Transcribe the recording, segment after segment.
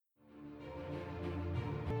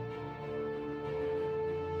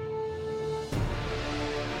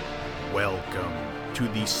Welcome to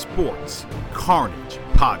the Sports Carnage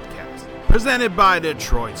Podcast, presented by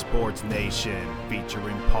Detroit Sports Nation,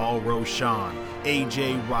 featuring Paul Rochon,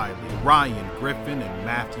 AJ Riley, Ryan Griffin, and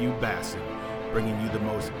Matthew Basson, bringing you the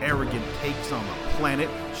most arrogant takes on the planet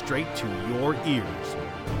straight to your ears.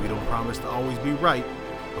 We don't promise to always be right,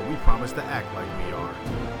 but we promise to act like we are.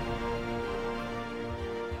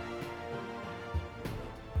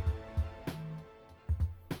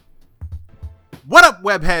 What up,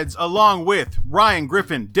 webheads? Along with Ryan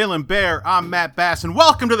Griffin, Dylan Bear, I'm Matt Bass, and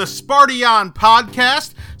welcome to the Sparty-On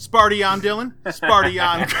podcast. Sparty-On Dylan,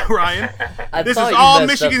 Sparty-On Ryan. This is all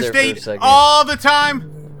Michigan State all the time.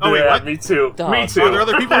 Oh, wait, what? Me too. Dog. Me too. Are there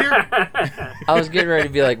other people here? I was getting ready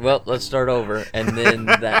to be like, well, let's start over, and then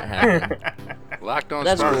that happened. Locked on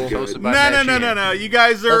That's Spartans cool. hosted by Matt Sheehan. No. You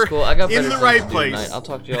guys are That's cool. I got in better the things right to do place. tonight. I'll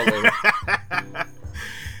talk to y'all later.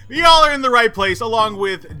 Y'all are in the right place, along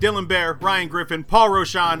with Dylan Bear, Ryan Griffin, Paul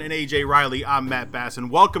Rochon, and AJ Riley. I'm Matt Bass, and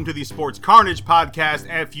welcome to the Sports Carnage Podcast.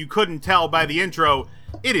 If you couldn't tell by the intro,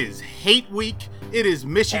 it is Hate Week. It is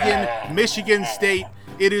Michigan State.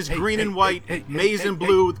 It is green and white, maize and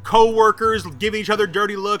blue, co-workers giving each other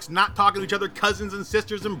dirty looks, not talking to each other, cousins and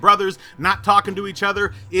sisters and brothers not talking to each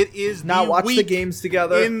other. It is not the watch week the games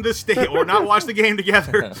together in the state, or not watch the game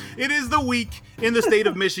together. It is the week in the state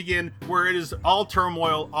of Michigan where it is all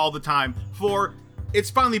turmoil all the time. It's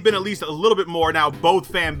finally been at least a little bit more now, both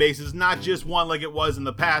fan bases, not just one like it was in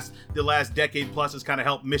the past. The last decade plus has kind of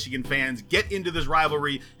helped Michigan fans get into this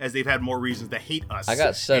rivalry as they've had more reasons to hate us. I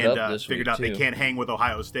got set up this figured week, out they too. can't hang with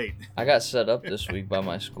Ohio State. I got set up this week by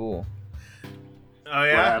my school. Oh,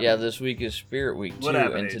 yeah? Yeah, this week is Spirit Week, too, What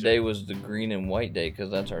happened, and AJ? today was the green and white day because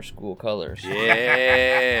that's our school colors.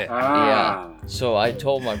 Yeah. Yeah. So I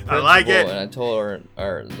told my principal, like it. and I told her,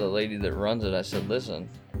 or the lady that runs it, I said, listen,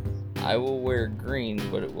 I will wear green,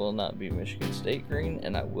 but it will not be Michigan State green,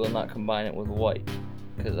 and I will not combine it with white,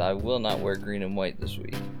 because I will not wear green and white this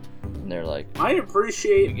week. And they're like, I you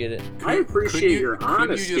appreciate get it? I appreciate your Couldn't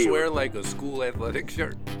honesty. you just wear like a school athletic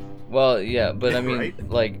shirt? Well, yeah, but I mean, Right.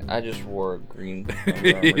 like, I just wore a green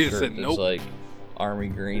Under Armour You shirt said that's nope. like army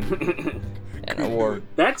green, and I wore,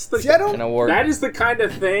 That's the See, I don't- that is the kind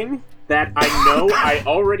of thing that I know I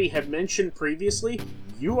already have mentioned previously.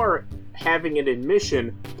 You are having an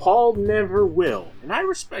admission Paul never will, and I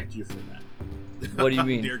respect you for that. what do you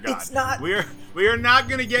mean? Dear God. It's not- We are not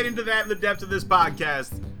going to get into that in the depth of this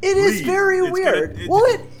podcast. It is Please. very It's weird.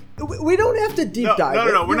 gonna- We don't have to deep dive. No.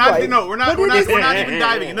 We're You're not. right. No, we're not. But We're it not. is- We're not even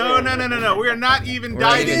diving. No. We are not even We're not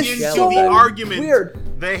diving even into shallow the diving. argument, weird.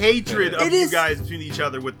 the hatred of It you is- guys between each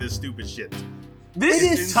other with this stupid shit. This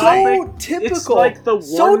It is topic, so typical. It's like the one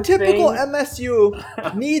so typical thing,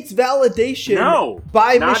 MSU needs validation No,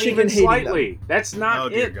 by not Michigan even hating slightly. them. That's not Oh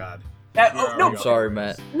dear it. God. No, I'm sorry,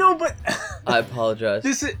 Matt. no, but I apologize.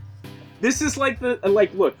 This is like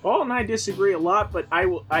look, Paul and I disagree a lot, but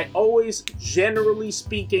I always, generally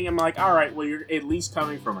speaking, am like, all right, well, you're at least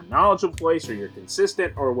coming from a knowledgeable place, or you're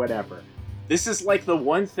consistent, or whatever. This is like the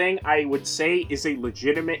one thing I would say is a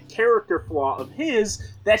legitimate character flaw of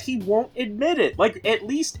his that he won't admit it. Like, at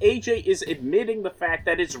least AJ is admitting the fact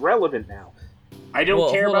that it's relevant now. I don't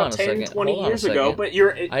Well, care hold on about a 10, second. 20 Hold on a years ago, second. but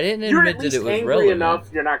you're I didn't you're admit at that least it was angry relevant. enough,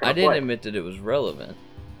 you're not I going to didn't play. admit that it was relevant.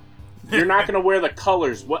 You're not going to wear the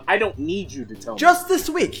colors. What? I don't need you to tell me. Just this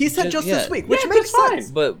week. He said just Yeah. this week, which Yeah, makes that's fine.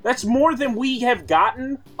 sense. But That's more than we have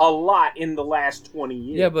gotten a lot in the last 20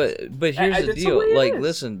 years. yeah, but here's the that's the deal. way it Like, is.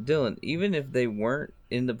 listen, Dylan. Even if they weren't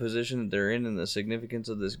in the position that they're in and the significance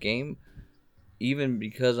of this game, even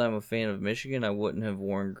because I'm a fan of Michigan, I wouldn't have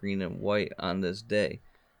worn green and white on this day.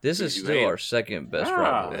 This is You still ain't. our second best Ah.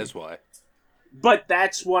 rivalry. That's why. But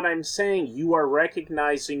that's what I'm saying. You are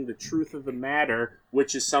recognizing the truth of the matter,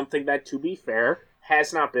 which is something that, to be fair,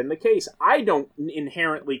 has not been the case. I don't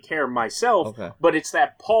inherently care myself, Okay. but it's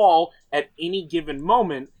that Paul, at any given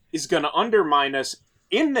moment, is going to undermine us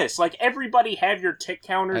in this. Like, everybody have your tick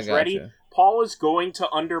counters I ready. gotcha. Paul is going to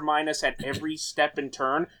undermine us at every step and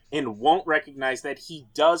turn and won't recognize that he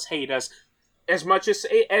does hate us as much as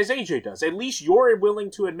AJ does. At least you're willing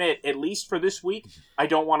to admit, at least for this week, I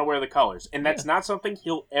don't want to wear the colors. And that's not something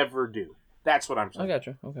he'll ever do. That's what I'm I saying.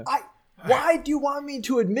 gotcha. Okay. Why do you want me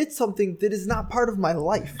to admit something that is not part of my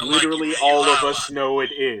life? Literally all of us know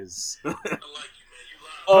it is.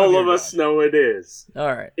 All of us know it is. All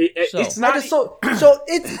right. It's So- not... So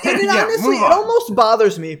it's and Yeah, honestly, move it on. almost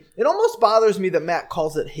bothers me. It almost bothers me that Matt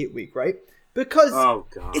calls it Hate Week, right? Because Oh,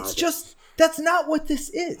 God. it's just that's not what this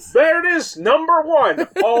is. There it is, number one,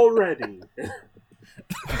 already.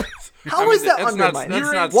 How I mean, is that that's not- undermined?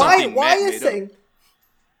 that's not why something why Matt is made up. saying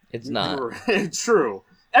It's not. True.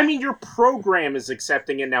 I mean, your program is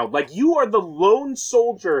accepting it now. Like, you are the lone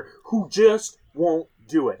soldier who just won't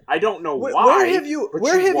do it. I don't know why. Where have you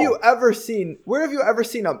won't. ever seen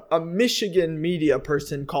a Michigan media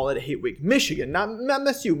person call it a hate week? Michigan, not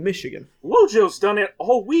MSU, Michigan. Wojo's done it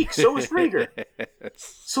all week. So is Rager.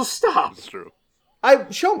 So stop. It's true.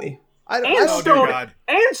 Show me. I And don't. dear Stoney, God.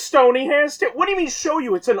 and Stoney has to. What do you mean show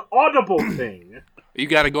you? It's an audible thing. You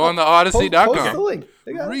got to go on the Post the Odyssey.com. link.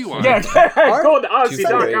 They got it. Rewind. Yeah, go to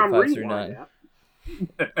Odyssey.com 248-539. rewind.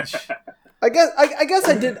 I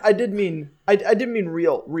guess I did mean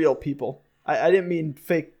real people. I didn't mean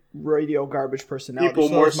fake radio garbage personalities. People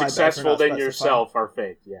So more that was my bad for successful not than specifying. yourself are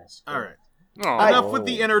fake. Yes. All right. Aw. Enough with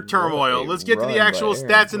the inner turmoil. what a Let's get to the run actual by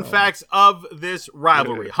Aaron, stats and bro. facts of this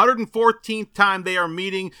rivalry. 114th time they are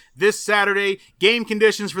meeting this Saturday. Game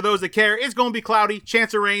conditions for those that care. It's going to be cloudy,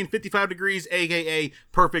 chance of rain, 55 degrees, aka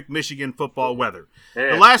perfect Michigan football weather.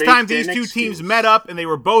 Yeah, The last time baked-in these two excuse. teams met up and they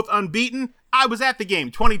were both unbeaten, I was at the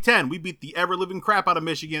game, 2010. We beat the ever-living crap out of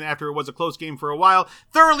Michigan after it was a close game for a while.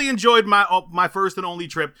 Thoroughly enjoyed my first and only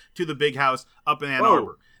trip to the big house up in Ann Whoa.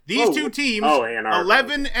 Arbor. These two teams, Ann Arbor.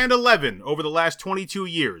 11 and 11 over the last 22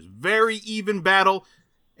 years. Very even battle.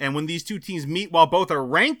 And when these two teams meet while both are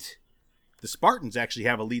ranked, the Spartans actually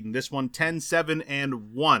have a lead in this one, 10-7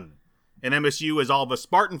 and 1. And MSU, as all of us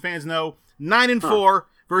Spartan fans know, 9 and 4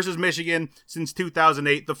 versus Michigan since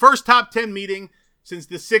 2008. The first top 10 meeting since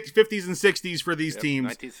the 50s and 60s for these teams.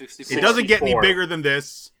 1964. It doesn't get any 64. bigger than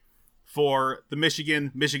this for the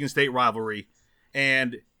Michigan State rivalry.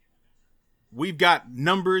 And we've got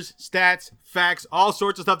numbers, stats, facts, all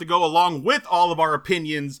sorts of stuff to go along with all of our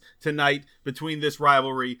opinions tonight between this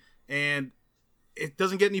rivalry. And it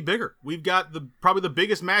doesn't get any bigger. We've got probably the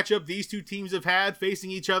biggest matchup these two teams have had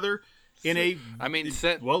facing each other in I mean,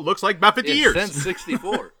 it looks like about 50 years. Since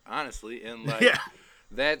 64, honestly. And, like, Yeah.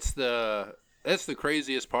 that's the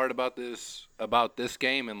craziest part about this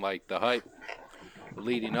game, and like the hype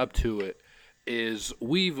leading up to it is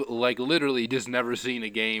we've like literally just never seen a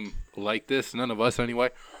game like this. None of us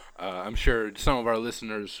anyway. I'm sure some of our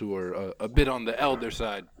listeners who are a bit on the elder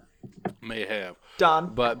side may have.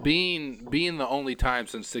 Don. But being the only time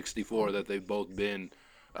since 64 that they've both been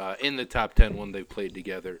in the top 10 when they've played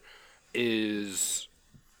together it's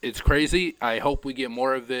crazy. I hope we get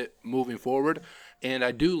more of it moving forward. And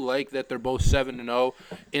I do like that they're both 7-0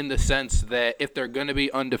 in the sense that if they're going to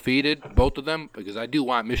be undefeated, both of them, because I do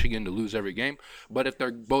want Michigan to lose every game, but if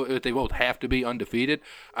they both have to be undefeated,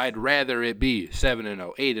 I'd rather it be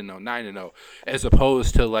 7-0, 8-0, 9-0, as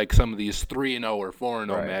opposed to like some of these 3-0 or 4-0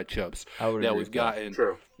 Right. matchups I would that agree we've with that. gotten.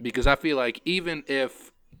 True. Because I feel like even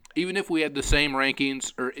if we had the same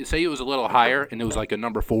rankings, or say it was a little higher and it was like a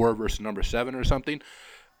number 4 versus number 7 or something,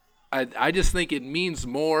 I just think it means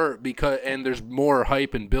more and there's more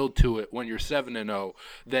hype and build to it when you're 7-0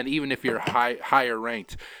 than even if you're higher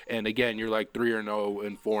ranked. And again, you're like 3-0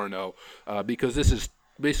 and 4-0 because this is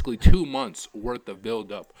basically 2 months worth of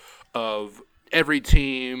build up of every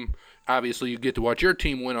team. Obviously, you get to watch your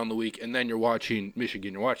team win on the week, and then you're watching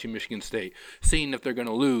Michigan. You're watching Michigan State, seeing if they're going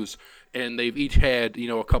to lose. And they've each had,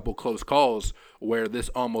 a couple close calls where this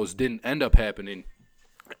almost didn't end up happening.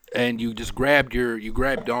 And you just grabbed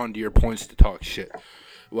onto your points to talk shit.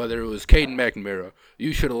 Whether it was Caden McNamara,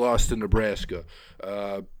 you should have lost to Nebraska.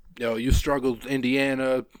 You struggled with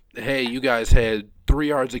Indiana. Hey, you guys had 3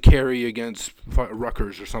 yards of carry against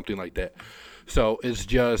Rutgers or something like that. So it's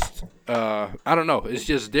just, I don't know. It's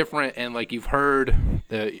just different. And like you've heard,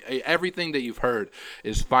 everything that you've heard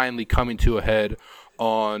is finally coming to a head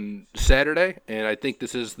on Saturday, and I think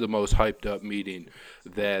this is the most hyped up meeting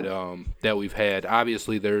that we've had.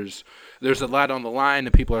 Obviously, there's a lot on the line,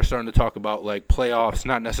 and people are starting to talk about like playoffs,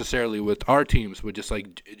 not necessarily with our teams, but just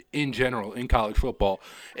like in general in college football.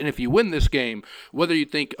 And if you win this game, whether you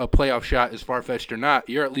think a playoff shot is far-fetched or not,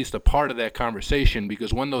 you're at least a part of that conversation,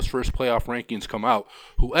 because when those first playoff rankings come out,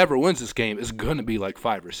 whoever wins this game is going to be like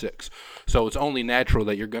 5 or 6. So it's only natural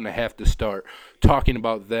that you're going to have to start talking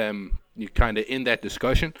about them. You kind of in that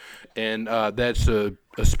discussion, and that's a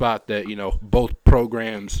spot that both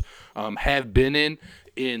programs have been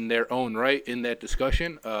in their own right in that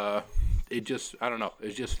discussion. It just, I don't know,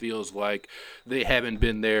 it just feels like they haven't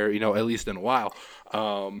been there, at least in a while,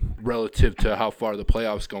 relative to how far the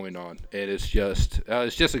playoffs going on, and it's just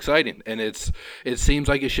exciting, and it seems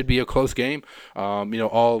like it should be a close game.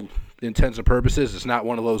 All intents and purposes, it's not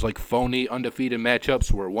one of those like phony undefeated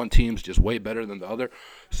matchups where one team's just way better than the other.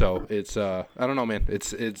 So it's I don't know, man.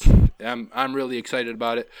 I'm really excited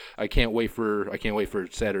about it. I can't wait for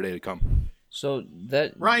Saturday to come. So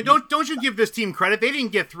that Ryan, don't you give this team credit? They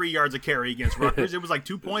didn't get 3 yards of carry against Rutgers. It was like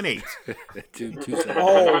 2.8.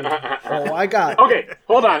 I got. Okay,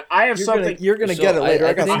 hold on. I have something. You're gonna get it later.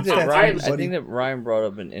 I got some that stats. Ryan, buddy. I think that Ryan brought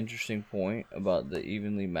up an interesting point about the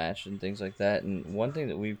evenly matched and things like that. And one thing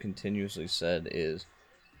that we've continuously said is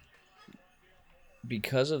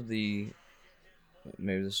because of maybe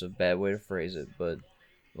this is a bad way to phrase it, but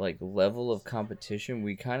like level of competition,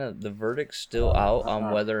 the verdict's still out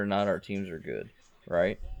on whether or not our teams are good,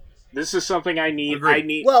 right? This is something I need. Agreed. I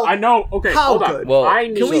need. Well, I know. Okay, how hold on. good? Well, I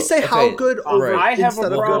need. Can we say how okay, good over? I have a instead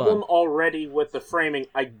of good? problem already with the framing.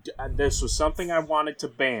 This was something I wanted to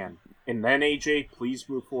ban, and then AJ, please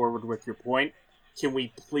move forward with your point. Can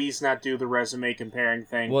we please not do the resume comparing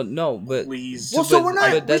thing? Well, no, but please. Well, so we're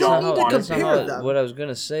not. But We that's don't not need how. to That's not compare how. them. What I was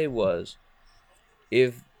gonna say was,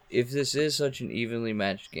 if this is such an evenly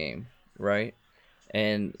matched game, right?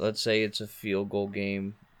 And let's say it's a field goal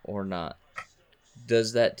game or not,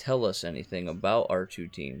 does that tell us anything about our two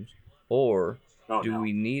teams? Or do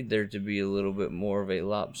we need there to be a little bit more of a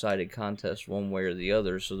lopsided contest one way or the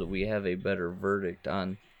other so that we have a better verdict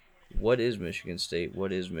on what is Michigan State,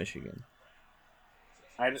 what is Michigan?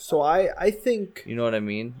 So I think. You know what I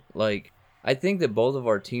mean? Like, I think that both of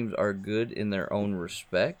our teams are good in their own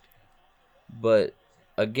respect, but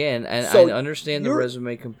again, and So I understand the you're-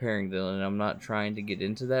 resume comparing, Dylan, and I'm not trying to get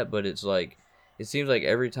into that, but it's like it seems like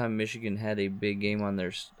every time Michigan had a big game on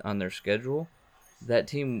their schedule, that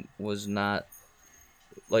team was not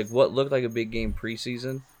like what looked like a big game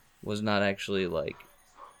preseason was not actually like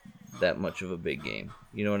that much of a big game.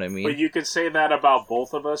 You know what I mean? But you could say that about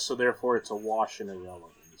both of us, so therefore it's a wash and irrelevant.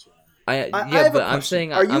 I yeah, have a but I'm question.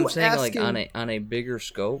 saying Are you I'm saying like asking- on a bigger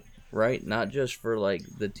scope, right? Not just for like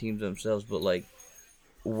the teams themselves, but like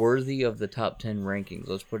worthy of the top 10 rankings.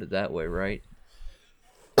 Let's put it that way, right?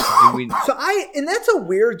 And that's a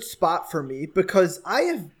weird spot for me because I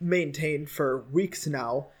have maintained for weeks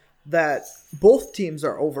now that both teams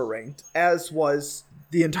are overranked, as was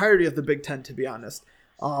the entirety of the Big Ten, to be honest.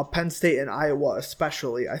 Penn State and Iowa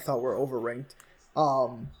especially, I thought were overranked.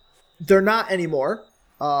 They're not anymore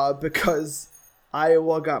because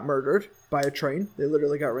Iowa got murdered by a train. They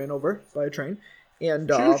literally got ran over by a train. And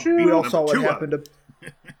we all saw what happened to...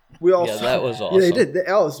 That was awesome. Yeah, they did. That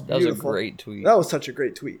was beautiful. That was a great tweet. That was such a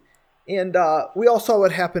great tweet. And we all saw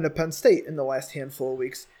what happened to Penn State in the last handful of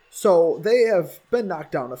weeks. So they have been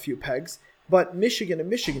knocked down a few pegs. But Michigan and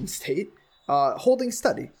Michigan State, holding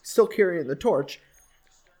steady, still carrying the torch.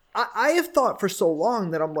 I have thought for so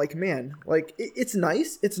long that I'm like, man, like it's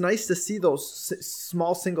nice. It's nice to see those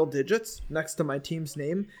small single digits next to my team's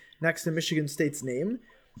name, next to Michigan State's name.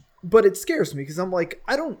 But it scares me because I'm like,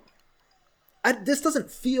 this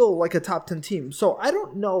doesn't feel like a top 10 team. So I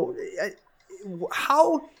don't know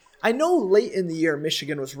how. I know late in the year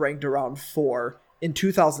Michigan was ranked around 4 in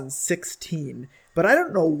 2016, but I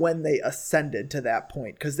don't know when they ascended to that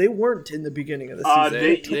point because they weren't in the beginning of the season.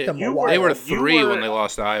 It took them a while. They were 3 when they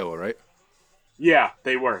lost to Iowa, right? Yeah,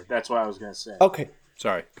 they were. That's what I was going to say. Okay.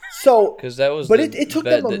 Sorry. So, because that was, but the it took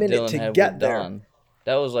bet them a that minute Dylan to had get with there. Don.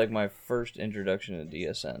 That was like my first introduction to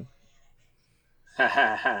DSN.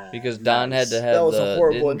 Because Don had to have That was a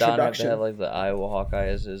horrible didn't Don have to introduction. have like the Iowa Hawkeye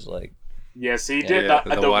as his like. Yes, he Yeah, did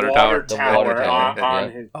the the water water tower. tower, The water tower, on yeah.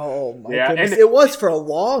 his. Oh my Yeah, goodness! and- It was for a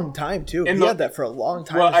long time too. and He the- had that for a long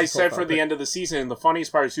time. Well, as I his said profile for the pic. end of the season, and the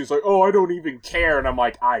funniest part is he was like, "Oh, I don't even care," and I'm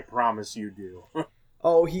like, "I promise you do."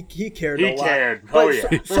 Oh, he cared He a lot. cared. But Oh, yeah.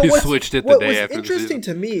 He what's- switched it the what day was after the interesting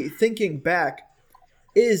season. to me, thinking back,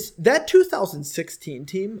 is that 2016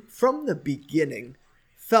 team from the beginning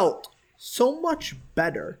felt so much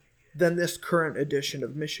better than this current edition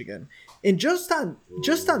of Michigan. And just on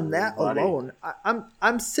that buddy. alone,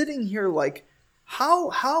 I'm sitting here like,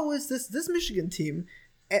 how is this Michigan team?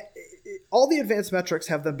 All the advanced metrics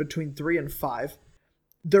have them between 3 and 5.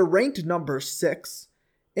 They're ranked number 6.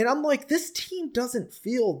 And I'm like, this team doesn't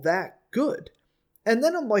feel that good. And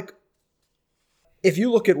then I'm like, if you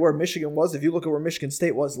look at where Michigan was, if you look at where Michigan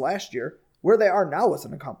State was last year, where they are now is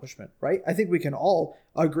an accomplishment, right? I think we can all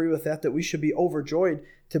agree with that we should be overjoyed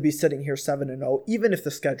to be sitting here 7-0, even if the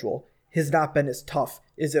schedule has not been as tough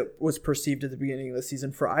as it was perceived at the beginning of the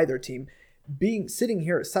season for either team. Sitting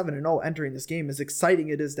here at 7-0, entering this game, as exciting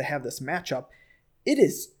it is to have this matchup, it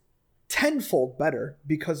is tenfold better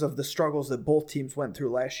because of the struggles that both teams went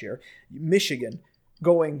through last year. Michigan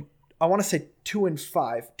going, I want to say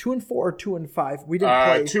 2-5, 2-4 or 2-5. We didn't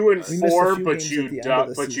play 2 and we missed a 4, few but games you at the end of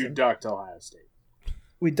the but you season. ducked Ohio State.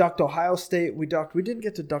 We ducked Ohio State. We didn't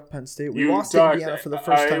get to duck Penn State. We You lost ducked- to Indiana for the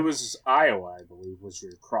first time. It was Iowa, I believe, was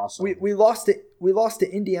your crossover. We lost to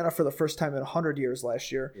Indiana for the first time in 100 years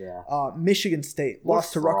last year. Yeah. Michigan State We're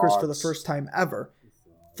lost to Rutgers for the frauds. first time ever.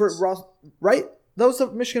 Right? That was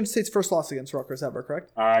Michigan State's first loss against Rutgers ever,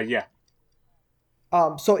 correct? Yeah.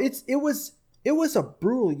 So it was a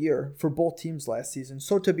brutal year for both teams last season.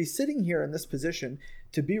 So to be sitting here in this position,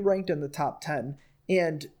 to be ranked in the top 10,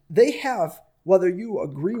 and they have, whether you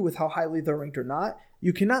agree with how highly they're ranked or not,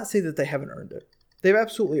 you cannot say that they haven't earned it. They've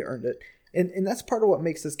absolutely earned it. And that's part of what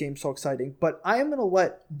makes this game so exciting. But I am going to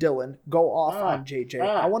let Dylan go off on JJ.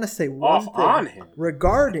 I want to say one thing on him.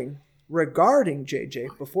 regarding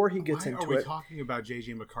JJ before he gets Why into are we it. talking about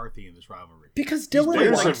JJ McCarthy in this rivalry? Because Dylan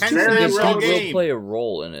There's likes a to very say He real will game. play a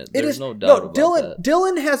role in it. It There's is no doubt about that.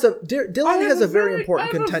 Dylan has a very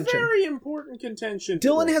important contention. Very important contention.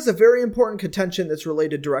 Dylan has a very important contention that's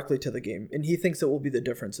related directly to the game, and he thinks it will be the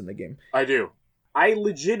difference in the game. I do. I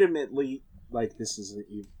legitimately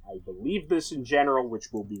I believe this in general,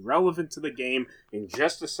 which will be relevant to the game in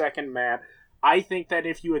just a second, Matt. I think that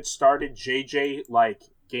if you had started JJ like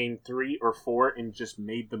game 3 or 4 and just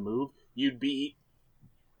made the move, you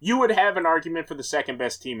would have an argument for the second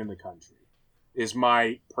best team in the country. Is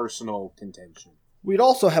my personal contention. We'd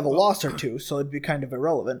also have a loss or two, so it'd be kind of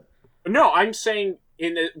irrelevant. No, I'm saying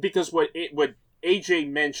because what AJ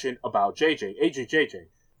mentioned about JJ,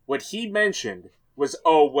 what he mentioned was,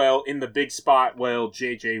 in the big spot,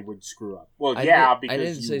 JJ would screw up. Well, I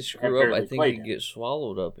didn't say you screw have up. barely I think played he'd him. get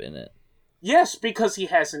swallowed up in it. Yes, because he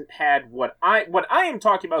hasn't had what I am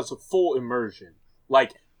talking about is a full immersion.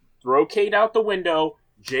 Like, throw Cade out the window,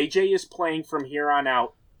 JJ is playing from here on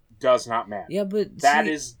out, does not matter. Yeah, but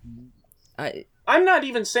I'm not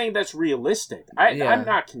even saying that's realistic. Yeah. I'm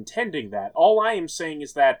not contending that. All I am saying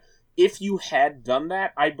is that if you had done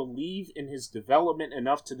that, I believe in his development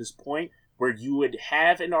enough to this point where you would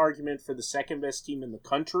have an argument for the second best team in the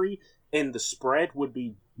country, and the spread would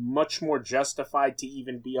be much more justified to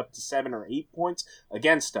even be up to 7 or 8 points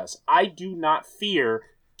against us. I do not fear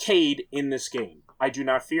Cade in this game. I do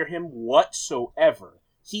not fear him whatsoever.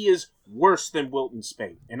 He is worse than Wilton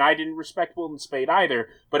Speight. And I didn't respect Wilton Speight either,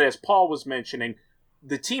 but as Paul was mentioning,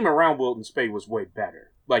 the team around Wilton Speight was way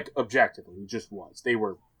better. Like, objectively, it just was. They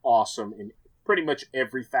were awesome in pretty much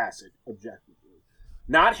every facet, objectively.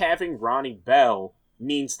 Not having Ronnie Bell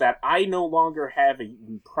means that I no longer have a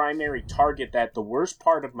primary target that the worst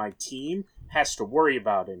part of my team has to worry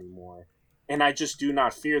about anymore. And I just do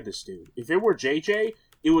not fear this dude. If it were JJ,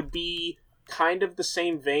 it would be kind of the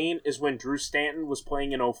same vein as when Drew Stanton was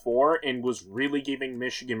playing in 04 and was really giving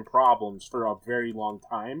Michigan problems for a very long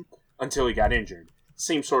time until he got injured.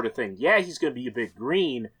 Same sort of thing. Yeah, he's going to be a bit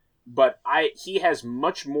green, but he has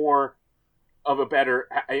much more of a better,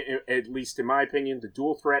 at least in my opinion, the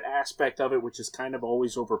dual threat aspect of it, which is kind of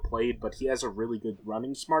always overplayed, but he has a really good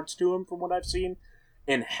running smarts to him from what I've seen.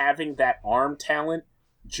 And having that arm talent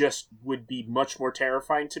just would be much more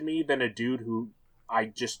terrifying to me than a dude who I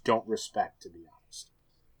just don't respect, to be honest.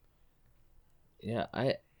 Yeah,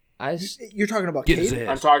 You're talking about Get his Cade? ass.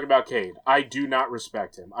 I'm talking about Cade. I do not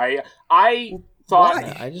respect him. I thought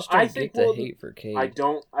Why? I just I don't think get the Wilton- hate for Cade.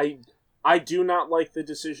 I do not like the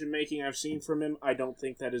decision making I've seen from him. I don't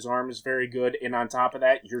think that his arm is very good, and on top of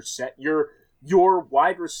that, your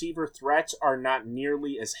wide receiver threats are not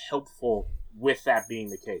nearly as helpful with that being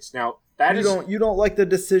the case. Now, You don't like the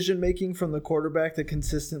decision making from the quarterback that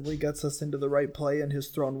consistently gets us into the right play and has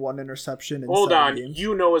thrown one interception in hold 7 on. games?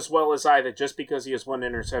 You know as well as I that just because he has one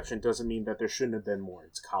interception doesn't mean that there shouldn't have been more.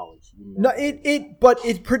 It's college. You know. No, but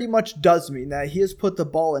it pretty much does mean that he has put the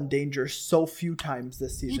ball in danger so few times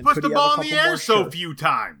this season. He puts Could the have ball a in the couple air more? so Sure. few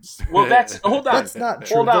times. Well, hold on. That's not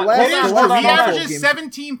true. Hold The on. last- It hold is on, the true. hold last He on, hold on. handful averages game.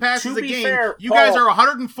 17 passes To a be game. fair, You guys Paul- are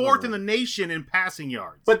 104th in the nation in passing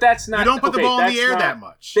yards. But that's not. You don't put the okay, ball in the that's air not- that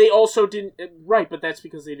much. They also didn't. Right, but that's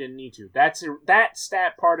because they didn't need to. That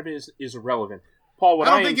stat part of it is irrelevant. Paul, what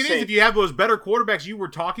I don't am think it is. saying, If you have those better quarterbacks you were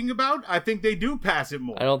talking about, I think they do pass it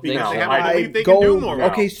more. I don't think Because so. they have I a belief they can do more. No.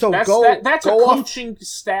 Okay, so that's that's a off. coaching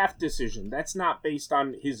staff decision. That's not based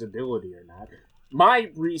on his ability or not.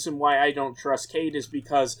 My reason why I don't trust Cade is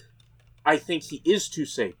because I think he is too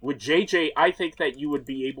safe. With JJ, I think that you would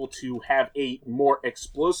be able to have a more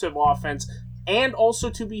explosive offense and also,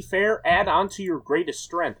 to be fair, add on to your greatest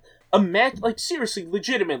strength. Seriously,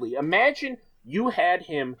 legitimately, imagine you had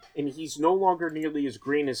him and he's no longer nearly as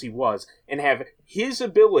green as he was and have his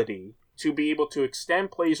ability to be able to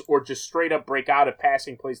extend plays or just straight up break out of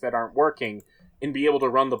passing plays that aren't working and be able to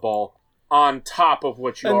run the ball on top of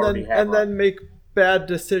what you already have. And then make bad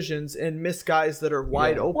decisions and miss guys that are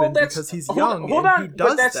wide open because he's young hold and on, he does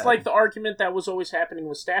but that's that. like the argument that was always happening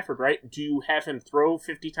with Stafford, right? Do you have him throw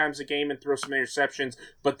 50 times a game and throw some interceptions,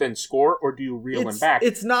 but then score, or do you reel him back?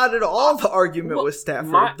 It's not at all the argument with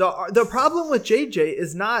Stafford. The problem with JJ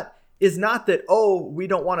is not that, oh, we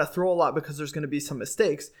don't want to throw a lot because there's going to be some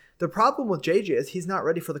mistakes. The problem with JJ is he's not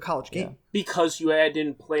ready for the college game. Because you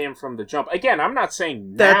didn't play him from the jump. Again, I'm not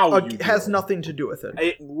saying That now you has nothing to do with it.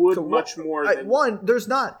 It would So much more than... there's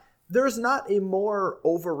not a more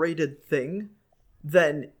overrated thing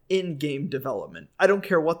than in-game development. I don't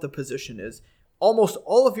care what the position is. Almost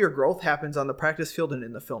all of your growth happens on the practice field and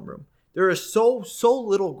in the film room. There is so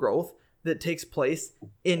little growth that takes place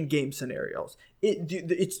in game scenarios.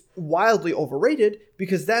 It's wildly overrated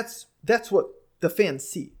because that's what the fans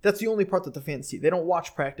see. That's the only part that the fans see. They don't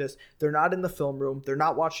watch practice. They're not in the film room. They're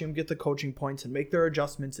not watching them get the coaching points and make their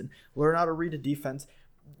adjustments and learn how to read a defense.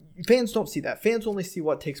 Fans don't see that. Fans only see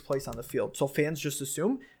what takes place on the field. So fans just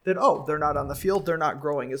assume that, oh, they're not on the field. They're not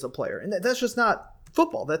growing as a player. And that's just not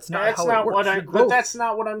football. That's not how it works. But that's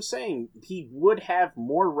not what I'm saying. He would have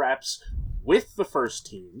more reps with the first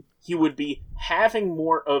team. He would be having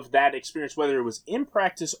more of that experience, whether it was in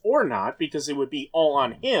practice or not, because it would be all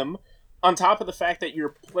on him. On top of the fact that your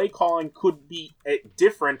play calling could be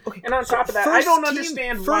different, okay, and on top of that, I don't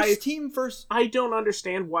understand why. I don't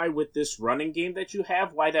understand why, with this running game that you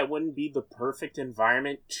have, why that wouldn't be the perfect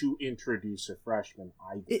environment to introduce a freshman.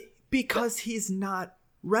 Because he's not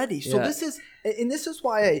ready. So this is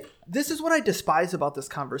what I despise about this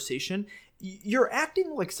conversation. You're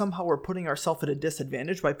acting like somehow we're putting ourselves at a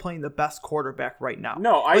disadvantage by playing the best quarterback right now.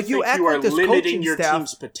 No, I think you are limiting your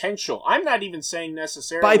team's potential. I'm not even saying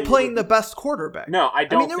necessarily by playing the best quarterback. No, I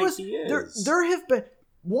don't think he is. There have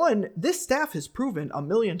been this staff has proven a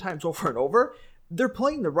million times over and over they're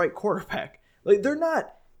playing the right quarterback. Like they're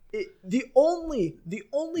not. The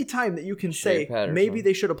only time that you can say maybe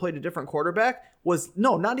they should have played a different quarterback was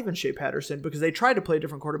not even Shea Patterson, because they tried to play a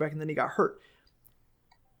different quarterback and then he got hurt.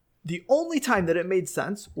 The only time that it made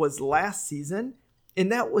sense was last season,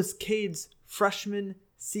 and that was Cade's freshman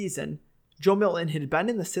season. Joe Milton had been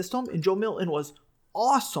in the system, and Joe Milton was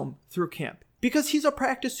awesome through camp because he's a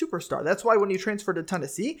practice superstar. That's why when he transferred to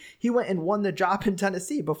Tennessee, he went and won the job in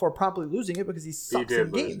Tennessee before promptly losing it because he sucks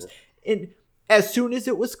in games. And as soon as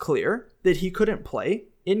it was clear that he couldn't play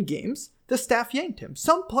in games, the staff yanked him.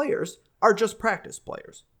 Some players are just practice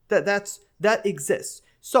players. That exists.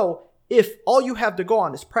 So if all you have to go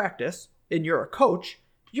on is practice and you're a coach,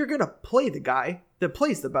 you're going to play the guy that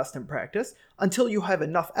plays the best in practice until you have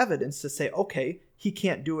enough evidence to say, okay, he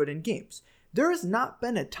can't do it in games. There has not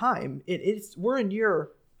been a time, we're in year,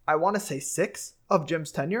 I want to say 6 of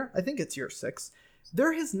Jim's tenure. I think it's year 6.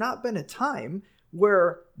 There has not been a time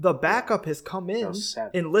where the backup has come in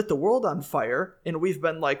and lit the world on fire and we've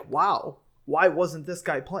been like, wow, why wasn't this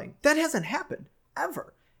guy playing? That hasn't happened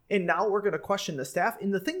ever. And now we're going to question the staff.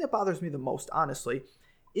 And the thing that bothers me the most, honestly,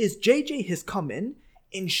 is JJ has come in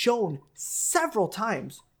and shown several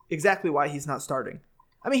times exactly why he's not starting.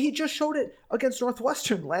 I mean, he just showed it against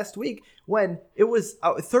Northwestern last week when it was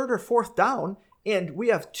a 3rd or 4th down and we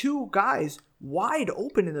have 2 guys wide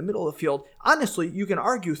open in the middle of the field. Honestly, you can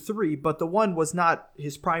argue 3, but the one was not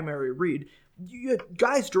his primary read. You had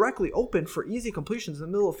guys directly open for easy completions in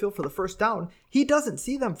the middle of the field for the first down. He doesn't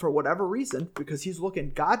see them for whatever reason because he's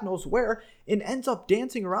looking God knows where and ends up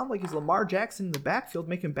dancing around like he's Lamar Jackson in the backfield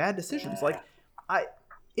making bad decisions.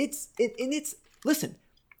 Listen,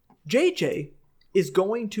 JJ is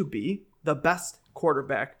going to be the best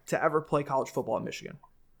quarterback to ever play college football in Michigan.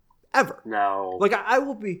 Ever. No. Like I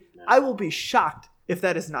will be shocked if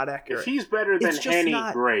that is not accurate. If he's better than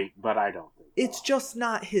Henne, great, but I don't think it's just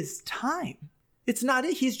not his time. It's not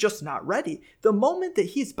it. He's just not ready. The moment that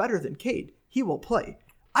he's better than Cade, he will play.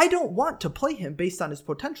 I don't want to play him based on his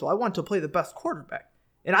potential. I want to play the best quarterback.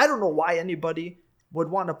 And I don't know why anybody would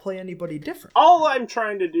want to play anybody different. All I'm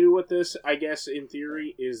trying to do with this, I guess, in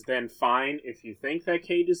theory, is then fine. If you think that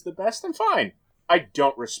Cade is the best, then fine. I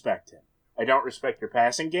don't respect him. I don't respect your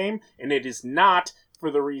passing game, and it is not for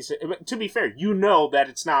the reason... To be fair, you know that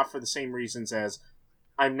it's not for the same reasons as...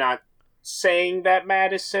 I'm not saying that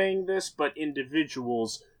Matt is saying this, but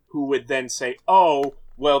individuals who would then say, oh,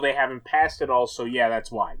 well, they haven't passed it all, so yeah,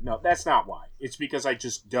 that's why. No, that's not why. It's because I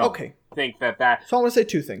just don't think that... So I want to say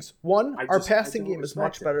 2 things. One, our passing game is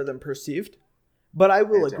much better than perceived, but I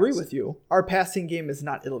will agree with you. Our passing game is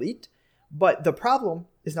not elite, but the problem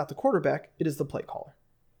is not the quarterback, it is the play caller.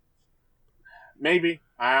 Maybe.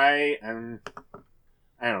 I don't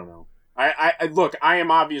know. Look, I am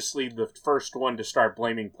obviously the first one to start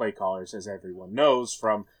blaming play callers, as everyone knows,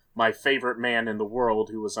 from my favorite man in the world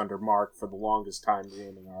who was under Mark for the longest time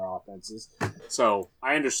ruining our offenses. So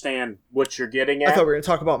I understand what you're getting at. I thought we were going to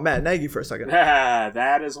talk about Matt Nagy for a second.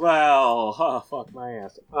 That as well. Oh, fuck my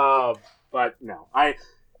ass. But no,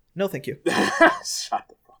 No, thank you. Shut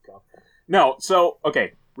the fuck up. No, so,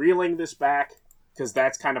 okay, reeling this back, because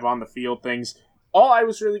that's kind of on the field things. All I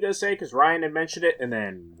was really going to say, because Ryan had mentioned it, and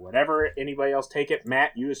then whatever, anybody else take it,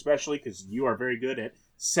 Matt, you especially, because you are very good at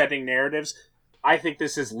setting narratives. I think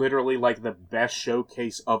this is literally like the best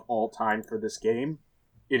showcase of all time for this game.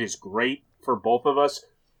 It is great for both of us.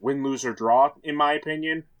 Win, lose, or draw, in my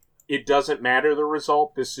opinion. It doesn't matter the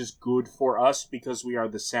result. This is good for us because we are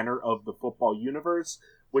the center of the football universe,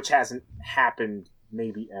 which hasn't happened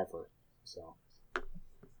maybe ever. So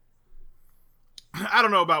I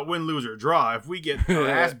don't know about win, lose, or draw. If we get our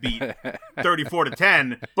ass beat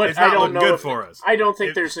 34-10, but it's not I don't looking know good if for us. I don't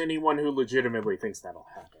think there's anyone who legitimately thinks that'll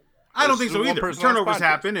happen. I don't think so There's one either. person on this Turnovers podcast.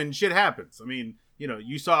 happen and shit happens. I mean,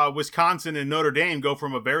 you saw Wisconsin and Notre Dame go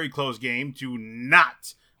from a very close game to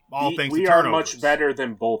not, all thanks to we turnovers. are much better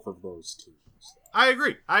than both of those teams. I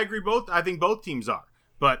agree. I think both teams are.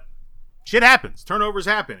 But shit happens. Turnovers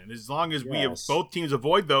happen. And as long as Yes. both teams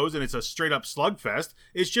avoid those and it's a straight up slugfest,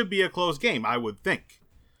 it should be a close game, I would think.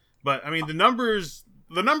 But I mean, the numbers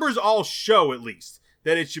all show at least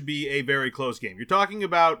that it should be a very close game. You're talking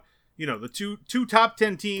about, the two top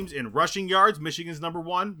 10 teams in rushing yards. Michigan's number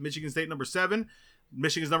 1, Michigan State number 7.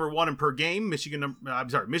 Michigan's number 1 in per game. Michigan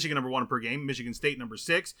number 1 in per game. Michigan State number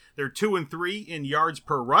 6. They're 2 and 3 in yards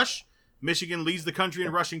per rush. Michigan leads the country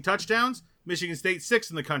in rushing touchdowns. Michigan State 6th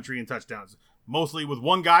in the country in touchdowns. Mostly with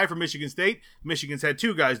one guy from Michigan State. Michigan's had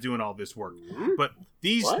 2 guys doing all this work. But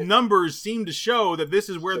these numbers seem to show that this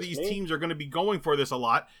is where these teams are going to be going for this a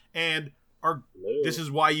lot, and this is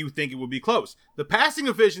why you think it would be close. The passing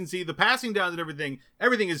efficiency, the passing downs, and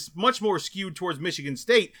everything is much more skewed towards Michigan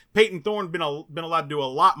State. Peyton Thorne been allowed to do a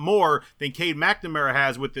lot more than Cade McNamara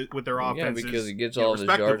has with their offenses. Yeah, because he gets all of his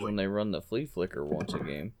yards respectively. when they run the flea flicker once a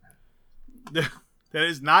game. That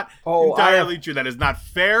is not Oh, entirely true. That is not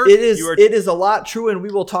fair. It is a lot true, and we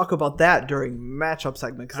will talk about that during matchup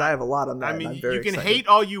segment because I have a lot on that. I and mean, I'm very you can excited. hate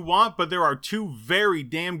all you want, but there are 2 very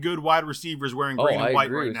damn good wide receivers wearing green and I white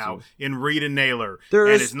agree right with now you. in Reed and Naylor. There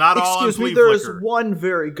and is, it's not all on excuse me, flea there is flicker. one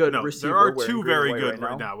very good No, receiver. there are wearing 2 green very and white good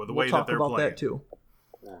right now with the way we'll that talk they're about playing. that too.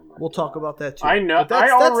 We'll talk about that too. I know. But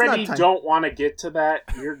that's I not already time. don't want to get to that.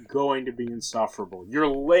 You're going to be insufferable. You're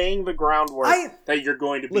laying the groundwork that you're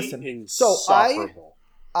going to be insufferable.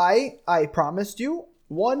 I promised you,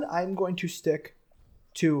 one, I'm going to stick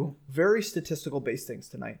to very statistical based things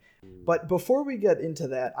tonight. But before we get into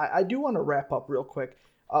that, I do want to wrap up real quick.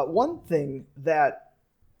 One thing that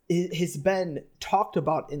has been talked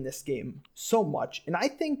about in this game so much, and I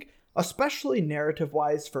think especially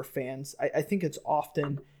narrative-wise for fans, I think it's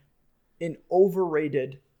often an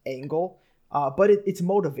overrated angle, but it's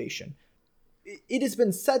motivation. It has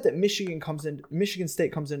been said that Michigan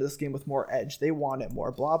State comes into this game with more edge. They want it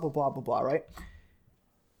more, blah, blah, blah, blah, blah, right?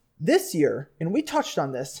 This year, and we touched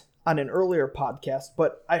on this on an earlier podcast,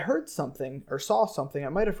 but I heard something or saw something. I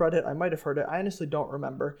might have read it. I might have heard it. I honestly don't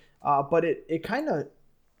remember. But it kind of,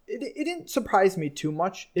 it didn't surprise me too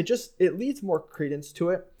much. It leads more credence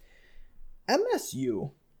to it.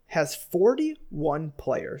 MSU has 41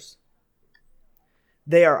 players.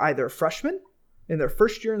 They are either freshmen in their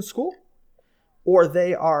first year in school, or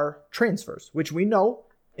they are transfers, which we know,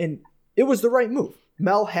 and it was the right move.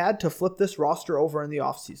 Mel had to flip this roster over in the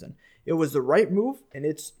offseason. It was the right move, and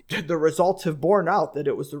the results have borne out that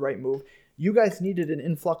it was the right move. You guys needed an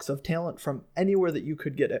influx of talent from anywhere that you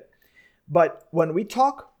could get it. But when we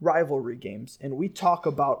talk rivalry games, and we talk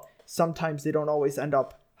about sometimes they don't always end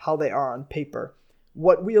up how they are on paper,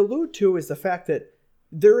 what we allude to is the fact that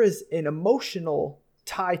there is an emotional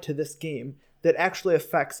tie to this game that actually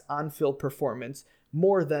affects on-field performance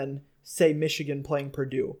more than, say, Michigan playing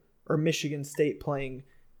Purdue or Michigan State playing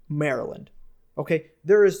Maryland. Okay,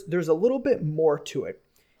 there's a little bit more to it.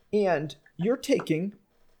 And you're taking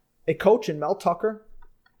a coach in Mel Tucker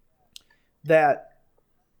that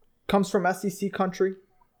comes from SEC country,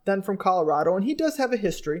 then from Colorado, and he does have a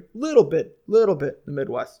history, little bit in the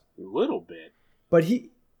Midwest. Little bit. But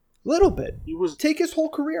he was take his whole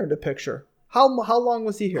career into picture. How long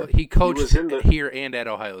was he here? Well, he coached in the- here and at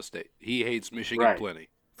Ohio State. He hates Michigan Right. plenty.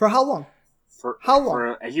 For how long? How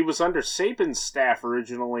long? He was under Saban's staff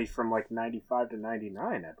originally from like 95 to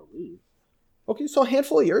 99, I believe. Okay, so a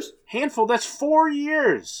handful of years. That's 4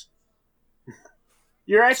 years.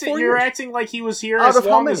 You're acting like he was here Out as of how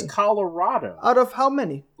long as many? Colorado. Out of how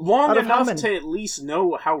many? Long Out of how enough many? to at least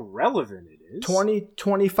know how relevant it is. 20,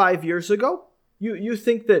 25 years ago? You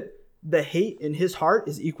think that the hate in his heart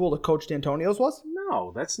is equal to Coach D'Antonio's was?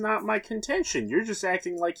 No, that's not my contention. You're just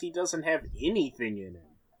acting like he doesn't have anything in him,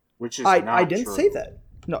 which is I not didn't true. say that.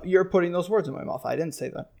 No, you're putting those words in my mouth. I didn't say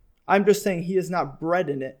that. I'm just saying he is not bred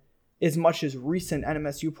in it as much as recent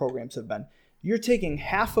NMSU programs have been. You're taking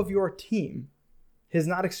half of your team has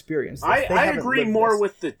not experienced this. I agree more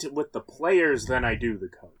with the players than I do the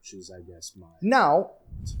coaches, I guess. Now,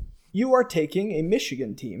 you are taking a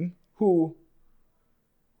Michigan team who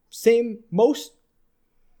same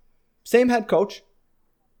head coach,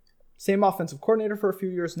 same offensive coordinator for a few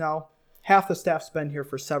years now. Half the staff's been here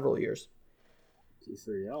for several years.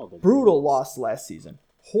 Brutal loss last season.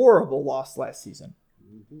 Horrible loss last season.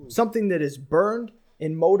 Mm-hmm. Something that has burned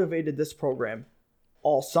and motivated this program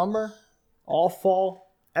all summer, all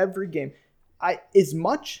fall, every game. As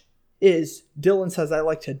much as Dylan says I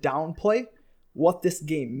like to downplay what this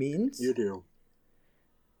game means. You do.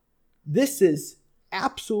 This is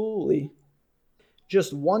absolutely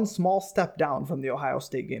just one small step down from the Ohio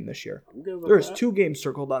State game this year. There's 2 games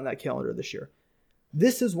circled on that calendar this year.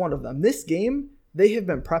 This is one of them. This game they have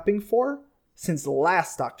been prepping for since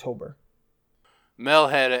last October. Mel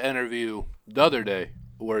had an interview the other day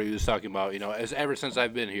where he was talking about, ever since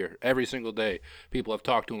I've been here, every single day, people have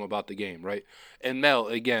talked to him about the game, right? And Mel,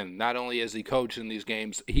 again, not only has he coached in these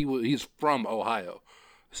games, he's from Ohio.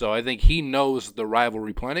 So I think he knows the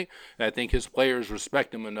rivalry plenty, and I think his players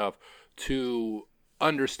respect him enough to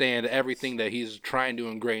understand everything that he's trying to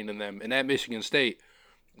ingrain in them. And at Michigan State,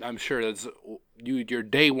 I'm sure that's your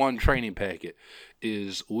day one training packet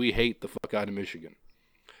is we hate the fuck out of Michigan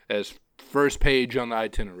as first page on the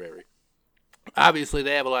itinerary. Obviously,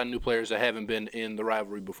 they have a lot of new players that haven't been in the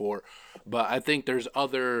rivalry before, but I think there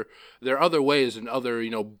are other ways and other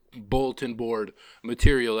bulletin board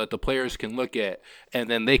material that the players can look at, and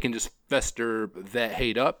then they can just fester that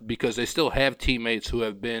hate up because they still have teammates who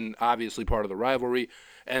have been obviously part of the rivalry.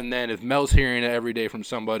 And then if Mel's hearing it every day from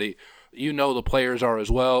somebody, the players are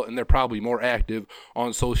as well, and they're probably more active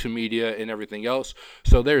on social media and everything else.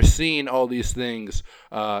 So they're seeing all these things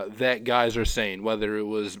that guys are saying, whether it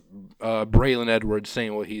was Braylon Edwards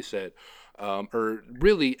saying what he said, or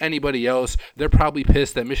really anybody else. They're probably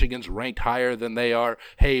pissed that Michigan's ranked higher than they are.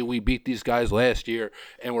 Hey, we beat these guys last year,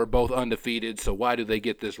 and we're both undefeated, so why do they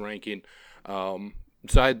get this ranking? So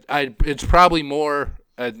it's probably more.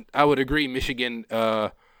 I would agree, Michigan.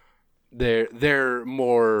 They're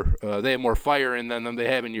more they have more fire in them than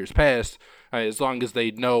they have in years past. As long as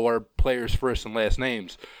they know our players' first and last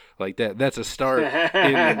names, like that's a start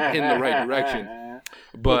in the right direction.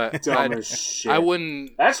 But I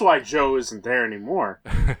wouldn't. That's why Joe isn't there anymore.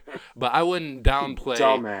 But I wouldn't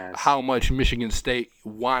downplay how much Michigan State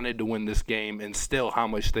wanted to win this game, and still how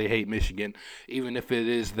much they hate Michigan, even if it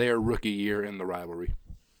is their rookie year in the rivalry.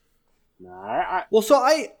 No,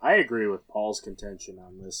 I agree with Paul's contention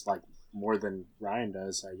on this, like more than Ryan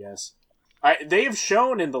does, I guess. They have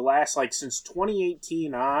shown in the last, since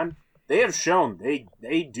 2018 on, they have shown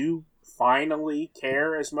they do finally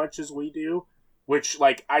care as much as we do, which,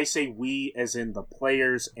 I say we as in the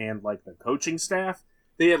players and, the coaching staff.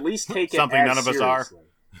 They at least take it something as none of seriously. us are.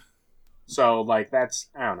 So, that's,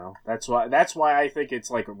 I don't know. That's why I think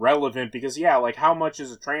it's, relevant, because, how much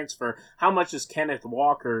is a transfer? How much is Kenneth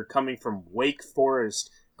Walker coming from Wake Forest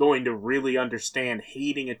going to really understand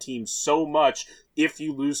hating a team so much? If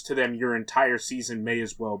you lose to them, your entire season may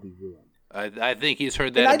as well be ruined. I think he's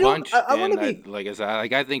heard that a bunch. I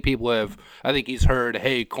think people have. I think he's heard,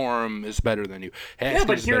 "Hey, Corum is better than you." Haskins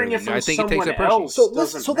but hearing it from I think someone he takes it else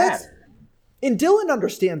doesn't matter. And Dylan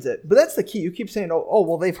understands it, but that's the key. You keep saying, "Oh,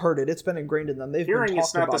 well, they've heard it. It's been ingrained in them. They've been talking about it." Hearing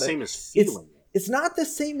it's not the same as feeling it. It's not the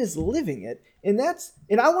same as living it, and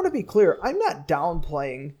I want to be clear. I'm not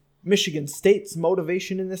downplaying Michigan State's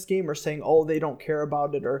motivation in this game or saying, "Oh, they don't care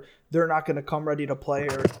about it," or "They're not going to come ready to play,"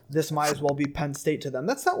 or "This might as well be Penn State to them."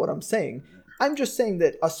 That's not what I'm saying. I'm just saying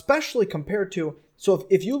that, especially compared to, so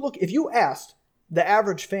if you asked the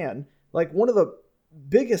average fan, one of the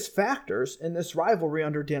biggest factors in this rivalry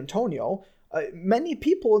under D'Antonio, many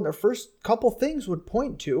people in their first couple things would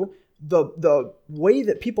point to the way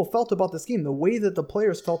that people felt about this game, the way that the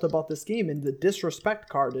players felt about this game, and the disrespect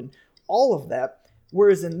card and all of that.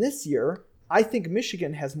 Whereas in this year, I think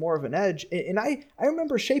Michigan has more of an edge. And I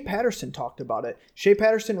remember Shea Patterson talked about it. Shea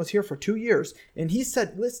Patterson was here for 2 years, and he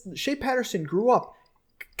said, listen, Shea Patterson grew up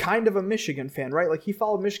kind of a Michigan fan, right? He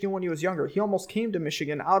followed Michigan when he was younger. He almost came to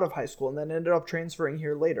Michigan out of high school and then ended up transferring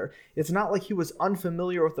here later. It's not like he was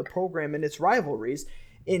unfamiliar with the program and its rivalries.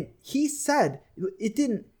 And he said it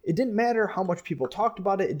didn't matter how much people talked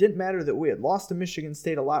about it. It didn't matter that we had lost to Michigan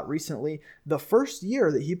State a lot recently. The first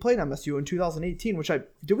year that he played MSU in 2018, which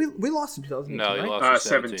we lost in 2018, No, you right? lost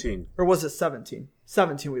 17. Or was it 17?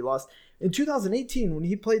 17 we lost. In 2018 when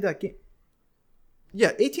he played that game.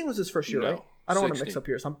 Yeah, 18 was his first year, No, right? I don't want to 16. mix up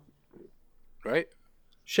here. Right?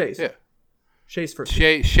 Shay's. Yeah. Shay's first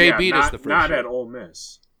year. Shea beat us the first Not year. at Ole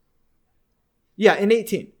Miss. Yeah, in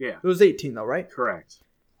 18. Yeah. It was 18 though, right? Correct.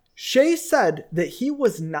 Shea said that he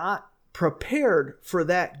was not prepared for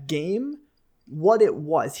that game, what it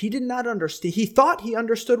was. He did not understand. He thought he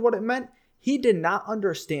understood what it meant. He did not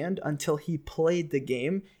understand until he played the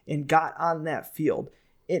game and got on that field.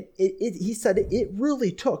 He said it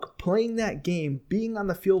really took playing that game, being on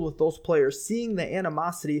the field with those players, seeing the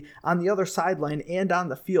animosity on the other sideline and on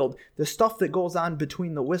the field, the stuff that goes on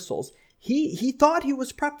between the whistles. He thought he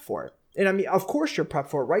was prepped for it. And I mean, of course you're prepped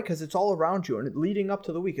for it, right? Because it's all around you and leading up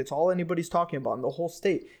to the week. It's all anybody's talking about in the whole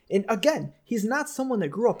state. And again, he's not someone that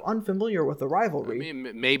grew up unfamiliar with the rivalry. I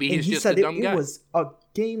mean, maybe and he's he just said a dumb guy. it was a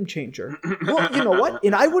game changer. Well, you know what?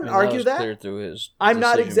 And I wouldn't And that argue was that. clear through his I'm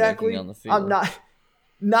not decision-making exactly. on the field. I'm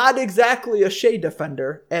not exactly a Shea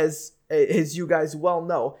defender, as you guys well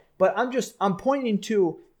know. But I'm pointing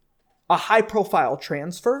to a high profile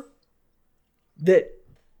transfer that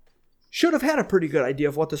should have had a pretty good idea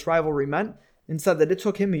of what this rivalry meant, and said that it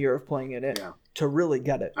took him a year of playing in it to really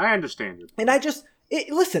get it. I understand you. And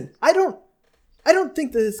listen, I don't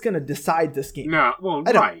think that it's going to decide this game. No, well,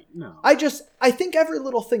 I don't. right. No. I think every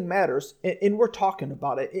little thing matters, and we're talking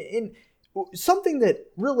about it. And something that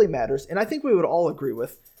really matters, and I think we would all agree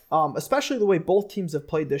with, especially the way both teams have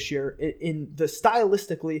played this year, in the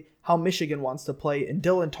stylistically how Michigan wants to play. And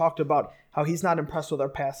Dylan talked about how he's not impressed with our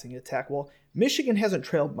passing attack. Well, Michigan hasn't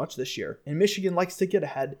trailed much this year, and Michigan likes to get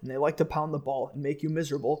ahead, and they like to pound the ball and make you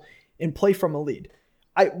miserable and play from a lead.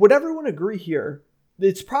 Would everyone agree here?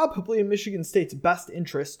 It's probably in Michigan State's best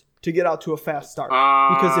interest to get out to a fast start.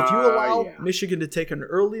 Because if you allow Michigan to take an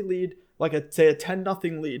early lead, like a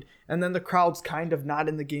 10-0 lead, and then the crowd's kind of not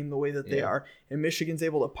in the game the way that they are, and Michigan's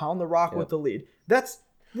able to pound the rock with the lead, that's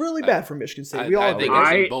really bad for Michigan State. We all I agree. think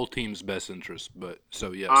it's in both teams' best interest, but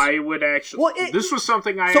so yes. I would actually. This was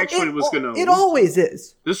something I was going to. It always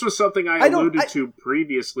is. This was something I alluded to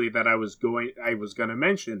previously that I was going to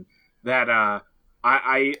mention that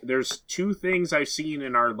there's two things I've seen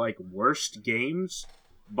in our worst games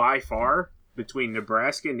by far between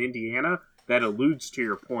Nebraska and Indiana that alludes to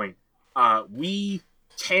your point. We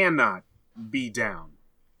cannot be down.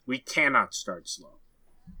 We cannot start slow.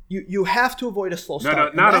 You have to avoid a slow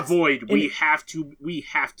start. No, not avoid. We have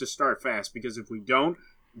to start fast, because if we don't,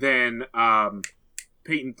 then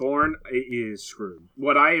Peyton Thorne is screwed.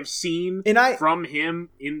 What I have seen from him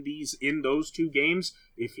in those two games,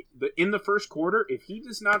 in the first quarter, if he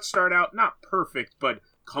does not start out not perfect but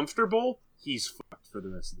comfortable, he's fucked for the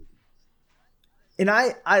rest of the game. And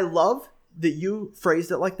I love that you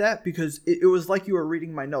phrased it like that, because it was like you were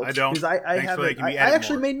reading my notes. I don't. Because I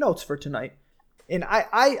actually made notes for tonight. And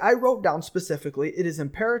I wrote down specifically, it is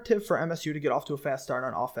imperative for MSU to get off to a fast start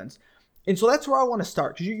on offense. And so that's where I want to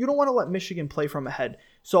start, because you don't want to let Michigan play from ahead.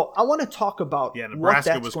 So I want to talk about Nebraska what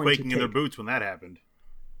that's was going to quaking take. in their boots when that happened.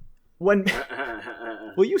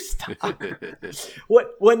 Will you stop?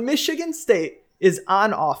 When Michigan State is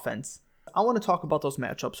on offense, I want to talk about those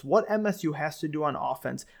matchups, what MSU has to do on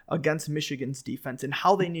offense against Michigan's defense, and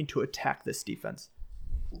how they need to attack this defense.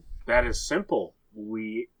 That is simple.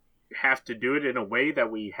 We have to do it in a way that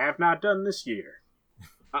we have not done this year.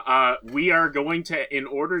 We are going to, in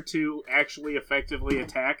order to actually effectively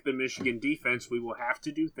attack the Michigan defense, we will have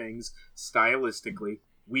to do things stylistically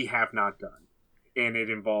we have not done. And it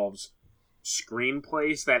involves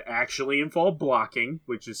screenplays that actually involve blocking,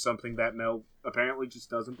 which is something that Mel apparently just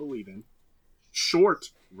doesn't believe in,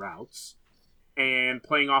 short routes, and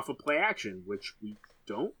playing off of play action, which we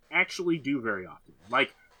don't actually do very often.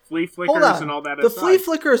 Like flea flickers and all that. The flea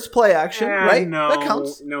flickers play action, right? No, that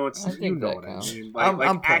counts. No, it's I you think know that what counts. I mean.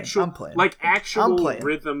 I'm playing. Like actual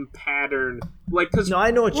rhythm pattern. No,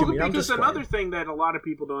 I know what you mean. I'm Because just another thing that a lot of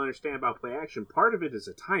people don't understand about play action, part of it is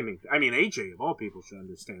a timing. I mean, AJ of all people should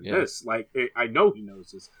understand this. I know he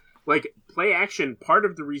knows this. Like play action, part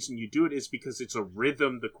of the reason you do it is because it's a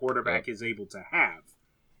rhythm the quarterback is able to have.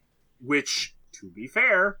 Which, to be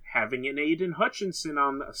fair, having an Aiden Hutchinson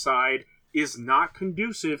on the side is not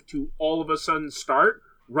conducive to all of a sudden start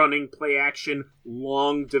running play action,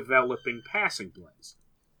 long developing passing plays.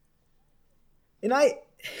 And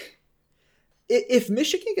if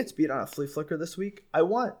Michigan gets beat on a flea flicker this week, I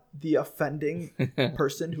want the offending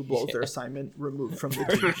person who blows their assignment removed from the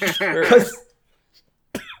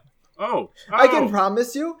team. I can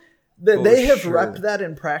promise you that Oh, they have sure. repped that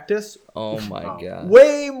in practice Oh my god.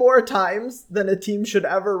 way more times than a team should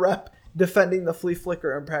ever rep defending the flea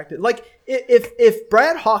flicker in practice. Like, if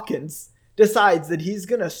Brad Hawkins decides that he's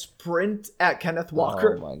going to sprint at Kenneth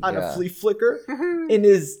Walker my on a God. flea flicker and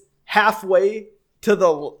is halfway to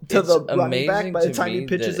the running back amazing by the to time he me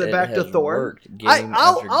pitches that it back to has Thorne. worked game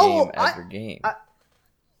after game.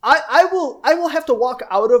 I will have to walk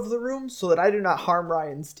out of the room so that I do not harm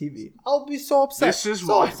Ryan's TV. I'll be so upset. This is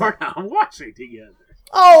so why upset. we're not watching together.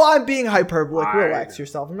 Oh, I'm being hyperbolic. I Relax know.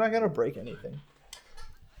 yourself. I'm not gonna break anything.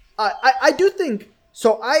 I do think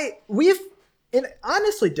so. And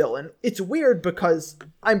honestly, Dylan, it's weird because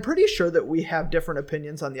I'm pretty sure that we have different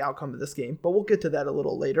opinions on the outcome of this game, but we'll get to that a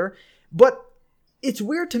little later. But it's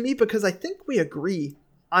weird to me because I think we agree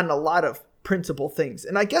on a lot of principal things,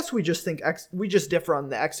 and I guess we just think we just differ on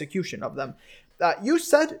the execution of them. You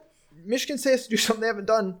said Michigan State has to do something they haven't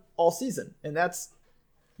done all season, and that's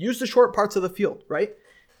use the short parts of the field, right?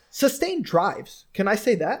 Sustain drives. Can I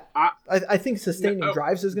say that? I think sustaining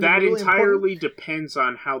drives is going to be really That entirely important. depends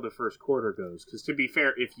on how the first quarter goes. Because to be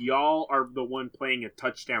fair, if y'all are the one playing a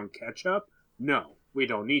touchdown catch-up, no, we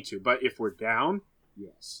don't need to. But if we're down,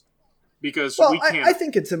 yes. Because Well, we can't... I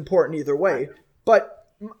think it's important either way. But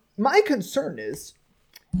my concern is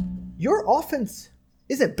your offense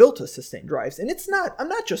isn't built to sustain drives. And it's not. I'm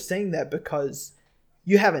not just saying that because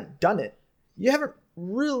you haven't done it. You haven't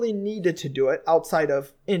really needed to do it outside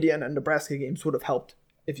of Indiana and Nebraska games would have helped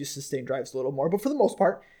if you sustain drives a little more. But for the most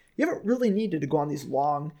part, you haven't really needed to go on these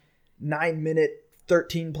long 9-minute,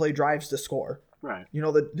 13-play drives to score. Right. You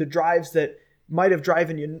know, the drives that might have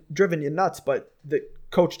driven you nuts, but that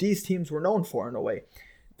Coach D's teams were known for in a way.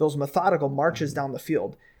 Those methodical marches down the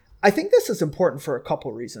field. I think this is important for a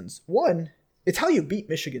couple reasons. One, it's how you beat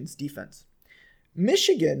Michigan's defense.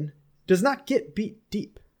 Michigan does not get beat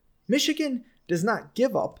deep. Michigan does not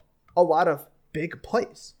give up a lot of big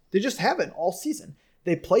plays. They just haven't all season.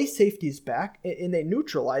 They play safeties back and they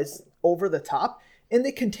neutralize over the top and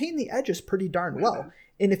they contain the edges pretty darn well.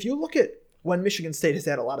 And if you look at when Michigan State has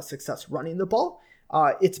had a lot of success running the ball,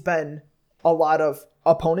 it's been a lot of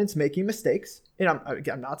opponents making mistakes. And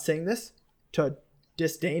I'm not saying this to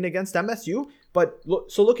disdain against MSU, but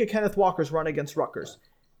look at Kenneth Walker's run against Rutgers.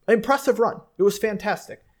 Impressive run. It was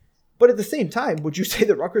fantastic. But at the same time, would you say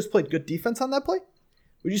that Rutgers played good defense on that play?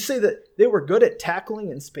 Would you say that they were good at tackling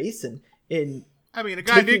in space and in I mean, a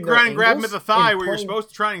guy did taking grind their and grab him at angles the thigh and where you're playing- supposed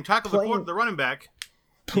to try and tackle playing- the running back.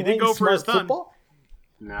 He playing did go for his smart thumb. football?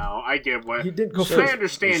 No, I get what... He didn't go I for his-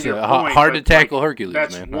 understand It's your hard point, to but, tackle Hercules,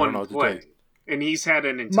 that's man. I don't one know what to play. tell you. And he's had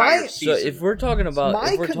an entire My- So season. if we're talking about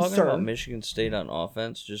My concern- Michigan State on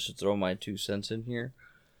offense, just to throw my 2 cents in here,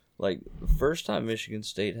 like first time Michigan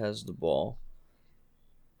State has the ball,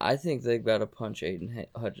 I think they've got to punch Aiden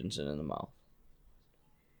Hutchinson in the mouth.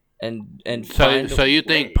 And So you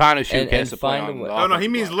think Panasiuk and has to play find a on way- the Oh, no, he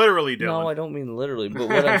offensive means line? literally, Dylan. No, I don't mean literally, but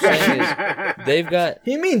what I'm saying is they've got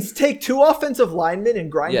He means take 2 offensive linemen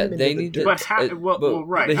and grind them into they the need dirt. to. But how- well,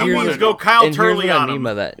 right. But I He here's wanna means know. go Kyle and here's Turley what I on mean him.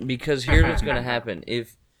 by that, because here's what's going to happen.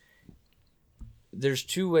 If there's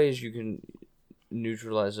 2 ways you can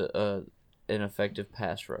neutralize an effective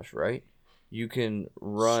pass rush, right? You can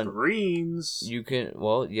run. Screens. You can,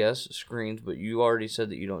 well, yes, screens, but you already said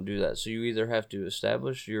that you don't do that. So you either have to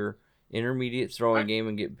establish your intermediate throwing game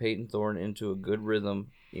and get Peyton Thorne into a good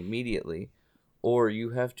rhythm immediately, or you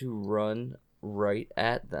have to run right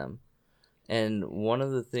at them. And one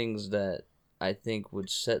of the things that I think would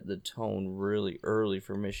set the tone really early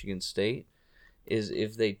for Michigan State is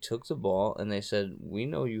if they took the ball and they said, we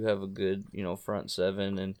know you have a good, front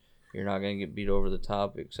seven and you're not going to get beat over the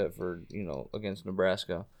top except for, against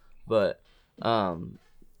Nebraska. But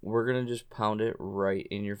we're going to just pound it right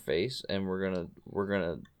in your face and we're going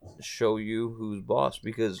to show you who's boss,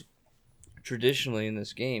 because traditionally in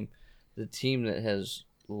this game, the team that has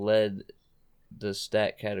led the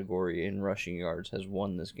stat category in rushing yards has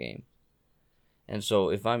won this game. And so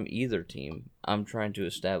if I'm either team, I'm trying to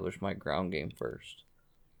establish my ground game first.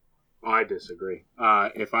 I disagree.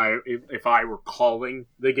 If I were calling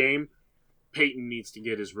the game, Peyton needs to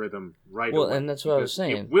get his rhythm right away. Well, and that's what I was because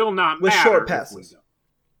saying. It will not With matter short if passes. we don't.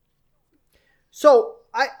 So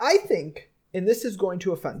I think, and this is going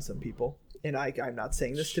to offend some people, and I'm not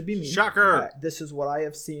saying this to be mean. Shocker. This is what I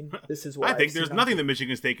have seen. This is what I I've think seen there's on nothing tape. that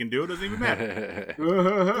Michigan State can do. It doesn't even matter. They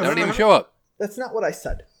don't even show up. That's not what I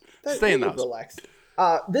said. Stay in the house. Relax.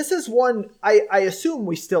 This is one I assume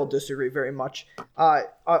we still disagree very much.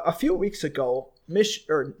 A few weeks ago,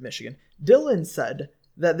 Michigan, Dylan said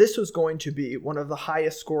that this was going to be one of the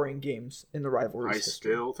highest scoring games in the rivalry's I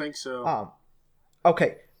history. still think so.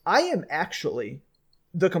 Okay, I am actually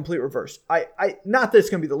the complete reverse. I not that it's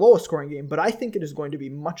going to be the lowest scoring game, but I think it is going to be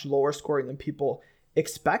much lower scoring than people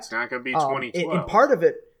expect. It's not going to be 2012. And part of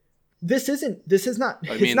it, this is not.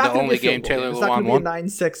 I It's mean, not the going to only be a game field goal Taylor game. It's not going Lewan to won. be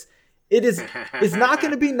a 9-6. It is. It's not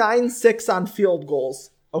going to be 9-6 on field goals.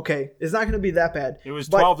 Okay, it's not going to be that bad. It was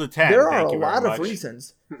But 12-10. There are Thank a you very lot much. of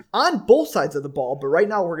reasons on both sides of the ball, but right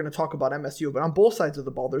now we're going to talk about MSU. But on both sides of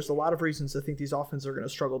the ball, there's a lot of reasons to think these offenses are going to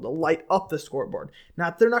struggle to light up the scoreboard.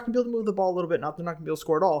 Not they're not going to be able to move the ball a little bit, not they're not going to be able to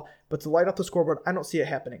score at all, but to light up the scoreboard, I don't see it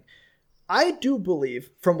happening. I do believe,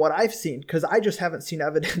 from what I've seen, because I just haven't seen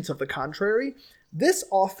evidence of the contrary, this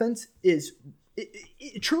offense is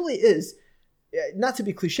it truly is, not to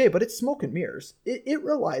be cliche, but it's smoke and mirrors. It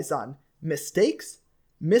relies on mistakes,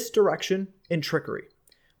 misdirection, and trickery.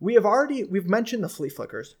 We've mentioned the flea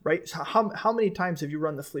flickers, right? So how many times have you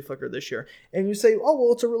run the flea flicker this year? And you say, oh,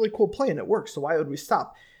 well, it's a really cool play and it works, so why would we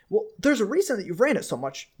stop? Well, there's a reason that you've ran it so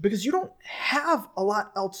much, because you don't have a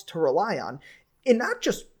lot else to rely on. And not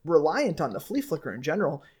just reliant on the flea flicker in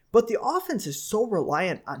general, but the offense is so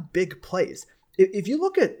reliant on big plays. If you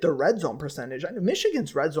look at the red zone percentage, I know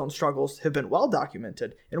Michigan's red zone struggles have been well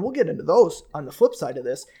documented, and we'll get into those on the flip side of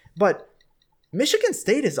this, but Michigan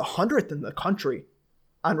State is 100th in the country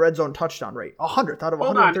on red zone touchdown rate. 100th out of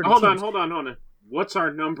 130 teams. Hold on. What's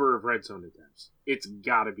our number of red zone attempts? It's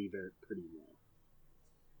got to be pretty low.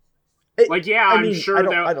 I'm sure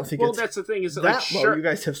I don't think it's that's the thing. Is that like, low. sure, You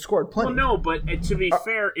guys have scored plenty. Well, no, but to be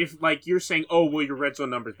fair, if like you're saying, oh, well, your red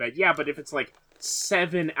zone number's bad. Yeah, but if it's like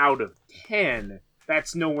 7 out of 10,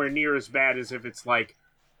 that's nowhere near as bad as if it's like,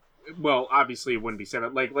 well, obviously it wouldn't be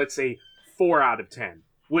 7. Like, let's say 4 out of 10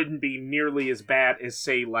 wouldn't be nearly as bad as,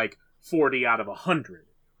 say, like 40 out of 100.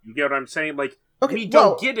 You get what I'm saying? Like, we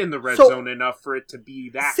don't get in the red zone enough for it to be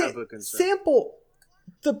that of a concern.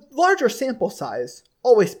 The larger sample size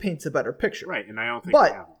always paints a better picture. Right, and I don't think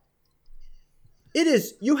but we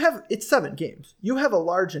have it. It's 7 games. You have a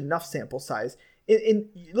large enough sample size. And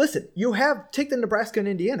listen, take the Nebraska and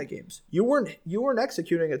Indiana games. You weren't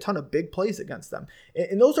executing a ton of big plays against them.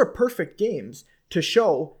 And those are perfect games to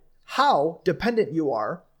show how dependent you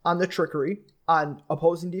are on the trickery, on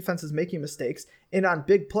opposing defenses making mistakes, and on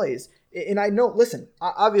big plays. And I know, listen,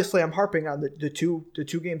 obviously I'm harping on the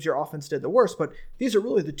two games your offense did the worst, but these are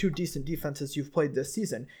really the 2 decent defenses you've played this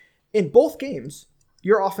season. In both games,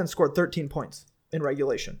 your offense scored 13 points in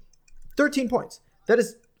regulation. 13 points. That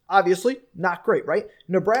is obviously not great, right?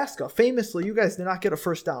 Nebraska, famously, you guys did not get a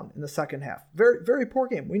first down in the second half. Very, very poor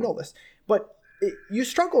game. We know this. But you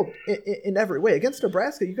struggled in every way. Against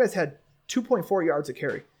Nebraska, you guys had 2.4 yards a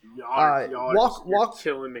carry. You're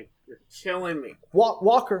killing me. You're killing me.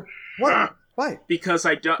 Walker. What? Why? Because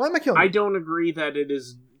I don't. Why am I killing you? I don't agree that it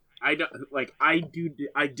is.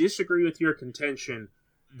 I disagree with your contention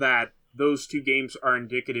that those 2 games are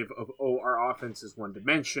indicative of our offense is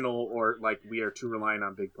one-dimensional or like we are too reliant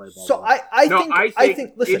on big play. Ball. So I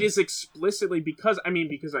think listen, it is explicitly because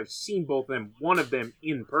I've seen both of them, one of them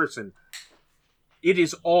in person. It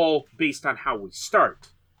is all based on how we start.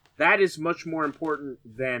 That is much more important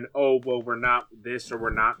than, we're not this or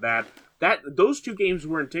we're not that. Those 2 games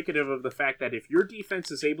were indicative of the fact that if your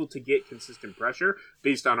defense is able to get consistent pressure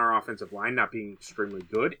based on our offensive line not being extremely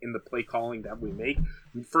good in the play calling that we make,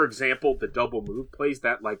 for example, the double move plays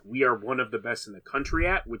that like we are one of the best in the country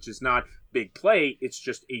at, which is not big play, it's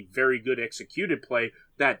just a very good executed play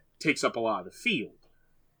that takes up a lot of the field.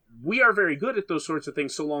 We are very good at those sorts of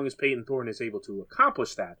things so long as Peyton Thorne is able to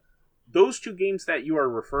accomplish that. Those 2 games that you are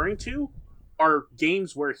referring to are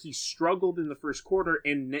games where he struggled in the first quarter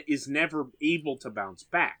and is never able to bounce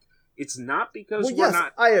back. It's not because we're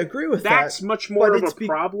not. I agree with that. That's much more of a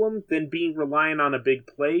problem than being reliant on a big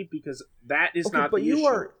play because that is not the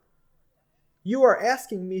issue. You are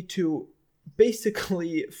asking me to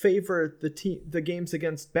basically favor the games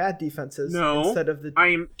against bad defenses instead of the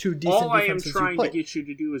 2 decent defenses you played. All I am trying to get you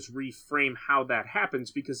to do is reframe how that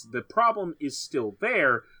happens because the problem is still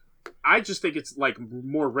there. I just think it's like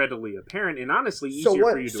more readily apparent and honestly easier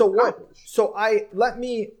for you to accomplish. Let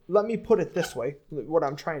me put it this way, what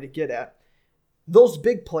I'm trying to get at. Those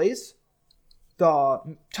big plays,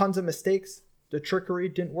 the tons of mistakes, the trickery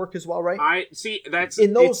didn't work as well, right? It's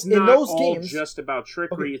not games just about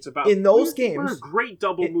trickery, okay, it's about we're a great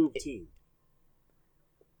double move team.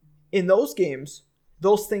 In those games,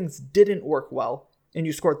 those things didn't work well. And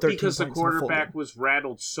you scored 13 because points the quarterback was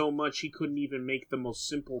rattled so much he couldn't even make the most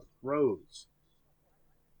simple throws.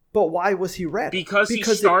 But why was he rattled? Because he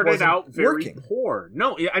started out very poor.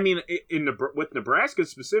 No, I mean, with Nebraska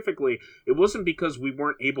specifically, it wasn't because we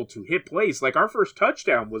weren't able to hit plays. Like, our first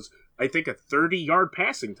touchdown was, I think, a 30-yard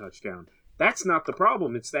passing touchdown. That's not the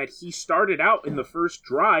problem. It's that he started out in the first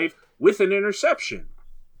drive with an interception.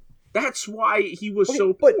 That's why he was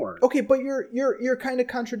so but, poor. Okay, but you're kind of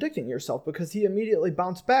contradicting yourself because he immediately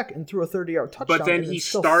bounced back and threw a 30-yard touchdown. But then he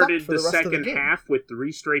started the second half with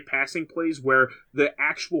 3 straight passing plays where the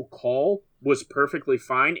actual call was perfectly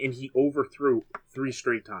fine, and he overthrew 3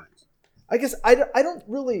 straight times. I guess I don't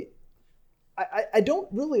really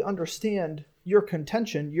understand your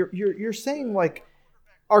contention. You're saying like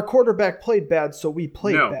our quarterback played bad, so we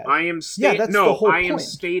played bad. I am stating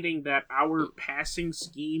that our passing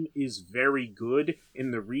scheme is very good,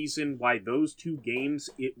 and the reason why those 2 games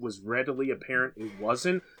it was readily apparent it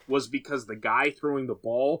wasn't was because the guy throwing the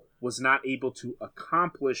ball was not able to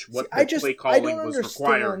accomplish what play calling was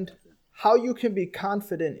required. I don't understand how you can be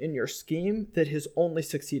confident in your scheme that has only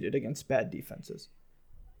succeeded against bad defenses.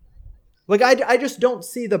 Like, I just don't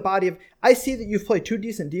see the body of... I see that you've played 2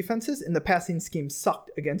 decent defenses, and the passing scheme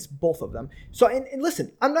sucked against both of them. So, and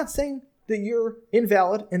listen, I'm not saying that you're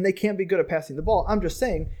invalid and they can't be good at passing the ball. I'm just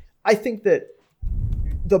saying I think that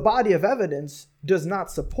the body of evidence does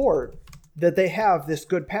not support that they have this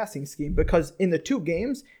good passing scheme, because in the 2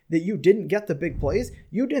 games that you didn't get the big plays,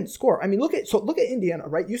 you didn't score. I mean, look at Indiana,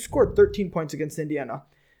 right? You scored 13 points against Indiana.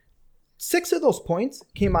 6 of those points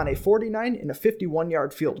came on a 49 and a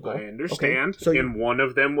 51-yard field goal. I understand. Okay? So and one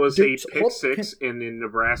of them was a pick 6, and in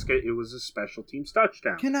Nebraska, it was a special teams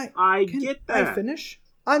touchdown. Can I get that. I finish?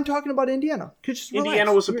 I'm talking about Indiana.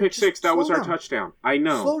 Indiana was a pick 6. That was our touchdown. I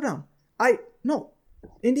know. Slow down. No.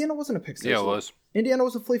 Indiana wasn't a pick 6. Yeah, it was. Indiana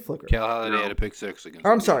was a flea flicker. Cal Holiday had a pick 6 against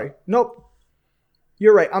I'm sorry. Nope.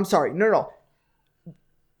 You're right. I'm sorry. No.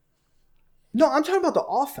 No, I'm talking about the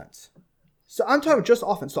offense. So I'm talking just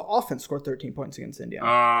offense. The offense scored 13 points against Indiana.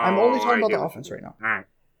 I'm only talking about the offense right now. All right.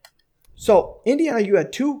 So Indiana, you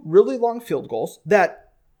had 2 really long field goals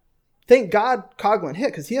that, thank God, Coughlin hit,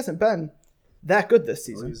 because he hasn't been that good this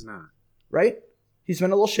season. Well, he's not. Right? He's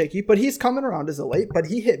been a little shaky, but he's coming around as of late. But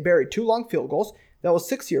he buried 2 long field goals. That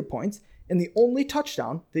was 6-yard points. And the only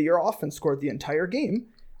touchdown that your offense scored the entire game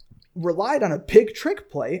relied on a big trick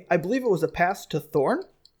play. I believe it was a pass to Thorne,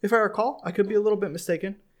 if I recall. I could be a little bit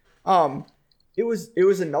mistaken. It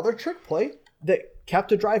was another trick play that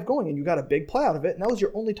kept a drive going, and you got a big play out of it, and that was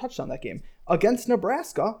your only touchdown that game. Against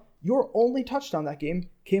Nebraska, your only touchdown that game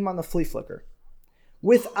came on the flea flicker.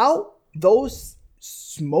 Without those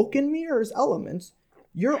smoke and mirrors elements,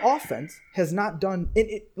 your offense has not done...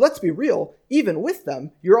 let's be real, even with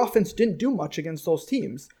them, your offense didn't do much against those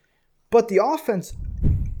teams. But the offense,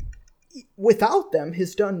 without them,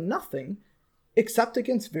 has done nothing except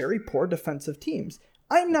against very poor defensive teams.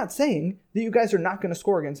 I'm not saying that you guys are not going to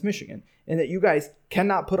score against Michigan and that you guys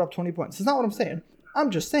cannot put up 20 points. That's not what I'm saying.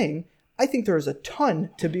 I'm just saying I think there is a ton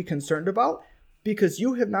to be concerned about because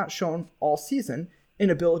you have not shown all season an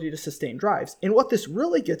ability to sustain drives. And what this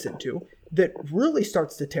really gets into that really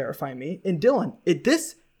starts to terrify me, and Dylan,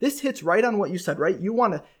 this hits right on what you said, right? You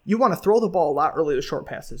want to throw the ball a lot early to short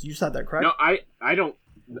passes. You said that, correct? No, I don't.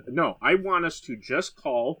 No, I want us to just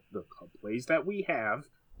call the plays that we have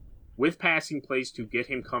with passing plays to get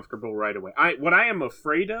him comfortable right away. What I am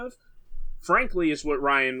afraid of, frankly, is what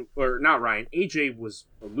AJ was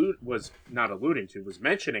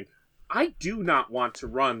mentioning. I do not want to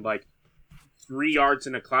run like 3 yards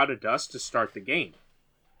in a cloud of dust to start the game.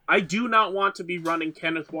 I do not want to be running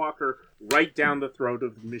Kenneth Walker right down the throat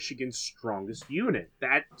of Michigan's strongest unit.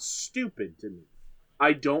 That's stupid to me.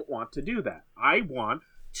 I don't want to do that. I want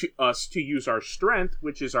us to use our strength,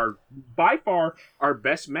 which is by far our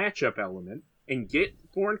best matchup element, and get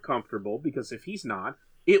Thorne comfortable, because if he's not,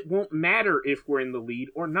 it won't matter if we're in the lead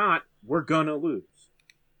or not, we're gonna lose.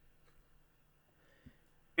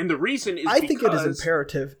 And the reason is I think it is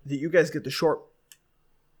imperative that you guys get the short.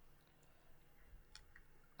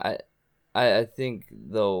 I think,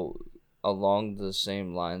 though, along the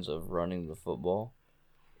same lines of running the football,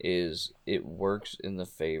 is it works in the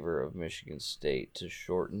favor of Michigan State to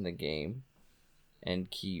shorten the game and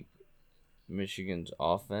keep Michigan's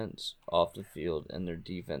offense off the field and their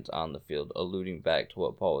defense on the field, alluding back to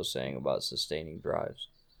what Paul was saying about sustaining drives.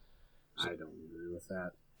 I don't agree with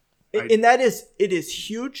that. And it is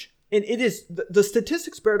huge, and it is the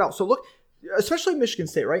statistics bear it out. So look, especially Michigan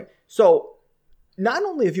State, right? So not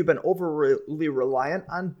only have you been overly reliant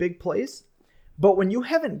on big plays, but when you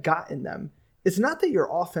haven't gotten them, it's not that your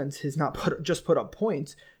offense has not put up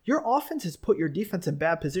points. Your offense has put your defense in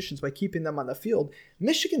bad positions by keeping them on the field.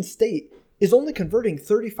 Michigan State is only converting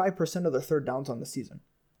 35% of their third downs on the season.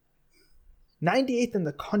 98th in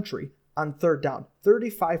the country on third down,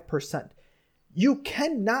 35%. You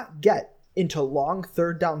cannot get into long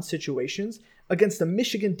third down situations against a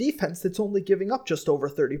Michigan defense that's only giving up just over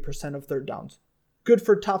 30% of third downs. Good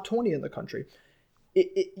for top 20 in the country.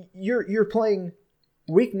 You're playing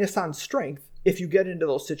weakness on strength if you get into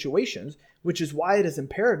those situations, which is why it is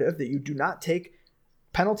imperative that you do not take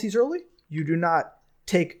penalties early. You do not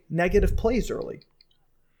take negative plays early.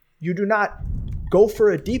 You do not go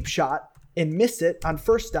for a deep shot and miss it on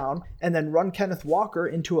first down and then run Kenneth Walker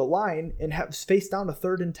into a line and have face down a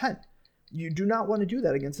 3rd and 10. You do not want to do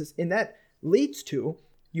that against this. And that leads to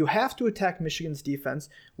you have to attack Michigan's defense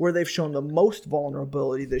where they've shown the most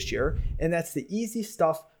vulnerability this year, and that's the easy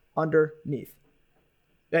stuff underneath.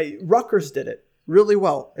 Rutgers did it really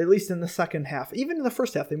well, at least in the second half. Even in the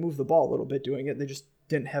first half, they moved the ball a little bit doing it. They just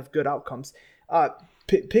didn't have good outcomes.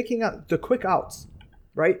 Picking up the quick outs,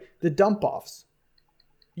 right? The dump offs.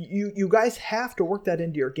 You guys have to work that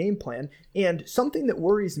into your game plan. And something that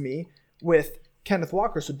worries me with Kenneth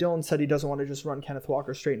Walker, so Dylan said he doesn't want to just run Kenneth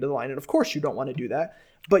Walker straight into the line. And of course you don't want to do that.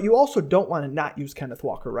 But you also don't want to not use Kenneth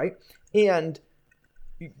Walker, right? And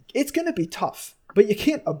it's going to be tough. But you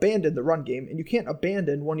can't abandon the run game, and you can't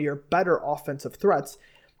abandon one of your better offensive threats.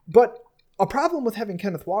 But a problem with having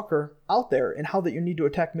Kenneth Walker out there and how that you need to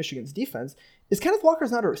attack Michigan's defense is Kenneth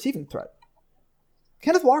Walker's not a receiving threat.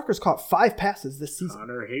 Kenneth Walker's caught 5 passes this season.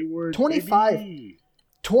 Connor Hayward,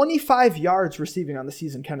 25 yards receiving on the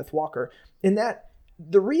season, Kenneth Walker. And that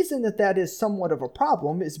the reason that is somewhat of a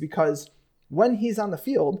problem is because when he's on the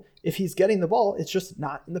field, if he's getting the ball, it's just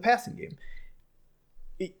not in the passing game.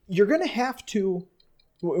 You're going to have to,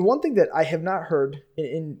 one thing that I have not heard,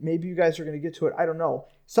 and maybe you guys are going to get to it, I don't know.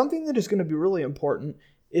 Something that is going to be really important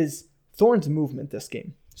is Thorne's movement this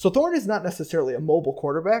game. So Thorne is not necessarily a mobile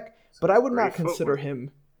quarterback, but I would not consider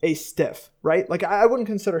him a stiff, right? Like I wouldn't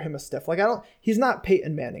consider him a stiff. Like he's not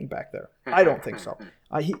Peyton Manning back there. I don't think so.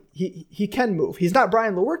 He can move. He's not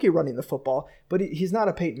Brian Lewerke running the football, but he's not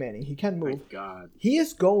a Peyton Manning. He can move. My God. He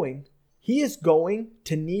is going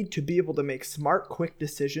to need to be able to make smart, quick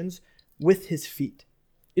decisions with his feet.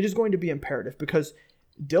 It is going to be imperative because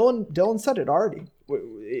Dylan said it already.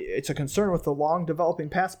 It's a concern with the long developing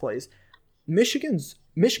pass plays. Michigan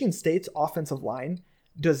State's offensive line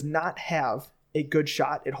does not have a good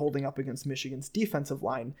shot at holding up against Michigan's defensive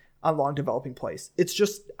line on long developing plays. It's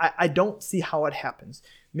just, I don't see how it happens.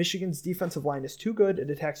 Michigan's defensive line is too good. It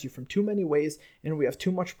attacks you from too many ways, and we have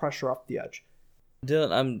too much pressure off the edge.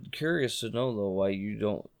 Dylan, I'm curious to know though why you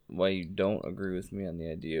don't agree with me on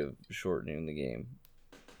the idea of shortening the game.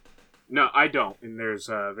 No, I don't, and there's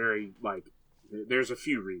there's a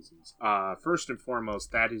few reasons. First and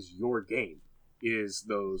foremost, that is your game. Is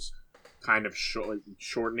those kind of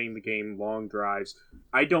shortening the game, long drives.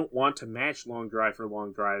 I don't want to match long drive for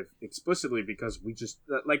long drive explicitly because we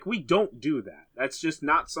don't do that. That's just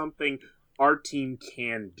not something our team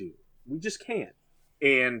can do. We just can't.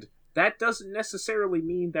 And that doesn't necessarily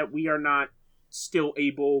mean that we are not still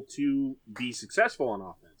able to be successful on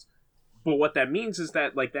offense. But what that means is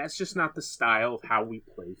that that's just not the style of how we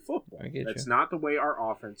play football. That's not the way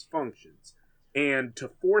our offense functions. And to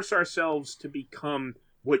force ourselves to become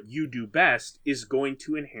what you do best is going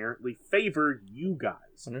to inherently favor you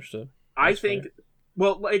guys. Understood. I think,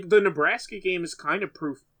 the Nebraska game is kind of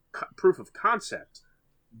proof of concept.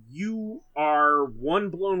 You are one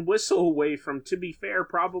blown whistle away from, to be fair,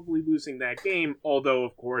 probably losing that game. Although,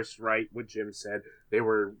 of course, right, what Jim said, they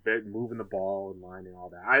were moving the ball and line and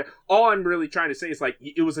all that. All I'm really trying to say is,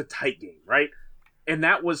 it was a tight game, right? And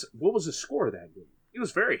what was the score of that game? It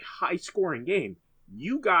was a very high-scoring game.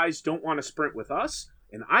 You guys don't want to sprint with us,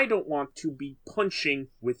 and I don't want to be punching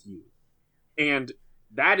with you. And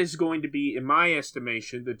that is going to be, in my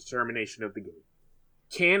estimation, the determination of the game.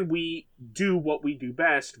 Can we do what we do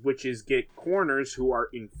best, which is get corners who are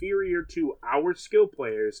inferior to our skill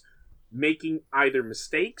players making either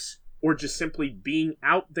mistakes or just simply being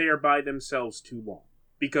out there by themselves too long?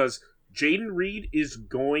 Because Jaden Reed is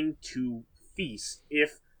going to feast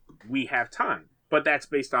if we have time. But that's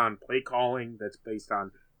based on play calling, that's based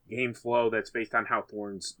on game flow, that's based on how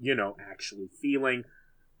Thorne's, actually feeling.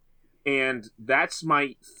 And that's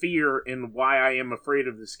my fear and why I am afraid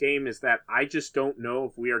of this game is that I just don't know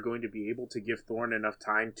if we are going to be able to give Thorne enough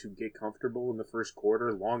time to get comfortable in the first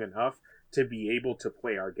quarter long enough to be able to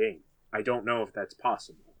play our game. I don't know if that's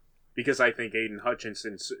possible because I think Aiden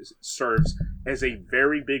Hutchinson serves as a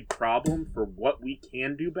very big problem for what we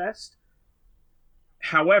can do best.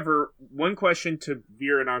 However, one question to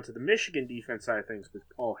veer it onto the Michigan defense side of things, which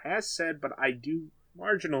Paul has said, but I do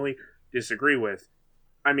marginally disagree with.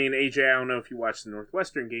 I mean, AJ, I don't know if you watched the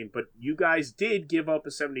Northwestern game, but you guys did give up a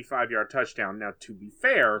 75-yard touchdown. Now, to be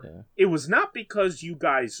fair, It was not because you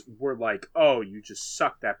guys were like, oh, you just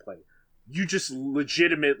sucked that play. You just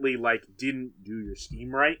legitimately, didn't do your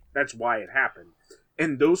scheme right. That's why it happened.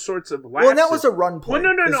 And those sorts of lapses... Well, that was a run play.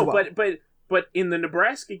 Well, no. But But in the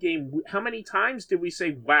Nebraska game, how many times did we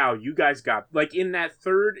say, wow, you guys got... Like, in that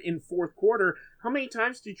third and fourth quarter, how many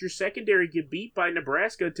times did your secondary get beat by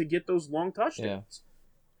Nebraska to get those long touchdowns?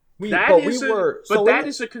 That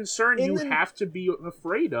is a concern you have to be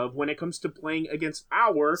afraid of when it comes to playing against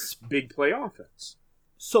our big play offense.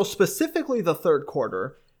 So specifically the third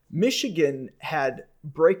quarter, Michigan had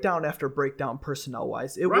breakdown after breakdown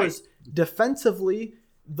personnel-wise. It was defensively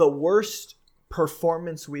the worst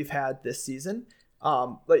performance we've had this season.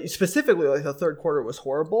 Specifically, the third quarter was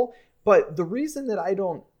horrible. But the reason that I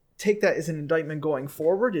don't take that as an indictment going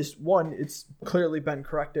forward is, one, it's clearly been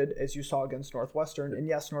corrected, as you saw against Northwestern. And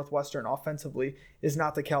yes, Northwestern offensively is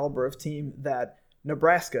not the caliber of team that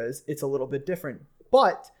Nebraska is. It's a little bit different.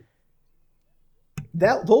 But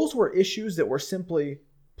those were issues that were simply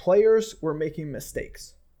players were making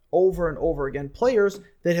mistakes over and over again. Players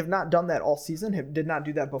that have not done that all season did not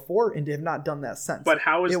do that before and have not done that since. But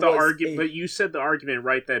how is the argument? But you said the argument,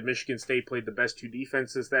 right, that Michigan State played the best two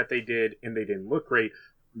defenses that they did, and they didn't look great.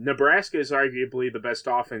 Nebraska is arguably the best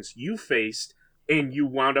offense you faced, and you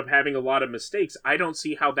wound up having a lot of mistakes. I don't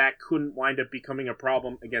see how that couldn't wind up becoming a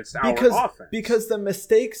problem against our offense. Because the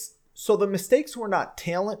mistakes were not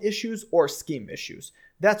talent issues or scheme issues.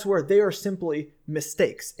 That's where they are simply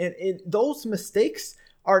mistakes. And those mistakes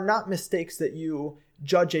are not mistakes that you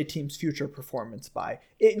judge a team's future performance by.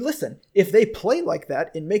 Listen, if they play like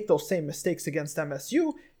that and make those same mistakes against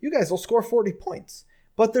MSU, you guys will score 40 points.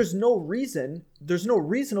 But there's no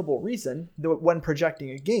reasonable reason that when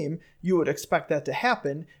projecting a game, you would expect that to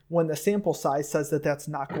happen when the sample size says that that's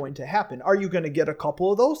not going to happen. Are you going to get a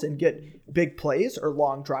couple of those and get big plays or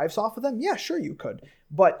long drives off of them? Yeah, sure you could.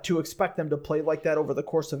 But to expect them to play like that over the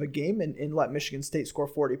course of a game and let Michigan State score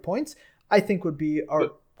 40 points, I think would be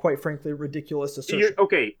quite frankly, ridiculous assertion.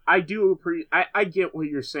 Okay, I get what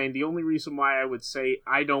you're saying. The only reason why I would say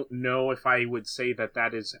I don't know if I would say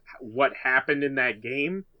that is what happened in that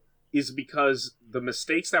game is because the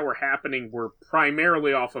mistakes that were happening were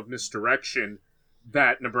primarily off of misdirection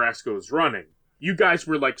that Nebraska was running. You guys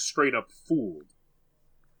were like straight up fooled.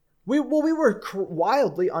 We were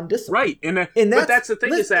wildly undisciplined. Right, but that's the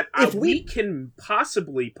thing is that we can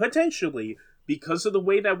potentially, because of the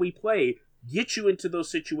way that we play, get you into those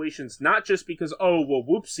situations, not just because,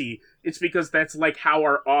 whoopsie, it's because that's like how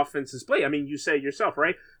our offenses play. I mean, you say yourself,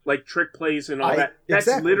 right? Like trick plays and all that. That's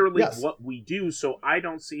literally what we do, so I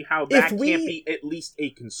don't see how that can't be at least a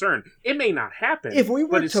concern. It may not happen, if we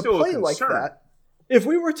were to play like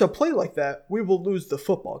that, we will lose the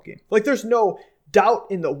football game. Like, there's no doubt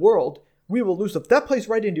in the world we will lose. If that plays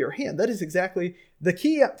right into your hand, that is exactly the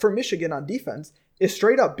key for Michigan on defense is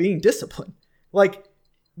straight up being disciplined. Like,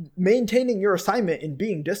 maintaining your assignment and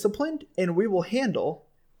being disciplined, and we will handle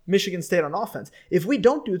Michigan State on offense. If we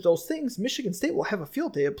don't do those things, Michigan State will have a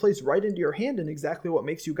field day. It plays right into your hand and exactly what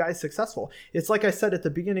makes you guys successful. It's like I said at the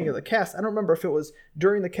beginning of the cast. I don't remember if it was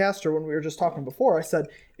during the cast or when we were just talking before. I said,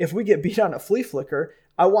 if we get beat on a flea flicker,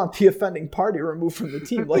 I want the offending party removed from the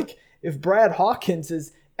team. Like, if Brad Hawkins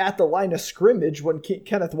is at the line of scrimmage when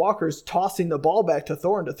Kenneth Walker's tossing the ball back to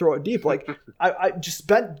Thorne to throw it deep, like, I just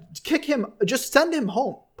kick him, just send him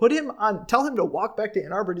home. Put him on, tell him to walk back to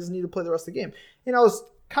Ann Arbor. He doesn't need to play the rest of the game. And I was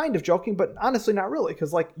kind of joking, but honestly not really,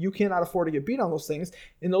 because like, you cannot afford to get beat on those things,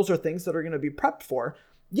 and those are things that are going to be prepped for.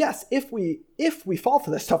 Yes, if we fall for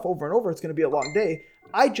this stuff over and over, it's going to be a long day.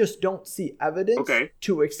 I just don't see evidence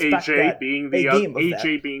to expect AJ being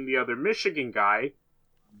the other Michigan guy.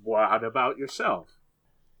 What about yourself?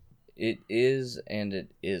 It is and it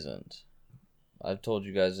isn't. I've told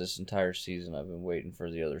you guys this entire season I've been waiting for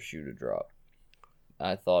the other shoe to drop.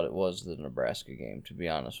 I thought it was the Nebraska game, to be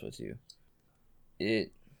honest with you.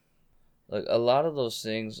 Like, a lot of those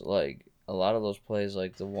things, like, a lot of those plays,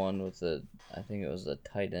 like the one with I think it was the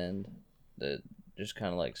tight end, that just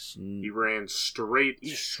kind of like... he ran straight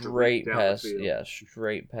past,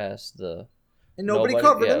 straight past the... And nobody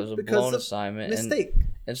covered him it was a because blown of assignment. mistake.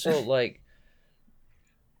 And so, like,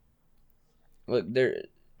 look,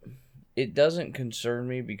 it doesn't concern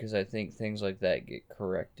me because I think things like that get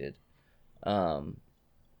corrected.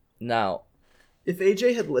 Now, if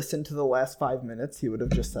AJ had listened to the last 5 minutes, he would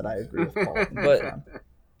have just said, I agree with Paul. But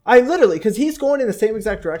I literally, because he's going in the same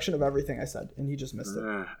exact direction of everything I said, and he just missed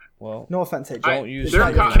it. Well, no offense, AJ. Don't use you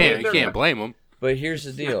can't blame him. But here's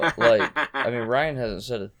the deal. Like, I mean, Ryan hasn't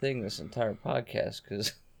said a thing this entire podcast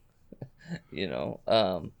because,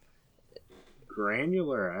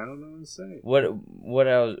 granular. I don't know what to say.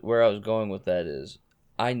 Where I was going with that is,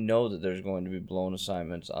 I know that there's going to be blown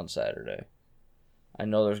assignments on Saturday. I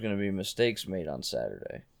know there's going to be mistakes made on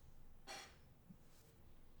Saturday.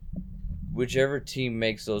 Whichever team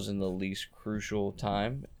makes those in the least crucial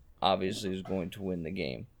time, obviously is going to win the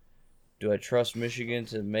game. Do I trust Michigan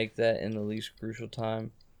to make that in the least crucial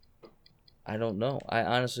time? I don't know. I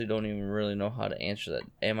honestly don't even really know how to answer that.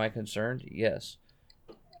 Am I concerned? Yes.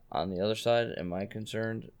 On the other side, am I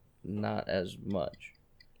concerned? Not as much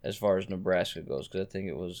as far as Nebraska goes, because I think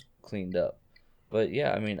it was cleaned up. But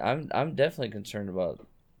yeah, I mean, I'm definitely concerned about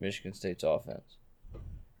Michigan State's offense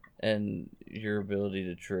and your ability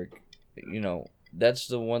to trick. You know, that's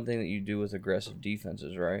the one thing that you do with aggressive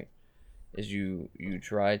defenses, right? Is you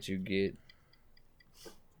try to get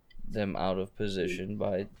them out of position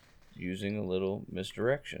by using a little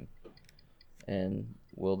misdirection. And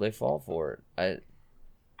will they fall for it?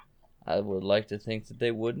 I would like to think that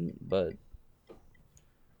they wouldn't, but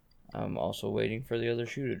I'm also waiting for the other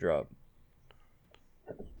shoe to drop.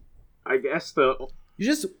 I guess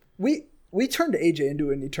we turned AJ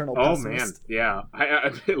into an eternal pessimist. yeah,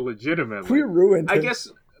 I legitimately. We ruined him. I guess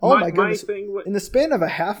my goodness. thing In the span of a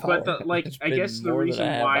half hour. but I guess the reason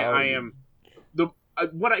why I am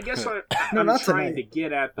what I guess I'm not trying tonight. to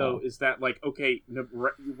get at though is that okay,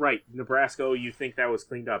 right, Nebraska, you think that was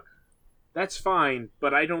cleaned up. That's fine,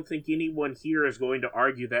 but I don't think anyone here is going to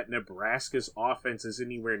argue that Nebraska's offense is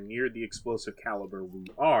anywhere near the explosive caliber we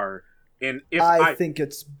are. And if I think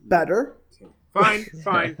it's better. Fine.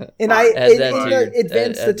 And the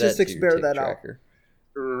advanced statistics bear that out.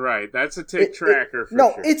 Right, that's a tick tracker. For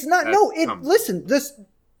no, sure. it's not. Listen, this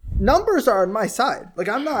numbers are on my side. Like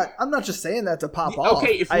I'm not just saying that to pop off.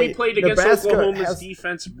 Okay, if we played against Nebraska Oklahoma's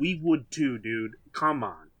defense, we would too, dude. Come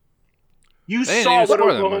on. You They saw didn't even what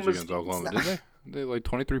score that much Oklahoma's. against Oklahoma, did they? They had like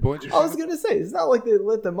 23 points or I was something? gonna say it's not like they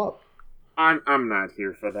lit them up. I'm not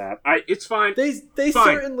here for that. It's fine. They Fine.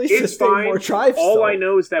 certainly It's sustained fine. more drives. All though. I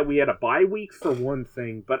know is that we had a bye week for one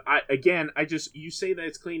thing, but you say that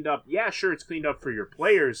it's cleaned up. Yeah, sure, it's cleaned up for your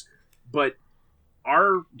players, but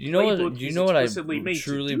our Do you know what I explicitly made to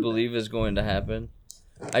truly do believe is going to happen?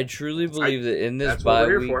 I truly believe that in this that's what bye we're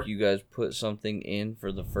here week, for. you guys put something in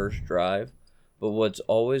for the first drive. But what's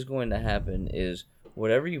always going to happen is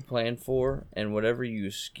whatever you planned for and whatever you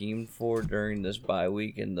schemed for during this bye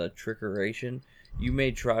week and the trickeration, you may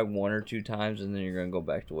try one or two times and then you're going to go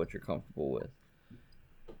back to what you're comfortable with.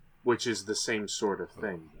 which is the same sort of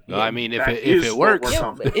thing. No, I mean, if That it is what works, we're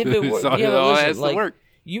comfortable If it works, So yeah, it but all listen, has to like, work.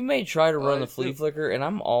 you may try to run the it's flea true. flicker, and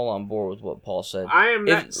I'm all on board with what Paul said. I am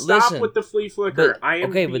not. Stop with the flea flicker. But, I am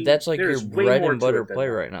okay, but that's like your there's way bread more and to butter it than play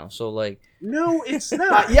that. right now. So, like, No, it's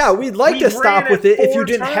not. Yeah, we'd like We to stop ran with it it if you 4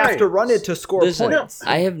 didn't have to run it to score listen, points.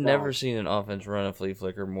 I have never seen an offense run a flea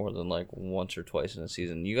flicker more than like once or twice in a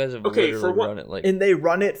season. You guys have Okay, literally for what- run it like. And they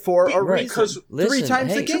run it for a Right. reason. Because- Listen, 3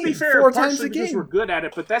 times hey, a to game, To be fair, 4 times partially a because game. we're good at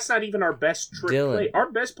it, but that's not even our best trick Dylan. play.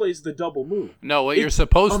 Our best play is the double move. No, what you're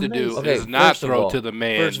supposed to do amazing. Okay, is not first of throw all- to the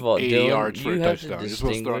man first of all, 80 Dylan, yards for a you have to touchdown. You're supposed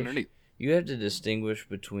to throw distinguish- underneath. You have to distinguish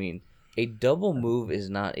between a double move is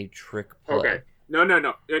not a trick play. Okay. No.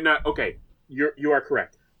 Okay, you are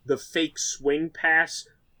correct. The fake swing pass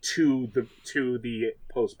to the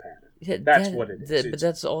post pattern. Yeah, That's what it is. but It's-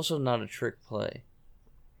 that's also not a trick play.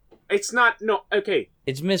 It's not. No. Okay.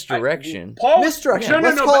 It's misdirection. Paul, Misdirection. No,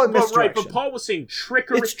 Let's no, call but, it but right. misdirection. But Paul was saying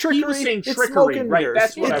trickery. It's trickery. He was saying It's trickery. smoke and Right. mirrors.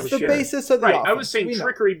 That's what I It's was the sharing. basis of the Right. offense. I was saying We know.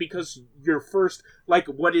 trickery because your first,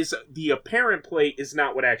 what is the apparent play is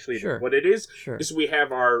not what actually Sure. is. What it is Sure. is we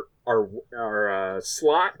have our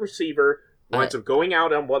slot receiver winds up going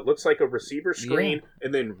out on what looks like a receiver screen,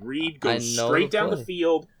 and then Reed goes I know straight the down the play.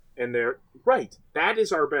 field, and they're right. That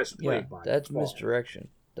is our best play. Yeah, by that's far. misdirection.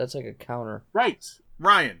 That's like a counter. Right.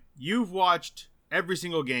 Ryan, you've watched every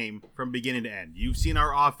single game from beginning to end. You've seen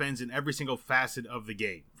our offense in every single facet of the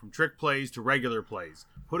game, from trick plays to regular plays.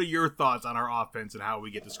 What are your thoughts on our offense and how we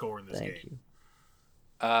get to score in this Thank game? you.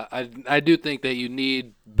 I do think that you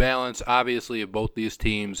need balance. Obviously, if both these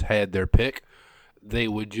teams had their pick, they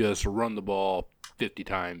would just run the ball 50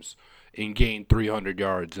 times and gain 300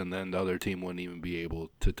 yards, and then the other team wouldn't even be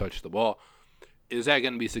able to touch the ball. Is that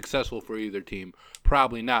going to be successful for either team?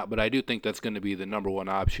 Probably not, but I do think that's going to be the number one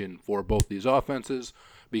option for both these offenses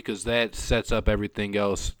because that sets up everything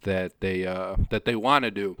else that they want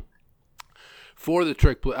to do. For the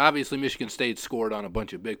trick play, obviously Michigan State scored on a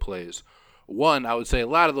bunch of big plays. One, I would say a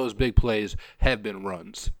lot of those big plays have been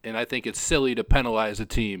runs, and I think it's silly to penalize a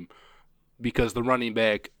team because the running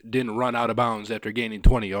back didn't run out of bounds after gaining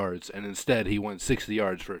 20 yards, and instead he went 60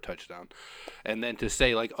 yards for a touchdown. And then to say,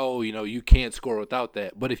 you can't score without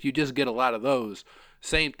that. But if you just get a lot of those,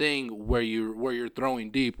 same thing where you're throwing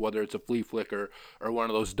deep, whether it's a flea flicker or one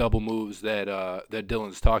of those double moves that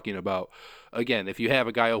Dylan's talking about. Again, if you have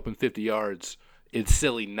a guy open 50 yards, it's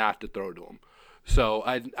silly not to throw to him. So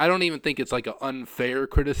I don't even think it's like an unfair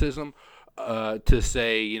criticism. to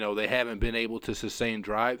say, they haven't been able to sustain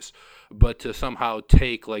drives, but to somehow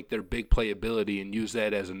take like their big playability and use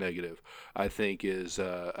that as a negative, I think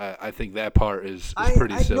I think that part is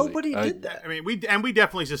pretty silly. Nobody did that. I mean, we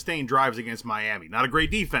definitely sustained drives against Miami. Not a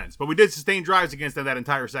great defense, but we did sustain drives against them that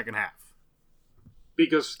entire second half.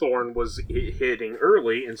 Because Thorne was hitting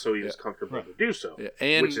early, and so he was comfortable to do so.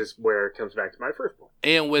 Yeah. Which is where it comes back to my first point.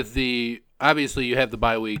 And with obviously you have the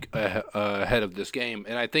bye week ahead of this game,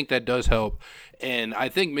 and I think that does help. And I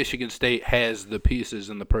think Michigan State has the pieces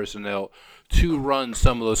and the personnel to run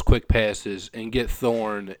some of those quick passes and get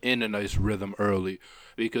Thorne in a nice rhythm early.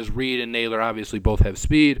 Because Reed and Naylor obviously both have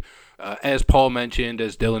speed. As Paul mentioned,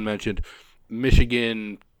 as Dylan mentioned,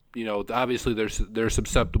 Michigan, obviously they're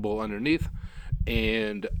susceptible underneath.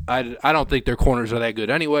 And I don't think their corners are that good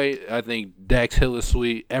anyway. I think Dax Hill is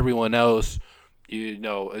sweet. Everyone else,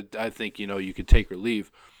 I think, you could take or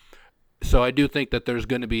leave. So I do think that there's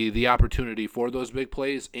going to be the opportunity for those big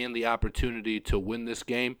plays and the opportunity to win this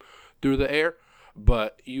game through the air.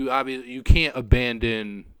 But you can't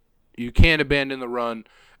abandon the run.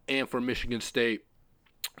 And for Michigan State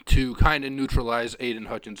to kind of neutralize Aiden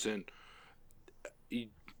Hutchinson,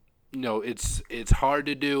 it's hard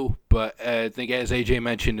to do, but I think as AJ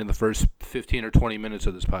mentioned in the first 15 or 20 minutes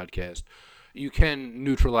of this podcast, you can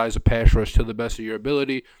neutralize a pass rush to the best of your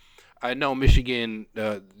ability. I know Michigan,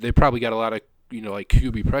 they probably got a lot of, like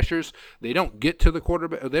QB pressures. They don't get to the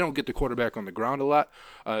quarterback. They don't get the quarterback on the ground a lot.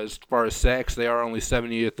 As far as sacks, they are only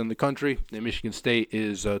 70th in the country. And Michigan State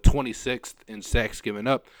is 26th in sacks given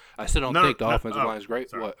up. I still don't think the offensive line is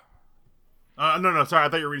great. Sorry. What? No, sorry. I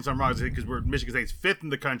thought you were reading something wrong because we're Michigan State's 5th in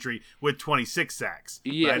the country with 26 sacks.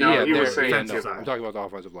 Yeah, I'm talking about the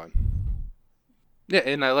offensive line. Yeah,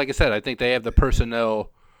 and like I said, I think they have the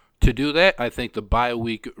personnel to do that. I think the bye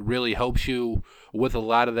week really helps you with a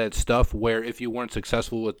lot of that stuff where if you weren't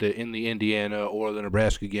successful with in the Indiana or the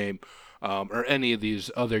Nebraska game or any of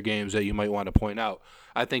these other games that you might want to point out,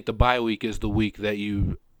 I think the bye week is the week that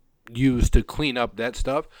you use to clean up that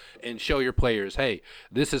stuff and show your players, hey,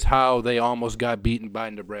 this is how they almost got beaten by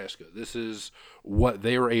Nebraska. This is what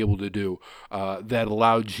they were able to do that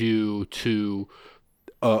allowed you to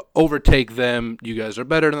overtake them. You guys are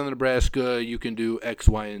better than Nebraska. You can do X,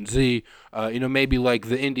 Y, and Z. Maybe like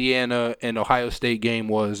the Indiana and Ohio State game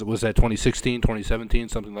was that 2016, 2017,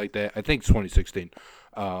 something like that. I think it's 2016.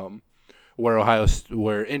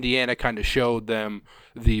 Where Indiana kind of showed them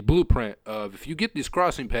the blueprint of if you get these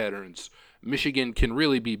crossing patterns, Michigan can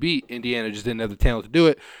really be beat. Indiana just didn't have the talent to do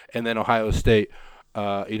it, and then Ohio State,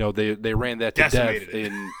 they ran that to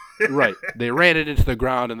death. Right, they ran it into the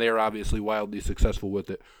ground, and they are obviously wildly successful with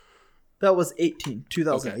it. That was 2018.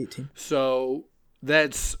 Okay. So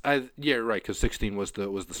that's right, because 16 was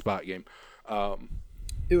the spot game.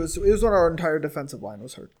 It was when our entire defensive line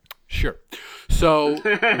was hurt. Sure. So,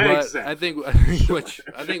 but I think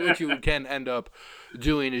what you can end up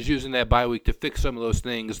doing is using that bye week to fix some of those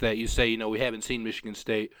things that you say, we haven't seen Michigan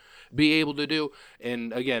State be able to do.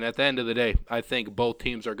 And again, at the end of the day, I think both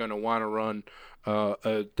teams are going to want to run.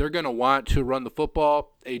 They're going to want to run the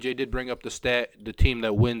football. AJ did bring up the stat: the team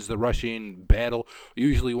that wins the rushing battle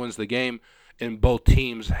usually wins the game. And both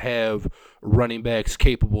teams have running backs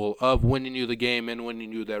capable of winning you the game and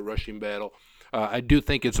winning you that rushing battle. I do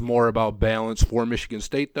think it's more about balance for Michigan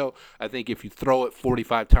State, though. I think if you throw it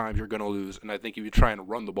 45 times, you're going to lose. And I think if you're trying to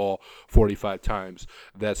run the ball 45 times,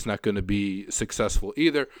 that's not going to be successful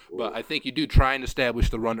either. But I think you do try and establish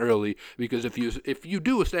the run early, because if you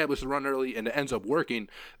do establish the run early and it ends up working,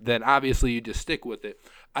 then obviously you just stick with it.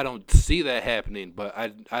 I don't see that happening, but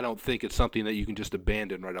I don't think it's something that you can just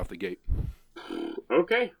abandon right off the gate.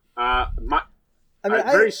 Okay.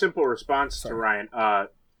 Very simple response to Ryan.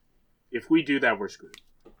 If we do that, we're screwed.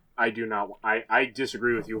 I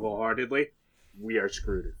disagree with you wholeheartedly. We are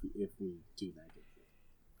screwed if we do that.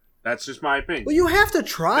 That's just my opinion. Well, you have to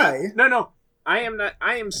try. No. I am not.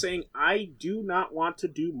 I am saying I do not want to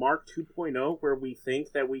do Mark 2.0 where we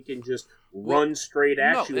think that we can just run straight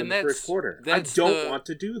at you in the first quarter. I don't want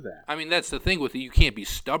to do that. I mean, that's the thing with it. You can't be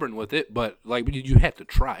stubborn with it, but you have to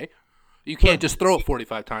try. You can't just throw it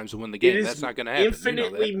 45 times and win the game. That's not going to happen. It is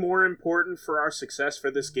infinitely more important for our success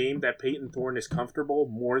for this game that Peyton Thorne is comfortable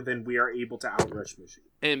more than we are able to outrush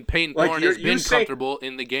Michigan. And Peyton Thorne has been comfortable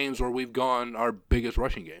in the games where we've gone our biggest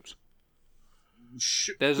rushing games.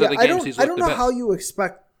 Those are the games he's looked the best. How you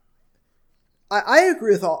expect. I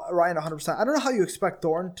agree with Ryan 100%. I don't know how you expect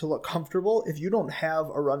Thorne to look comfortable if you don't have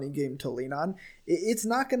a running game to lean on. It's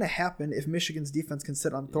not going to happen if Michigan's defense can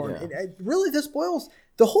sit on Thorne. Yeah. And really, this boils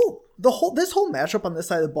this whole matchup on this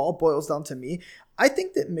side of the ball boils down to me. I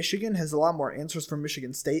think that Michigan has a lot more answers for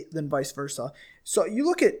Michigan State than vice versa. So you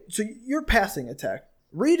look at your passing attack.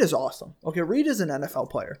 Reed is awesome. Okay, Reed is an NFL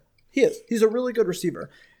player. He is. He's a really good receiver.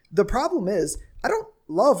 The problem is I don't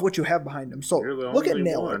love what you have behind him. So look at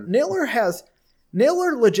Naylor.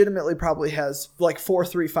 Naylor legitimately probably has like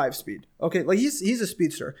 4.35 speed. Okay, like he's a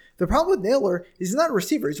speedster. The problem with Naylor is he's not a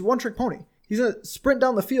receiver. He's a one-trick pony. He's going to sprint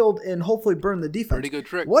down the field and hopefully burn the defense. Pretty good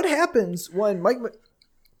trick. What happens when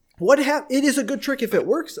it is a good trick if it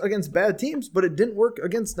works against bad teams, but it didn't work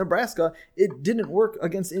against Nebraska. It didn't work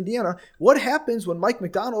against Indiana. What happens when Mike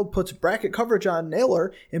McDonald puts bracket coverage on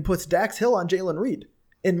Naylor and puts Dax Hill on Jalen Reed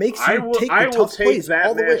and makes you take the tough plays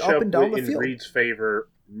all the way up and down the field? In Reed's favor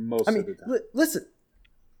most of the time. Listen,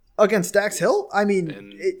 against Dax Hill, I mean,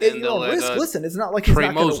 risk. Listen, it's not like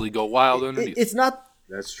Trey Mosley go wild underneath. It's not.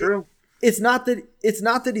 That's true. It's not that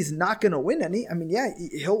he's not going to win any. I mean, yeah,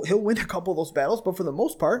 he'll win a couple of those battles, but for the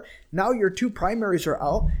most part, now your two primaries are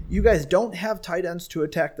out. You guys don't have tight ends to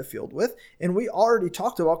attack the field with, and we already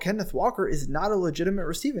talked about Kenneth Walker is not a legitimate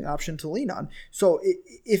receiving option to lean on. So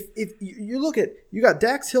if you look at, you got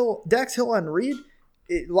Dax Hill and Reed,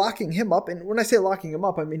 locking him up, and when I say locking him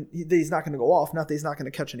up, I mean he's not going to go off, not that he's not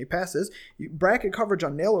going to catch any passes. Bracket coverage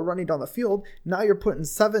on Naylor running down the field. Now you're putting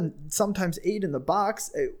 7, sometimes 8 in the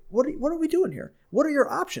box. What are we doing here? What are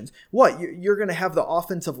your options? What, you're going to have the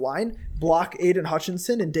offensive line block Aiden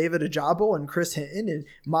Hutchinson and David Ajabo and Chris Hinton and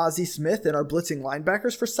Mozzie Smith and our blitzing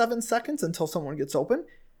linebackers for 7 seconds until someone gets open?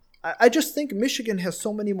 I just think Michigan has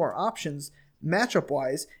so many more options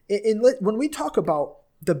matchup-wise. When we talk about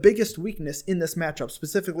the biggest weakness in this matchup,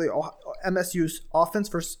 specifically MSU's offense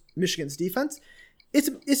versus Michigan's defense,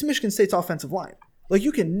 it's Michigan State's offensive line. Like,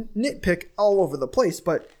 you can nitpick all over the place,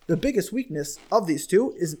 but the biggest weakness of these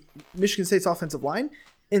two is Michigan State's offensive line,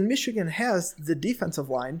 and Michigan has the defensive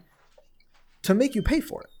line to make you pay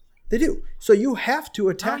for it. They do. So you have to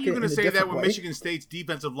attack it. How are you going to say that when way. Michigan State's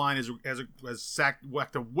defensive line has sacked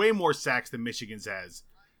way more sacks than Michigan's has?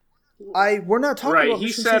 We're not talking about he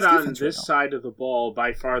Michigan said State's on defense this right side of the ball,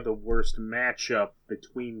 by far the worst matchup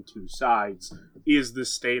between two sides is the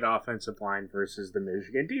State offensive line versus the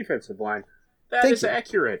Michigan defensive line. That is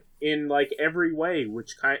accurate in like every way,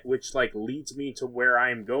 which like leads me to where I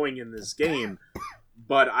am going in this game.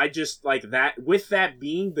 But I just like that. With that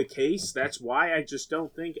being the case, that's why I just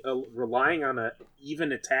don't think relying on an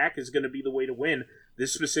even attack is going to be the way to win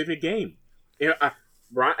this specific game.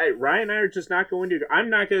 Ryan and I are just not going to. I'm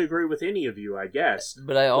not going to agree with any of you, I guess.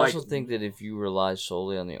 But I also think that if you rely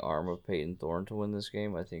solely on the arm of Peyton Thorne to win this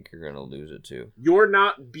game, I think you're going to lose it too. You're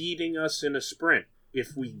not beating us in a sprint.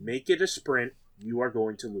 If we make it a sprint, you are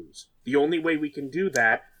going to lose. The only way we can do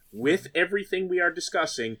that with everything we are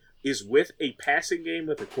discussing is with a passing game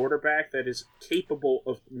with a quarterback that is capable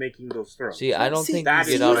of making those throws. See, I don't think you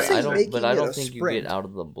get out. I don't think you get out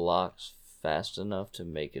of the blocks fast enough to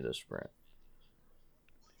make it a sprint.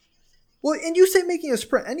 Well, and you say making a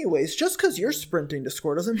sprint anyways. Just because you're sprinting to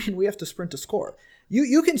score doesn't mean we have to sprint to score.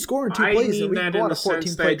 You can score in 2 plays and we can go on a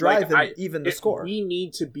 14-play drive and even the score. We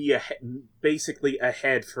need to be basically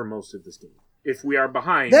ahead for most of this game. If we are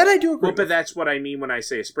behind... That I do agree but that's what I mean when I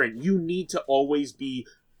say a sprint. You need to always be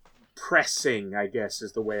pressing, I guess,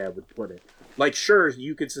 is the way I would put it. Like, sure,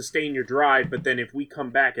 you could sustain your drive, but then if we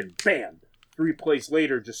come back and bam, 3 plays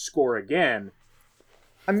later, just score again...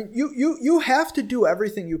 I mean, you have to do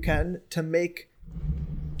everything you can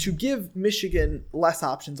to give Michigan less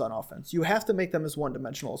options on offense. You have to make them as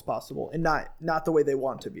one-dimensional as possible and not the way they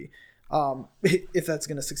want to be. If that's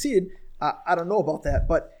going to succeed, I don't know about that.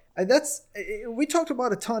 But we talked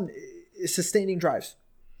about a ton sustaining drives.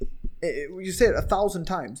 You say it 1,000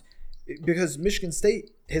 times because Michigan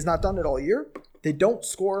State has not done it all year. They don't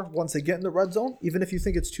score once they get in the red zone, even if you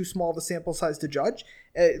think it's too small of a sample size to judge.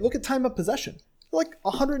 Look at time of possession. Like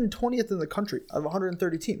 120th in the country out of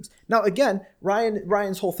 130 teams. Now, again,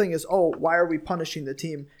 Ryan's whole thing is, why are we punishing the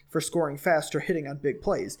team for scoring fast or hitting on big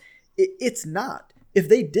plays? It's not. If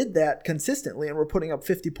they did that consistently and were putting up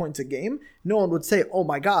 50 points a game, no one would say, oh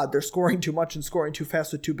my God, they're scoring too much and scoring too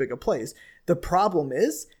fast with too big of plays. The problem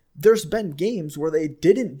is there's been games where they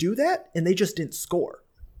didn't do that and they just didn't score.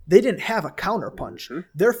 They didn't have a counter punch.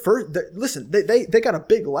 They got a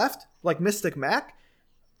big left like Mystic Mac,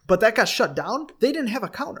 but that got shut down. They didn't have a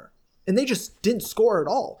counter, and they just didn't score at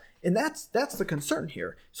all. And that's the concern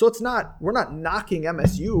here. So we're not knocking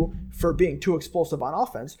MSU for being too explosive on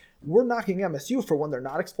offense. We're knocking MSU for when they're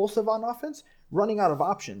not explosive on offense, running out of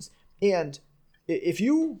options. And if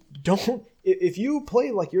you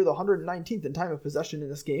play like you're the 119th in time of possession in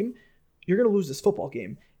this game, you're going to lose this football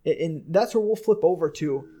game. And that's where we'll flip over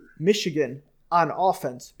to Michigan on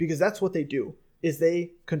offense, because that's what they do, is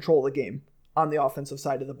they control the game on the offensive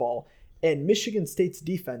side of the ball. And Michigan State's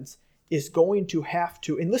defense is going to have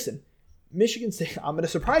to, and listen, Michigan State, I'm going to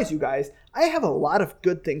surprise you guys. I have a lot of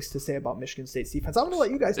good things to say about Michigan State's defense. I'm going to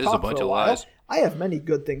let you guys talk for a while. Lies. I have many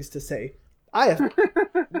good things to say.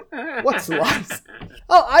 What's lies?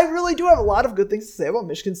 Oh, I really do have a lot of good things to say about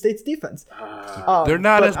Michigan State's defense. They're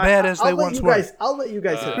not as bad as they once were. I'll let you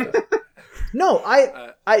guys hit it. No,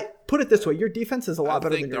 I put it this way. Your defense is a lot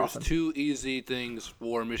better than your offense. I think there's two easy things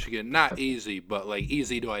for Michigan. Not easy, but like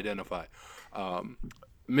easy to identify.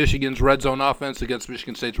 Michigan's red zone offense against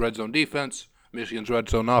Michigan State's red zone defense. Michigan's red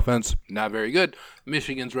zone offense, not very good.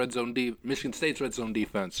 Michigan State's red zone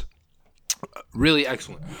defense, really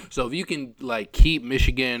excellent. So if you can like keep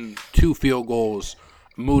Michigan 2 field goals,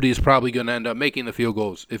 Moody's probably going to end up making the field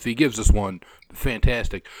goals. If he gives us one,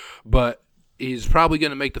 fantastic. But he's probably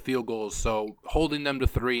going to make the field goals. So holding them to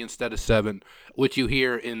 3 instead of 7, which you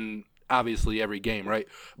hear in obviously every game, right?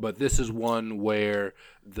 But this is one where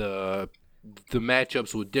the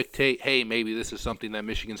matchups would dictate, hey, maybe this is something that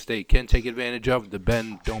Michigan State can take advantage of, the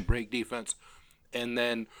bend, don't break defense. And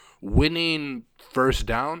then winning first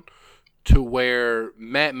down to where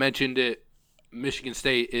Matt mentioned it, Michigan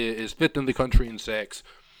State is 5th in the country in sacks.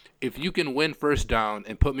 If you can win first down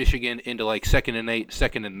and put Michigan into like 2nd and 8,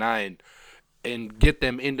 2nd and 9, and get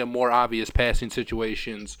them into more obvious passing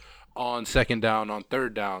situations on 2nd down, on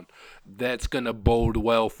 3rd down, that's going to bode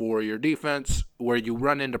well for your defense. Where you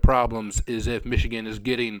run into problems is if Michigan is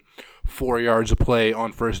getting 4 yards of play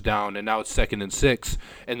on first down and now it's 2nd and 6,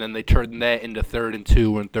 and then they turn that into 3rd and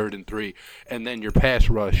 2 and 3rd and 3, and then your pass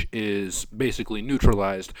rush is basically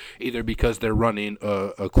neutralized, either because they're running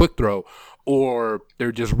a quick throw or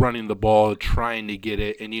they're just running the ball trying to get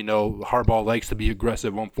it. And, Harbaugh likes to be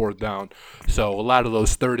aggressive on 4th down. So a lot of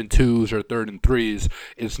those 3rd and 2s or 3rd and 3s,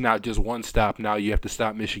 it's not just one stop. Now you have to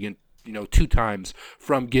stop Michigan, 2 times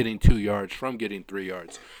from getting 2 yards, from getting 3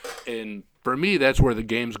 yards. And for me, that's where the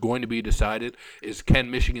game's going to be decided, is can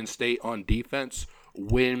Michigan State on defense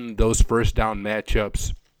win those first down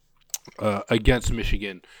matchups against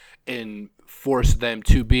Michigan and force them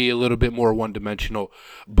to be a little bit more one-dimensional,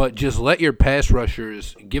 but just let your pass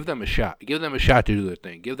rushers, give them a shot. Give them a shot to do their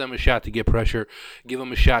thing. Give them a shot to get pressure. Give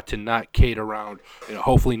them a shot to not Cade around,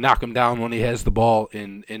 hopefully knock him down when he has the ball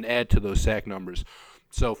and add to those sack numbers.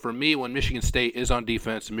 So for me, when Michigan State is on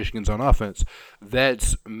defense and Michigan's on offense,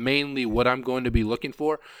 that's mainly what I'm going to be looking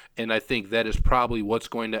for, and I think that is probably what's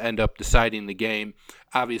going to end up deciding the game.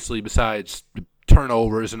 Obviously, besides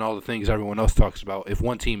turnovers and all the things everyone else talks about, if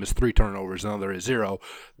one team is 3 turnovers and the other is 0,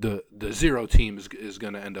 the 0 team is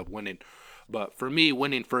going to end up winning. But for me,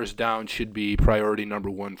 winning first down should be priority number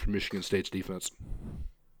 1 for Michigan State's defense.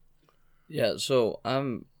 Yeah, so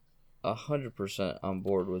I'm 100% on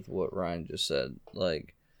board with what Ryan just said.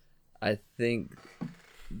 Like, I think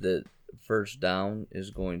that first down is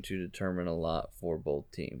going to determine a lot for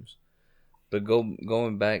both teams. But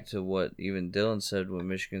going back to what even Dylan said when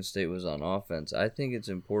Michigan State was on offense, I think it's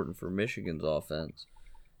important for Michigan's offense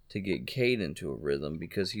to get Cade into a rhythm,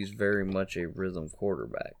 because he's very much a rhythm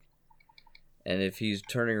quarterback. And if he's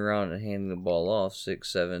turning around and handing the ball off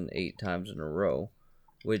 6, 7, 8 times in a row,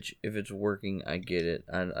 which if it's working, I get it.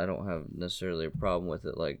 I don't have necessarily a problem with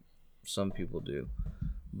it like some people do.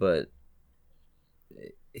 But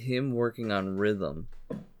him working on rhythm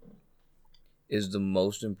is the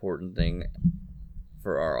most important thing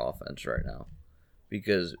for our offense right now,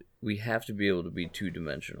 because we have to be able to be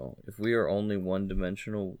 2-dimensional. If we are only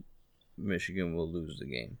 1-dimensional, Michigan will lose the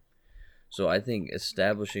game. So I think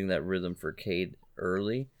establishing that rhythm for Cade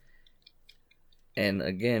early, and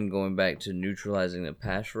again, going back to neutralizing the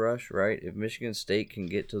pass rush, right? If Michigan State can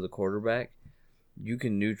get to the quarterback, you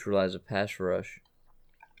can neutralize a pass rush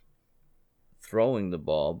throwing the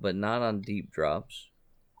ball, but not on deep drops.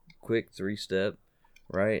 Quick 3-step,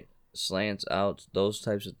 right? Slants, outs, those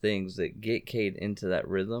types of things that get Cade into that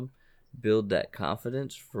rhythm, build that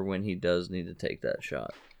confidence for when he does need to take that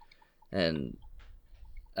shot. And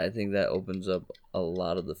I think that opens up a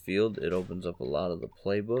lot of the field. It opens up a lot of the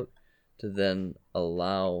playbook to then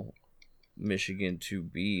allow Michigan to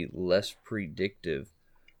be less predictive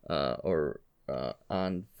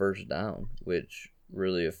on first down, which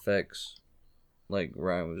really affects, like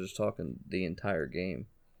Ryan was just talking, the entire game.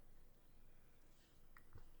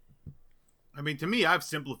 I mean, to me, I've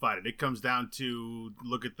simplified it. It comes down to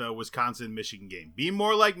look at the Wisconsin-Michigan game. Be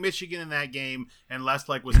more like Michigan in that game and less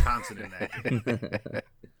like Wisconsin in that game.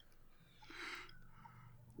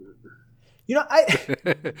 You know,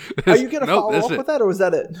 are you going to follow up with that, or was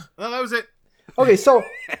that it? Well, that was it. Okay, so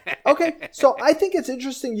I think it's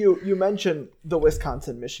interesting you mentioned the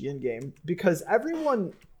Wisconsin-Michigan game, because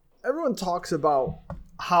everyone talks about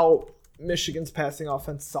how Michigan's passing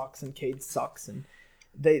offense sucks and Cade sucks and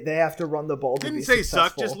they have to run the ball to be successful. Didn't say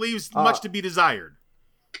suck, just leaves much to be desired.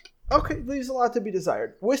 Okay, leaves a lot to be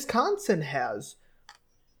desired. Wisconsin has,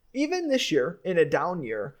 even this year, in a down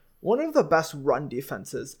year, one of the best run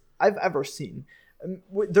defenses I've ever seen.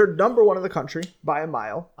 They're number one in the country by a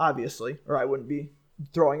mile, obviously, or I wouldn't be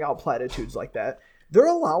throwing out platitudes like that. They're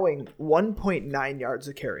allowing 1.9 yards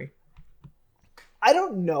a carry. I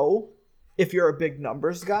don't know if you're a big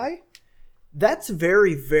numbers guy. That's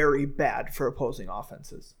very, very bad for opposing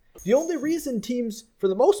offenses. The only reason teams, for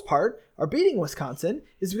the most part, are beating Wisconsin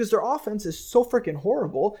is because their offense is so freaking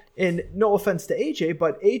horrible. And no offense to AJ,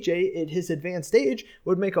 but AJ, at his advanced age,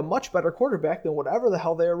 would make a much better quarterback than whatever the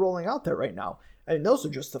hell they are rolling out there right now. I mean, those are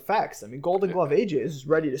just the facts. I mean, Golden Glove AJ is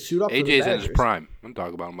ready to suit up for the AJ's Badgers. in his prime. I'm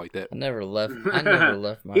talking about him like that. I never left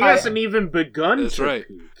my He hasn't even begun That's to right.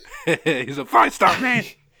 peak. He's a 5-star man.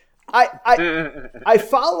 I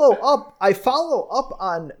follow up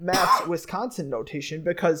on Matt's Wisconsin notation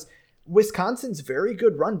because Wisconsin's very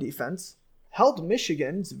good run defense held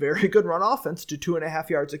Michigan's very good run offense to 2.5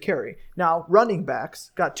 yards a carry. Now, running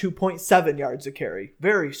backs got 2.7 yards a carry.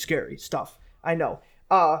 Very scary stuff. I know.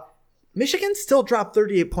 Michigan still dropped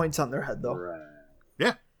 38 points on their head, though. Right.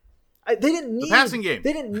 Yeah. They didn't need the passing game.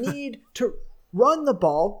 They didn't need to run the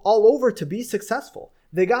ball all over to be successful.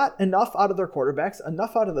 They got enough out of their quarterbacks,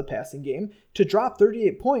 enough out of the passing game to drop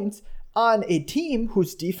 38 points on a team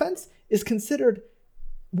whose defense is considered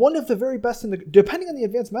one of the very best in the, depending on the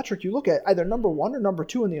advanced metric you look at, either number 1 or number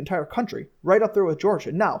 2 in the entire country, right up there with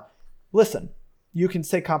Georgia. Now, listen, you can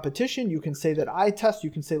say competition, you can say that eye test,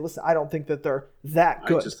 you can say, listen, I don't think that they're that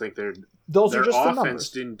good. I just think their are just the offense numbers.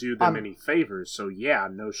 didn't do them any favors, so yeah,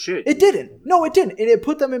 no shit. It didn't. No, it didn't. And it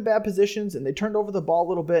put them in bad positions, and they turned over the ball a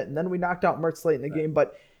little bit, and then we knocked out Mertz late in the game,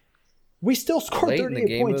 but we still scored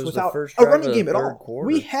 38 points without a running game at all. Quarter.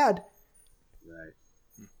 We had... Right.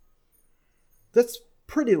 That's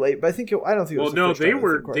pretty late, but I think I don't think it was the first they drive of the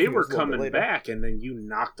third quarter. I think it were was a little bit coming later. back, and then you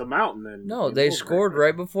knocked them out, and then No, they scored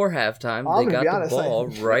right before halftime. I'm They gonna got be the honest, ball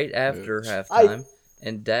right after halftime,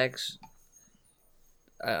 and Dax.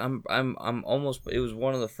 I'm almost. It was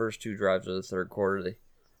one of the first 2 drives of the third quarter.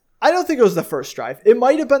 I don't think it was the first drive. It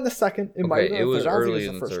might have been the second. It might have been it was the third. I don't think early it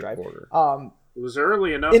in was the the first third drive. quarter. It was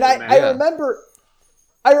early enough. And to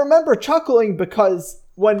I remember chuckling because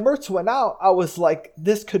when Mertz went out, I was like,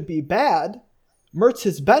 "This could be bad." Mertz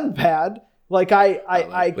has been bad. Like I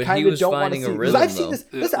kind of don't want to see because I've seen this.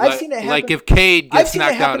 Listen, I've seen it happen. Like if Cade gets seen it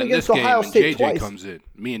knocked out happen in this against game Ohio and State JJ twice. comes in,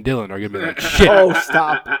 me and Dylan are gonna be like, shit. Oh,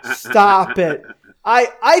 stop it!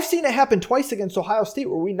 I've seen it happen twice against Ohio State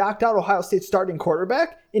where we knocked out Ohio State's starting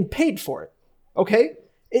quarterback and paid for it. Okay,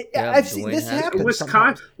 I've seen this happen.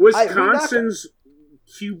 Wisconsin's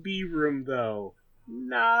QB room though,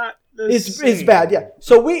 not the same. It's bad, yeah.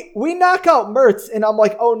 So we knock out Mertz, and I'm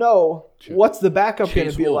like, oh no, what's the backup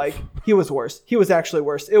going to be like? He was worse. He was actually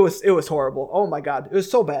worse. It was horrible. Oh my god, it was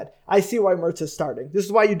so bad. I see why Mertz is starting. This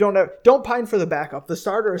is why you don't pine for the backup. The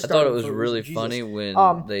starter is I starting. thought it was really funny when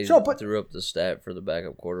they threw up the stat for the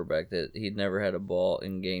backup quarterback that he'd never had a ball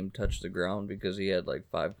in game touch the ground because he had like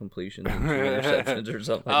 5 completions and 2 interceptions or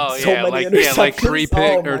something. Oh So yeah, many like 3 interceptions.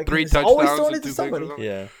 pick or my 3 goodness. touchdowns Always throwing and it to 2 somebody. picks.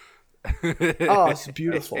 Yeah. Oh, it's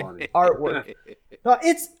beautiful artwork. No,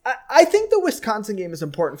 I think the Wisconsin game is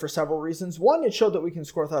important for several reasons. One, it showed that we can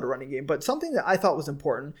score without a running game, but something that I thought was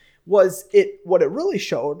important was what it really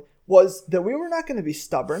showed was that we were not going to be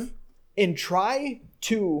stubborn and try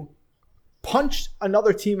to punch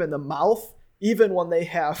another team in the mouth even when they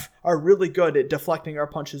are really good at deflecting our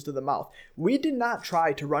punches to the mouth. We did not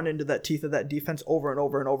try to run into that teeth of that defense over and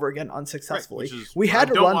over and over again unsuccessfully. Right, we had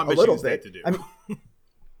to run a little bit. To do. I mean,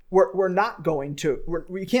 we're not going to.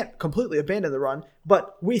 We can't completely abandon the run,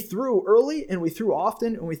 but we threw early and we threw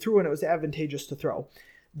often and we threw when it was advantageous to throw.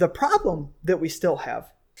 The problem that we still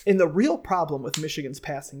have, and the real problem with Michigan's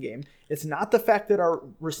passing game, it's not the fact that our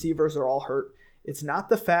receivers are all hurt. It's not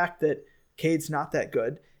the fact that Cade's not that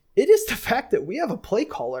good. It is the fact that we have a play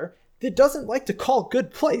caller that doesn't like to call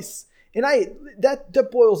good plays. And that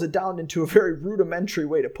boils it down into a very rudimentary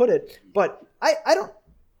way to put it. But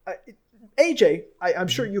AJ, I'm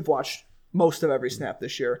sure you've watched most of every snap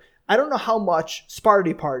this year. I don't know how much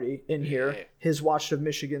Sparty Party in here has watched of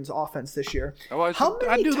Michigan's offense this year.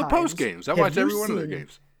 I do the post games. I watch every one of their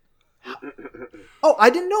games. Oh, I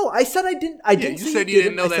didn't know. I said I didn't. I didn't. You say said you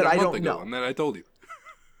didn't know that a month ago, and then I told you.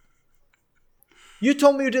 You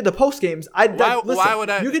told me you did the post games. Listen, why would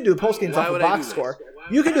I? You can do the post games why off of would I box do score.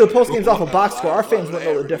 You can do the post games off of box score. Our fans would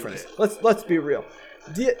know the difference. Let's be real.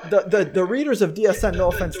 The readers of DSN, no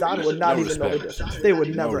offense, Don, would not even know the difference. They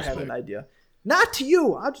would never have an idea. Not to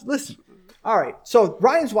you. Listen. All right. So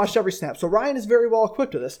Ryan's watched every snap. So Ryan is very well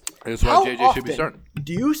equipped to this. That's why JJ should be starting.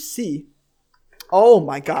 Do you see? Oh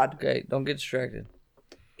my God. Okay, don't get distracted.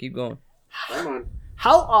 Keep going. Come on.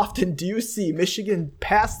 How often do you see Michigan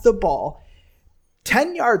pass the ball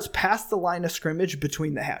 10 yards past the line of scrimmage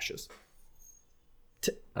between the hashes?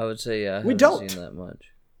 I would say I We haven't don't. seen that much.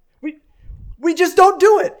 We just don't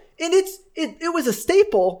do it. And it was a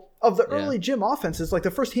staple of the early gym offenses, like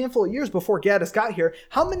the first handful of years before Gaddis got here.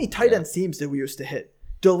 How many tight end seams did we used to hit?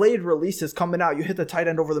 Delayed releases coming out. You hit the tight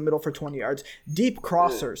end over the middle for 20 yards. Deep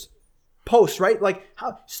crossers. Posts, right? Like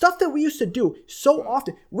stuff that we used to do so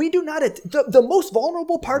often. We do not the most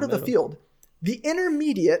vulnerable part of the field, the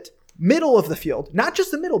intermediate middle of the field, not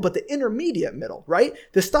just the middle, but the intermediate middle, right?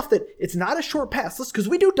 The stuff that it's not a short pass. Because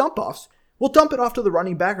we do dump offs. We'll dump it off to the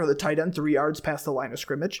running back or the tight end 3 yards past the line of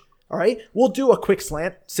scrimmage. All right. We'll do a quick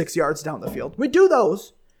slant 6 yards down the field. We do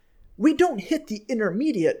those. We don't hit the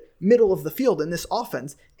intermediate middle of the field in this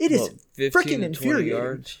offense. It is freaking infuriating.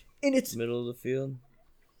 Yards, and it's middle of the field.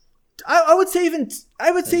 I would say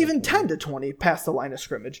even 10 to 20 past the line of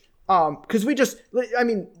scrimmage. Because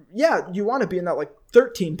you want to be in that like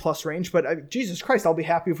 13 plus range, but Jesus Christ, I'll be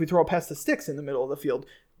happy if we throw past the sticks in the middle of the field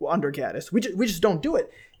under Gaddis. We just don't do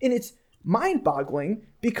it, and it's mind-boggling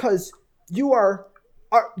because you are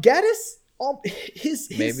Gaddis. His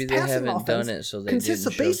maybe they passing haven't offense done it, so they consists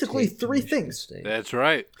of didn't show basically tape to three Michigan things. State. That's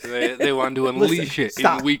right. They wanted to unleash it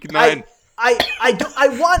Stop. in week 9. I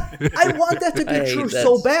want that to be true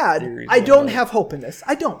so bad. I don't have hope in this.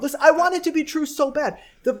 I don't. Listen, I want it to be true so bad.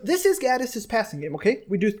 This is Gaddis' passing game, okay?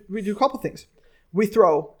 We do a couple things. We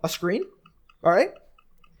throw a screen, all right?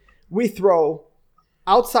 We throw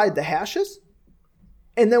outside the hashes,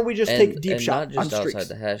 and then we just take deep shot not just on streaks.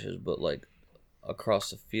 outside the hashes, but like across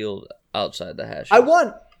the field outside the hashes. I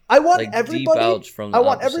want like everybody. deep outs from the I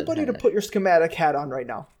want opposite everybody to hash. put your schematic hat on right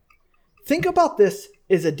now. Think about this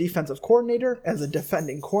as a defensive coordinator, as a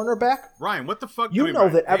defending cornerback. Ryan, what the fuck? You know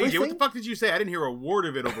that everything. AJ, what the fuck did you say? I didn't hear a word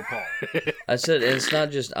of it over Paul. I said it's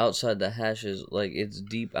not just outside the hashes, like it's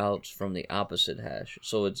deep outs from the opposite hash,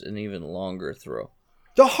 so it's an even longer throw.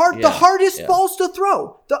 The hardest balls to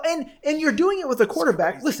throw. And you're doing it with a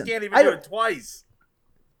quarterback. Listen, you can't even do it twice.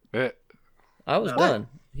 I was done.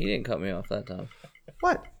 He didn't cut me off that time.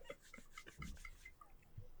 What?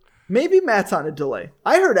 Maybe Matt's on a delay.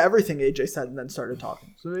 I heard everything AJ said and then started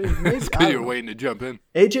talking. So maybe You're waiting to jump in.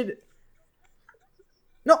 AJ.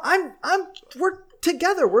 No, we're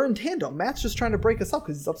together. We're in tandem. Matt's just trying to break us up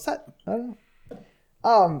because he's upset. I don't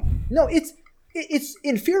know. No, it's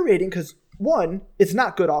infuriating because one, it's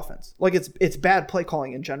not good offense. Like it's bad play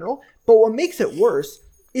calling in general. But what makes it worse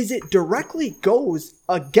is it directly goes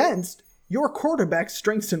against your quarterback's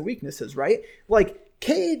strengths and weaknesses, right? Like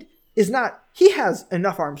Cade he has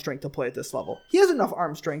enough arm strength to play at this level. He has enough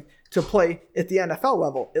arm strength to play at the NFL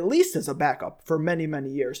level, at least as a backup for many, many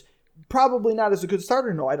years. Probably not as a good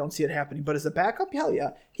starter. No, I don't see it happening. But as a backup, hell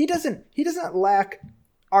yeah. He doesn't lack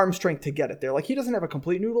arm strength to get it there. Like he doesn't have a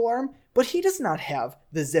complete noodle arm, but he does not have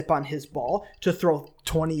the zip on his ball to throw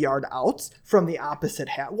 20-yard outs from the opposite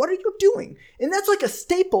half. What are you doing? And that's like a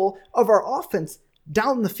staple of our offense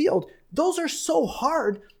down the field. Those are so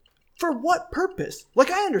hard. For what purpose? Like,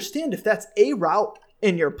 I understand if that's a route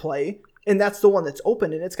in your play and that's the one that's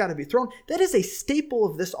open and it's got to be thrown. That is a staple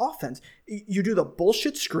of this offense. You do the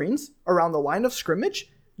bullshit screens around the line of scrimmage.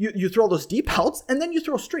 You throw those deep outs and then you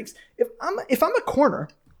throw streaks. If I'm a corner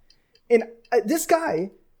and this guy,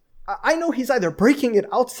 I know he's either breaking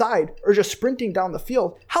it outside or just sprinting down the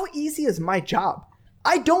field. How easy is my job?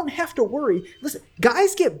 I don't have to worry. Listen,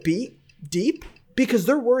 guys get beat deep because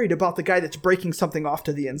they're worried about the guy that's breaking something off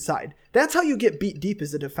to the inside. That's how you get beat deep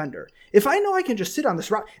as a defender. If I know I can just sit on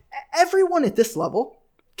this route, everyone at this level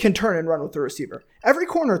can turn and run with the receiver. Every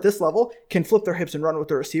corner at this level can flip their hips and run with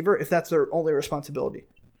the receiver if that's their only responsibility.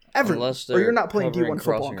 Everyone. Or you're not playing D1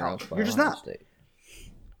 football in college. You're just not.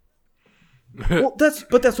 Well, that's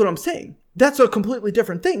what I'm saying. That's a completely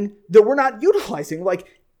different thing that we're not utilizing. Like,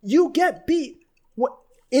 you get beat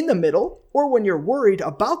in the middle or when you're worried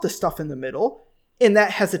about the stuff in the middle, and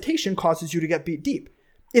that hesitation causes you to get beat deep.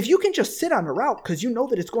 If you can just sit on a route because you know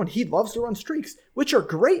that it's going, he loves to run streaks, which are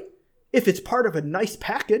great if it's part of a nice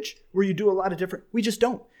package where you do a lot of different, we just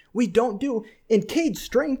don't. We don't do. And Cade's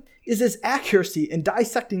strength is his accuracy in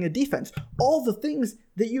dissecting a defense. All the things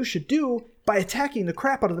that you should do by attacking the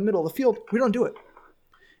crap out of the middle of the field, we don't do it.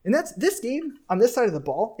 And that's this game on this side of the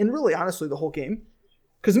ball, and really honestly the whole game,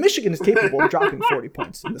 Because Michigan is capable of dropping 40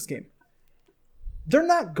 points in this game. They're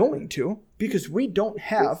not going to because we don't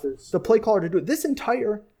have the play caller to do it.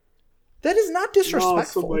 That is not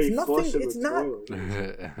disrespectful. It's nothing. It's not.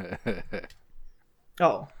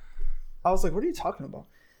 Oh. I was like, what are you talking about?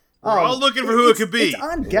 We're all looking for who it could be. It's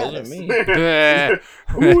on Gaddis.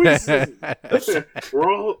 Who is this?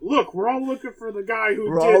 We're all looking for the guy who.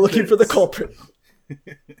 We're all looking for the culprit.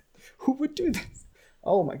 Who would do this?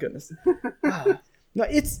 Oh my goodness. No,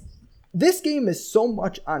 this game is so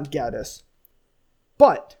much on Gaddis.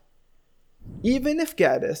 But even if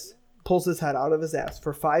Gaddis pulls his head out of his ass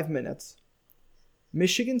for 5 minutes,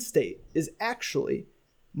 Michigan State is actually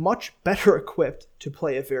much better equipped to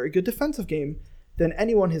play a very good defensive game than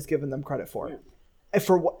anyone has given them credit for.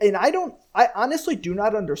 And I honestly do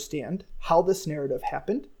not understand how this narrative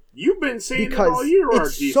happened. You've been saying it all year.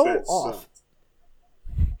 It's so off.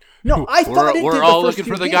 No, I thought we're all looking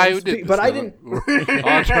for the guy who did, but I didn't. We're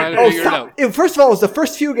all trying to figure it out. First of all, it was the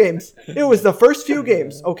first few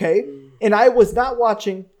games. Okay, and I was not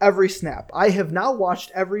watching every snap. I have now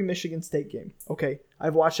watched every Michigan State game. Okay,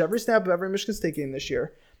 I've watched every snap of every Michigan State game this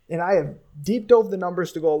year, and I have deep dove the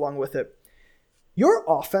numbers to go along with it. Your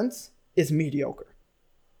offense is mediocre,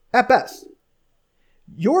 at best.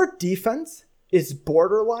 Your defense is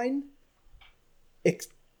borderline. It's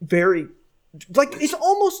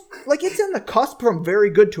almost like it's in the cusp from very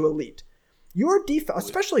good to elite. Your defense,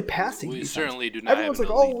 especially passing we defense. Certainly do not Everyone's have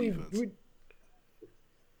like, defense.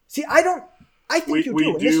 See, I don't. I think you do. We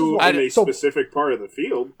and this is do what, in a specific part of the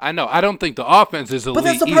field. I know. I don't think the offense is elite. But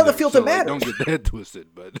that's the part of the field that like, matters. Don't get that twisted.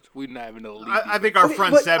 But we don't have an elite. I think our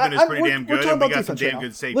front seven is pretty damn good, and we got some damn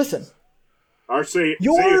good safeties. Listen, Our safety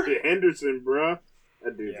Henderson, bruh.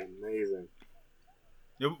 That dude's amazing.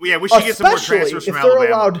 Yeah, we should get some more transfers from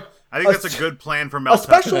Alabama. I think that's a good plan for Mel.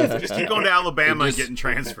 Especially if just keep going to Alabama and getting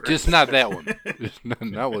transfers. Just not that one. Just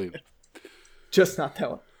not Williams. Just not that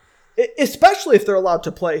one. Especially if they're allowed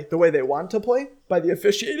to play the way they want to play by the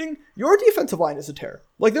officiating. Your defensive line is a terror.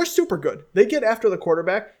 Like, they're super good. They get after the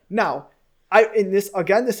quarterback. Now, I'm trying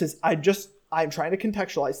to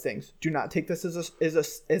contextualize things. Do not take this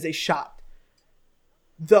as a shot.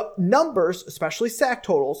 The numbers, especially sack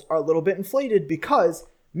totals, are a little bit inflated because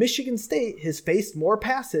Michigan State has faced more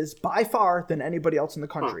passes by far than anybody else in the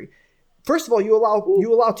country. First of all, you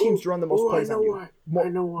allow teams to run the most plays on you. I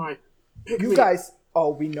know why. You guys.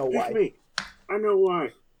 Oh, we know why. Pick me. I know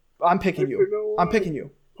why. I'm picking you. I'm picking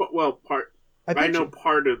you. Well, I know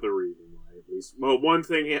part of the reason why, at least. Well, one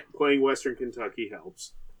thing, playing Western Kentucky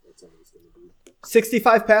helps. That's always going to be.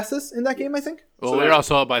 65 passes in that game, I think. Well, they're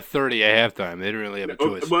also up by 30 at halftime. They didn't really have a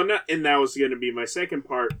choice. Well, and that was going to be my second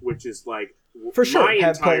part, which is like for sure my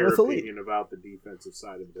entire opinion about the defensive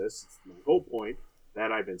side of this. My whole point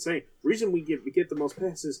that I've been saying. Reason we get the most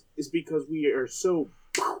passes is because we are so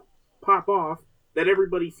pop off that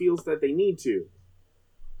everybody feels that they need to.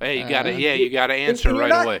 Hey, you got to answer and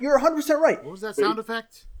right away. You're 100% right. What was that sound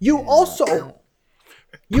effect? You also allow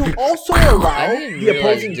I didn't the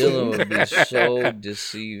realize opposing Dylan team. would be so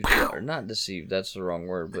deceived, or not deceived. That's the wrong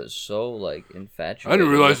word, but so like infatuated. I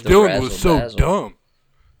didn't realize with the Dylan was so razzle-dazzle. dumb.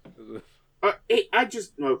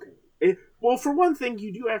 Okay. Well, for one thing,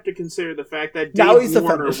 you do have to consider the fact that Now he's Dave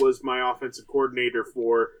Warner offended. was my offensive coordinator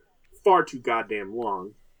for far too goddamn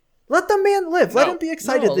long. Let the man live. Let him be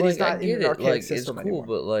excited No, that he's like, not I in get an it. archaic Like, it's system cool, anymore.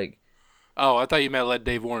 but like, Oh, I thought you meant let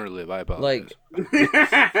Dave Warner live. I apologize. like,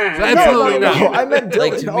 Absolutely no. not. I meant Dylan.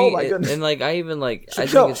 like to oh me, my goodness. and like I even like I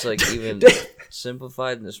think No. it's like even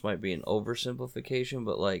simplified, and this might be an oversimplification,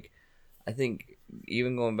 but like I think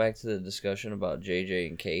even going back to the discussion about JJ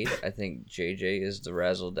and Cade, I think JJ is the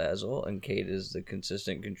razzle dazzle and Cade is the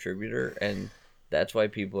consistent contributor, and that's why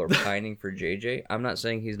people are pining for JJ. I'm not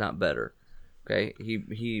saying he's not better. Okay,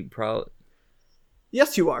 he probably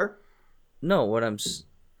Yes, you are. no. What I'm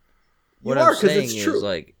You are, 'cause saying it's is true.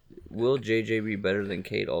 like, will JJ be better than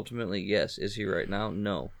Cade ultimately? Yes. Is he right now?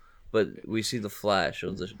 No. But we see the flash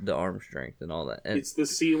of the arm strength and all that. And, It's the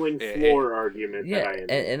ceiling floor argument yeah,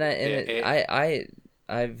 that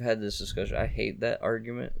I've had this discussion. I hate that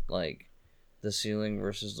argument, like the ceiling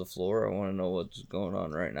versus the floor. I want to know what's going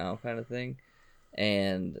on right now, kind of thing.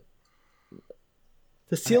 And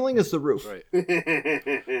The ceiling is the roof. Right.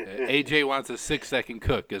 AJ wants a 6-second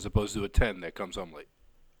cook as opposed to a 10 that comes home late.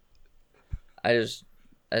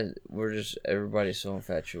 everybody's so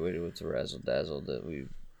infatuated with the razzle dazzle that we.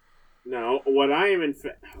 No, what I am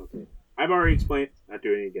okay. I've already explained. Not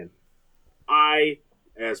doing it again.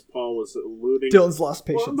 As Paul was alluding, Dylan's lost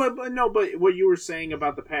patience. But what you were saying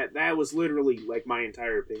about the that was literally like my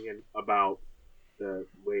entire opinion about the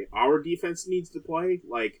way our defense needs to play.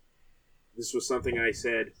 Like, this was something I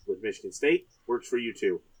said with Michigan State, works for you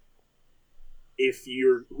too.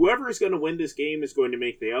 Whoever is going to win this game is going to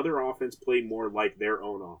make the other offense play more like their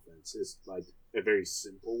own offense. Is like a very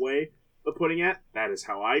simple way of putting it. That is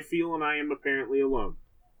how I feel, and I am apparently alone.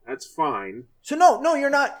 That's fine. So no, you're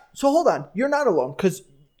not. So hold on, you're not alone because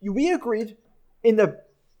we agreed in the.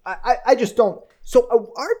 I just don't. So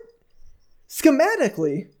our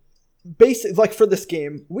schematically, basic like for this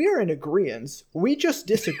game, we are in agreement. We just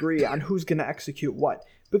disagree on who's going to execute what,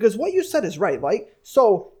 because what you said is right. Like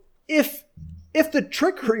so, if the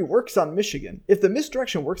trickery works on Michigan, if the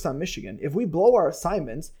misdirection works on Michigan, if we blow our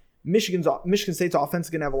assignments, Michigan State's offense is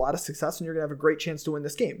going to have a lot of success, and you're going to have a great chance to win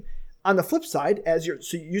this game. On the flip side,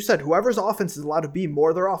 so you said whoever's offense is allowed to be more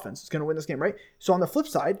of their offense is going to win this game, right? So on the flip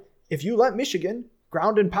side, if you let Michigan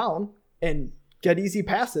ground and pound and get easy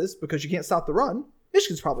passes because you can't stop the run,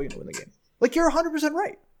 Michigan's probably going to win the game. Like, you're 100%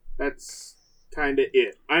 right. That's kind of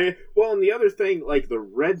it. And the other thing, like the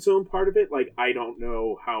red zone part of it, like I don't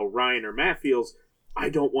know how Ryan or Matt feels. I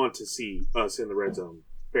don't want to see us in the red zone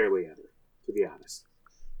barely ever, to be honest.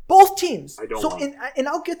 Both teams. I don't so, want and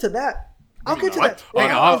I'll get to that. I'll get to What? that.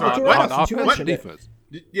 Hang on, Since you offense, mentioned it. defense.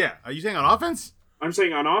 Yeah, are you saying on offense? I'm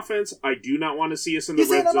saying on offense, I do not want to see us in the He's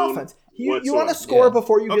saying red on zone. offense. You want to whatsoever. score Yeah.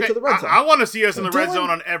 before you Okay, get to the red zone. I want to see us in the red Dylan- zone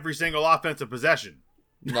on every single offensive possession.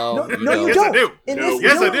 No, No, you you Yes, don't. I do. In No, this-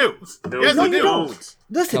 Yes, I no, do. No, Yes, no, I you do. don't.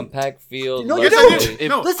 Listen, Compact field. No, you less don't. space.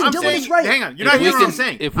 No, Listen, I'm Dylan's saying, right. hang on, you're If not we hearing what I'm can-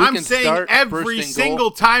 saying. if we I'm can saying start every first and goal-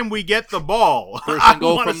 single time we get the ball, First I and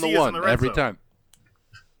goal wanna from see the us in one red every zone. time.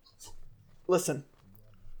 listen.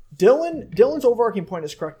 Dylan's overarching point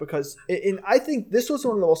is correct because I think this was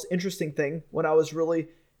one of the most interesting thing when I was really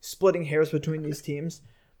splitting hairs between these teams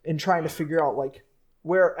and trying to figure out like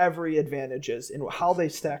where every advantage is and how they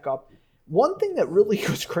stack up. One thing that really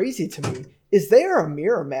was crazy to me is they are a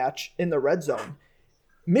mirror match in the red zone.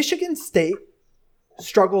 Michigan State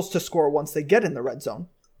struggles to score once they get in the red zone,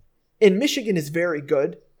 and Michigan is very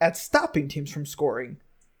good at stopping teams from scoring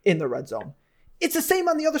in the red zone. It's the same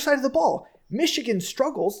on the other side of the ball. Michigan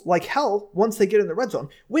struggles like hell once they get in the red zone,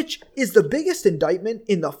 which is the biggest indictment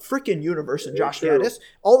in the freaking universe in Josh Gaddis.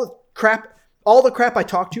 All the crap I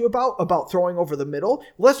talked to you about throwing over the middle,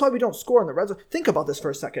 well, that's why we don't score in the red zone. Think about this for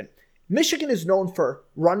a second. Michigan is known for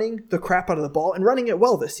running the crap out of the ball and running it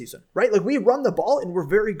well this season, right? Like we run the ball and we're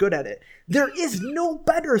very good at it. There is no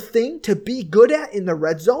better thing to be good at in the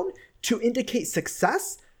red zone to indicate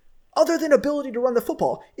success other than ability to run the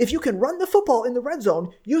football. If you can run the football in the red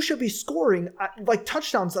zone, you should be scoring like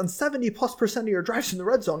touchdowns on 70+% of your drives in the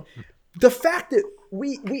red zone. The fact that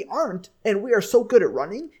we aren't and we are so good at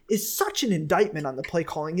running is such an indictment on the play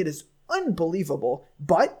calling. It is unbelievable.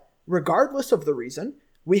 But regardless of the reason,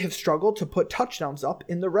 we have struggled to put touchdowns up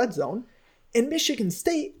in the red zone. In Michigan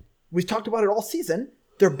State, we've talked about it all season,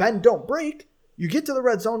 their bend don't break. You get to the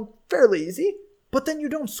red zone fairly easy, but then you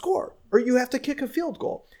don't score or you have to kick a field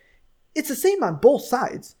goal. It's the same on both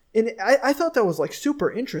sides. And I thought that was like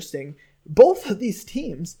super interesting. Both of these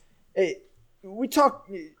teams,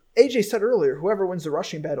 AJ said earlier, whoever wins the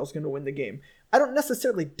rushing battle is going to win the game. I don't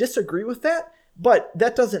necessarily disagree with that, but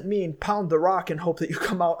that doesn't mean pound the rock and hope that you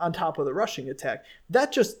come out on top of the rushing attack.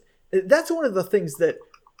 That's one of the things that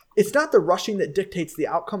it's not the rushing that dictates the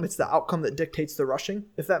outcome. It's the outcome that dictates the rushing,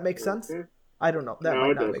 if that makes sense. I don't know. That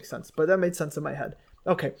might not make sense, but that made sense in my head.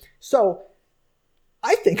 Okay, so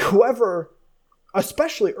I think whoever,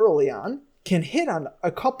 especially early on, can hit on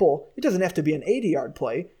a couple, it doesn't have to be an 80-yard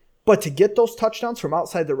play, but to get those touchdowns from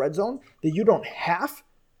outside the red zone, that you don't have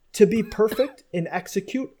to be perfect and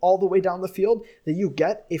execute all the way down the field, that you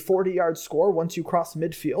get a 40-yard score once you cross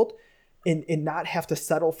midfield and not have to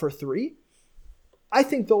settle for 3. I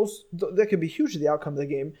think that could be huge to the outcome of the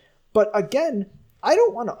game. But again, I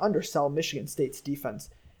don't want to undersell Michigan State's defense.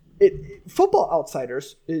 Football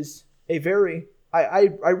Outsiders is a very... I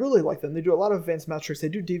really like them. They do a lot of advanced metrics. They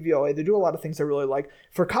do DVOA. They do a lot of things I really like.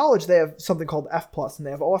 For college, they have something called F+, and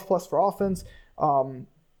they have OF+ for offense, and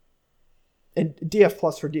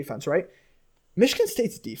DF+ for defense, right? Michigan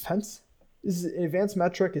State's defense is an advanced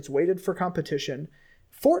metric. It's weighted for competition.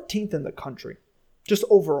 14th in the country, just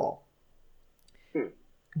overall.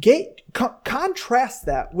 Contrast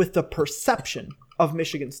that with the perception of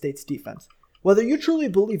Michigan State's defense. Whether you truly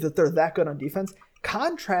believe that they're that good on defense,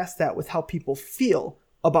 contrast that with how people feel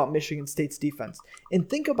about Michigan State's defense. And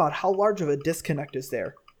think about how large of a disconnect is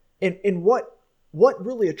there. And what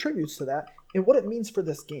really attributes to that and what it means for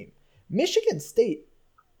this game. Michigan State,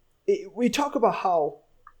 we talk about how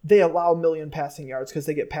they allow 1 million passing yards because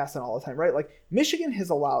they get passing all the time, right? Like Michigan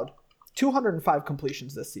has allowed 205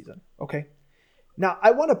 completions this season, okay? Now,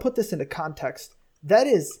 I want to put this into context. That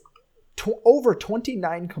is over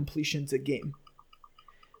 29 completions a game.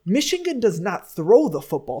 Michigan does not throw the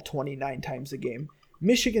football 29 times a game.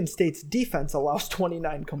 Michigan State's defense allows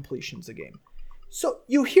 29 completions a game. So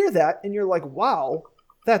you hear that and you're like, wow,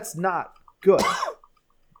 that's not good.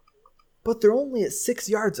 But they're only at 6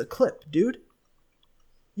 yards a clip, dude.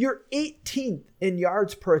 You're 18th in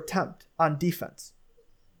yards per attempt on defense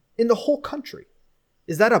in the whole country.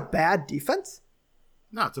 Is that a bad defense?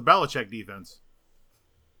 No, it's a Belichick defense.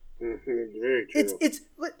 Very true. It's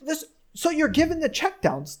so you're giving the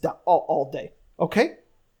checkdowns all day, okay?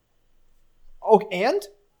 Oh, and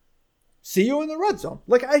see you in the red zone.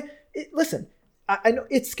 Like listen, I know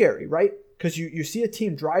it's scary, right? Because you see a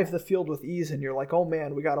team drive the field with ease, and you're like, oh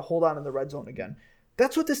man, we got to hold on in the red zone again.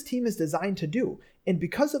 That's what this team is designed to do. And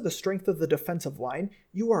because of the strength of the defensive line,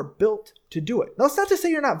 you are built to do it. Now, it's not to say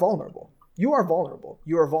you're not vulnerable. You are vulnerable.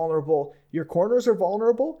 You are vulnerable. Your corners are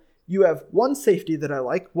vulnerable. You have one safety that I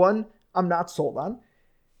like. One I'm not sold on.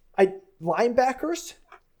 Linebackers,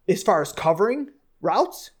 as far as covering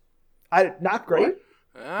routes, not great.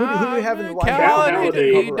 Who do you have in the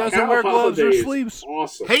linebacker? He doesn't wear gloves or sleeves.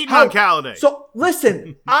 Awesome. Hating on Calladay. So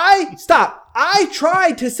listen, I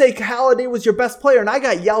tried to say Calladay was your best player, and I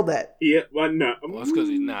got yelled at. Yeah, well, no. Well, that's because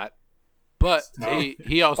he's not. But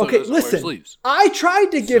he also doesn't wear sleeves. I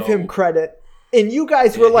tried to give him credit, and you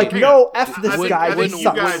guys were like, "No, F this guy." I think you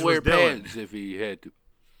guys wear was Dylan. pads if he had to.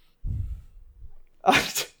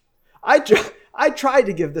 I tried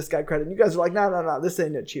to give this guy credit, and you guys are like, "No, this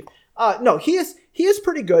ain't it, Chief." No, he is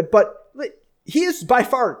pretty good, but he is by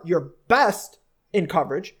far your best in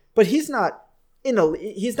coverage. But he's not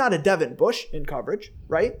a Devin Bush in coverage,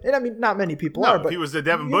 right? And I mean, not many people are. But if he was a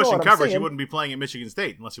Devin Bush in coverage, he wouldn't be playing at Michigan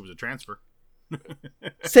State unless he was a transfer.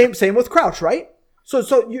 Same with Crouch, right? So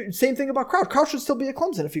same thing about Crouch. Crouch would still be at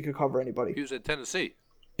Clemson if he could cover anybody. He was at Tennessee.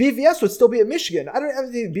 BVS would still be at Michigan. I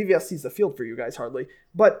don't think BVS sees the field for you guys hardly,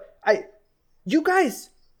 but you guys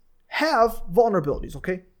have vulnerabilities.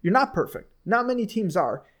 Okay, you're not perfect. Not many teams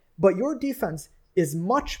are, but your defense is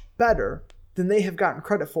much better than they have gotten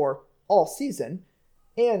credit for all season.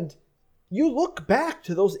 And you look back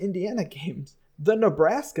to those Indiana games, the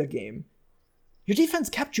Nebraska game. Your defense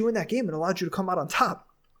kept you in that game and allowed you to come out on top.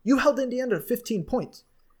 You held Indiana to 15 points.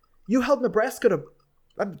 You held Nebraska to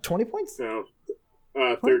 20 points? No,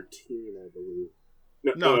 13, I believe.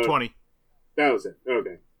 No, 20. That was it.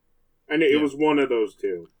 Okay. I knew it was one of those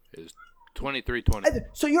two. It was 23-20.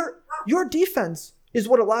 So your defense is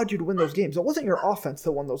what allowed you to win those games. It wasn't your offense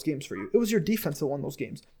that won those games for you. It was your defense that won those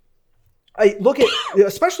games. I look at,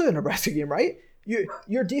 especially the Nebraska game, right?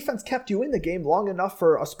 Your defense kept you in the game long enough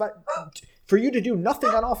for you to do nothing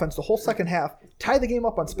on offense the whole second half, tie the game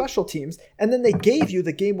up on special teams, and then they gave you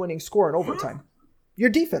the game-winning score in overtime. Your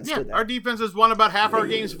defense did that. Our defense has won about half our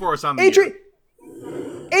games for us on the year.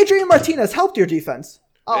 Adrian Martinez helped your defense.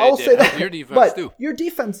 I'll say that. Your defense but too. Your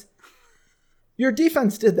defense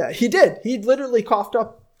did that. He did. He literally coughed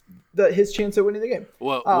up his chance of winning the game.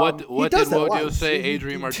 Well, what did Wojo say?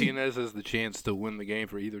 Adrian Martinez has the chance to win the game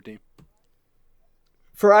for either team.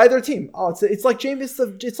 For either team. Oh, it's like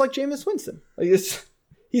Jameis Winston.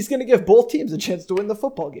 He's going to give both teams a chance to win the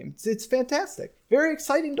football game. It's fantastic. Very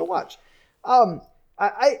exciting to watch.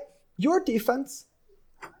 Your defense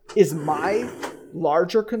is my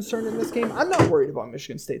larger concern in this game. I'm not worried about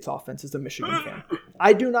Michigan State's offense as a Michigan fan.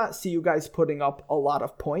 I do not see you guys putting up a lot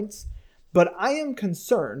of points, but I am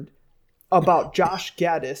concerned about Josh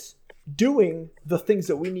Gaddis doing the things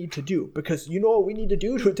that we need to do, because you know what we need to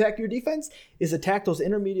do to attack your defense is attack those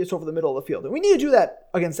intermediates over the middle of the field. And we need to do that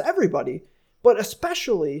against everybody, but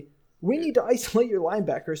especially we need to isolate your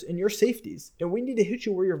linebackers and your safeties, and we need to hit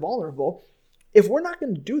you where you're vulnerable. If we're not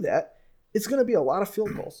going to do that, it's going to be a lot of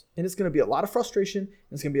field goals, and it's going to be a lot of frustration, and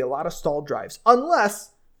it's going to be a lot of stalled drives,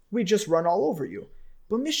 unless we just run all over you.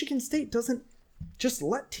 But Michigan State doesn't just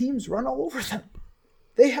let teams run all over them.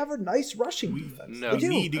 They have a nice rushing defense. We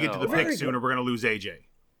need to get to the pick soon, or we're going to lose AJ.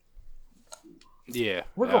 Yeah, I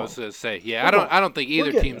was going to say. Yeah, I don't think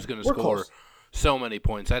either team's going to score so many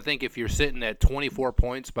points. I think if you're sitting at 24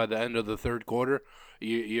 points by the end of the third quarter,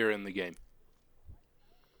 you're in the game.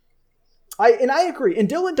 I agree. And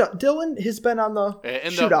Dylan has been on the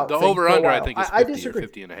shootout. The over-under, I think, is 50 or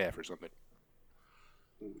 50 and a half or something.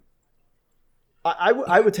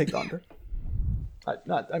 I would take the under.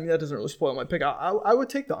 That doesn't really spoil my pick. I would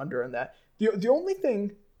take the under in that. The only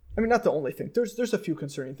thing, not the only thing. There's a few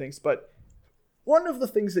concerning things, but one of the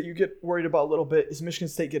things that you get worried about a little bit is Michigan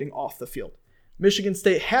State getting off the field. Michigan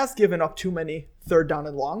State has given up too many third down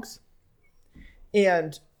and longs,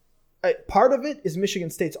 and part of it is Michigan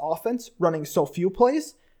State's offense running so few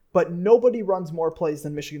plays, but nobody runs more plays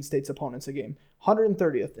than Michigan State's opponents a game.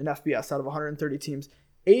 130th in FBS out of 130 teams.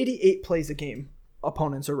 88 plays a game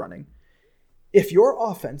opponents are running. If your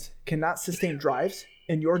offense cannot sustain drives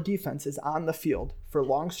and your defense is on the field for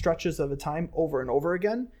long stretches of a time over and over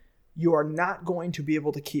again, you are not going to be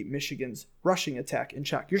able to keep Michigan's rushing attack in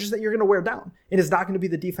check. You're going to wear down. It is not going to be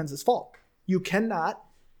the defense's fault. You cannot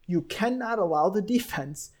allow the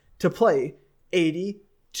defense to play 80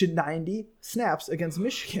 to 90 snaps against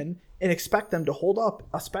Michigan and expect them to hold up,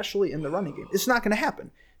 especially in the running game. It's not going to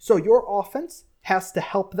happen. So your offense has to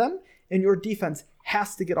help them, and your defense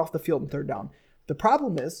has to get off the field in third down. The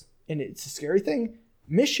problem is, and it's a scary thing,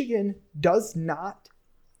 Michigan does not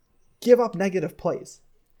give up negative plays.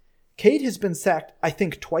 Cade has been sacked, I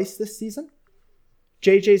think, twice this season.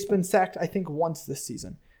 JJ's been sacked, I think, once this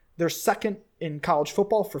season. They're second in college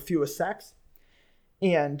football for fewest sacks.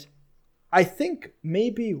 And I think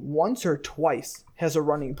maybe once or twice has a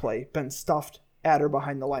running play been stuffed at or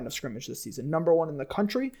behind the line of scrimmage this season. Number one in the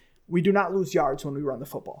country. We do not lose yards when we run the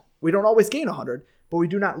football. We don't always gain 100, but we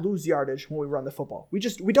do not lose yardage when we run the football. We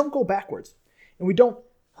don't go backwards, and we don't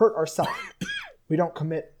hurt ourselves. We don't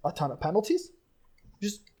commit a ton of penalties.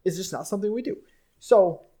 It's just not something we do.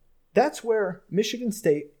 So that's where Michigan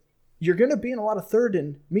State, you're going to be in a lot of third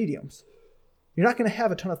and mediums. You're not going to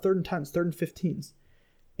have a ton of third and 10s, third and 15s,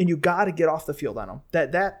 and you got to get off the field on them.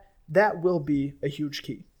 That will be a huge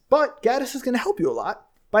key. But Gaddis is going to help you a lot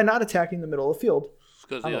by not attacking the middle of the field.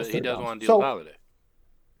 Because he doesn't want to deal with Holiday.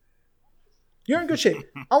 You're in good shape.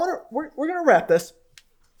 We're going to wrap this.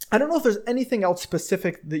 I don't know if there's anything else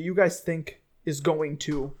specific that you guys think is going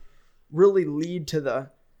to really lead to the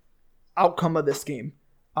outcome of this game.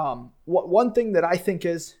 One thing that I think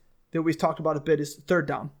is that we've talked about a bit is third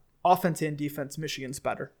down. Offense and defense, Michigan's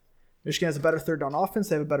better. Michigan has a better third down offense.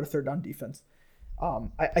 They have a better third down defense.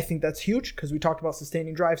 I think that's huge because we talked about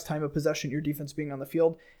sustaining drives, time of possession, your defense being on the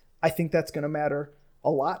field. I think that's going to matter a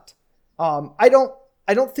lot. I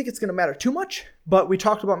don't think it's going to matter too much, but we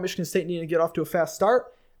talked about Michigan State needing to get off to a fast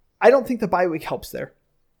start. I don't think the bye week helps there.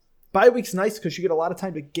 Bye week's nice because you get a lot of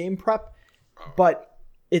time to game prep, but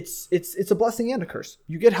it's a blessing and a curse.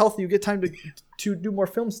 You get healthy, you get time to do more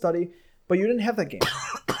film study, but you didn't have that game.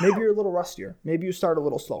 Maybe you're a little rustier. Maybe you start a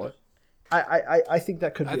little slower. I think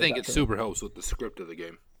that could be. I think it super helps with the script of the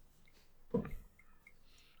game.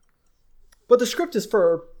 But the script is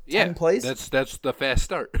for 10 plays. That's the fast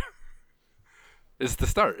start. It's the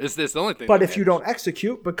start. It's the only thing. But if you don't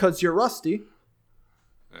execute because you're rusty,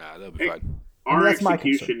 that'll be fine. Our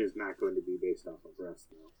execution is not going to be based off of rest,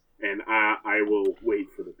 though. And I will wait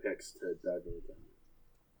for the picks to dive into them.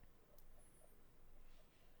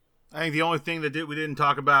 I think the only thing that we didn't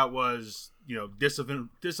talk about was,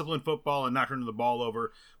 discipline football and not turning the ball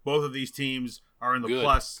over. Both of these teams are in the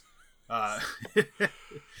plus.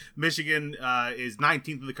 Michigan is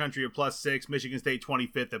 19th in the country at +6. Michigan State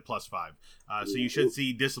 25th at +5. So you should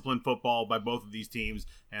see disciplined football by both of these teams,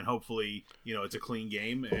 and hopefully, it's a clean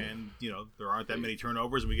game, and there aren't that many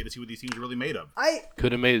turnovers, and we get to see what these teams are really made of.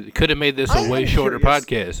 Could have made this a way shorter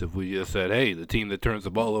podcast if we just said, "Hey, the team that turns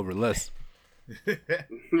the ball over less."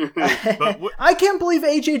 I can't believe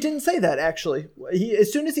AJ didn't say that. Actually,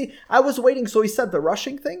 I was waiting, so he said the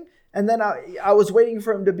rushing thing. And then I was waiting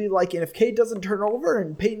for him to be like, and if Cade doesn't turn over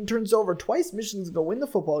and Peyton turns over twice, Michigan's going to win the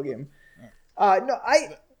football game.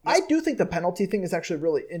 I do think the penalty thing is actually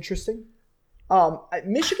really interesting.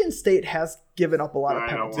 Michigan State has given up a lot of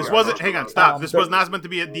penalties. This wasn't. Hang on, stop. This was not meant to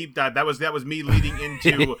be a deep dive. That was me leading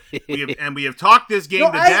into. we have talked this game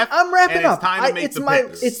to death. I'm wrapping up. It's time to make the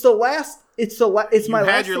picks. It's the last. It's my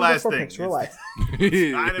last. Your last thing. Picks. Relax.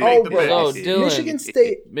 Dylan, Michigan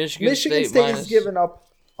State has given up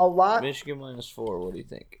a lot. Michigan -4. What do you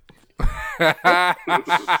think?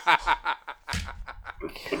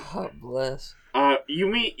 God bless. You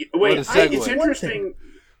mean wait? It's interesting.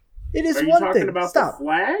 It is Are you one talking thing. about Stop. The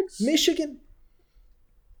flags? Michigan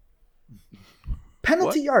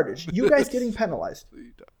penalty yardage. You guys getting penalized?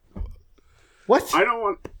 What? I don't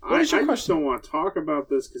want. What is your I just question? don't want to talk about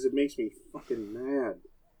this because it makes me fucking mad.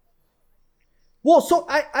 Well, so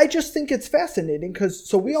I just think it's fascinating because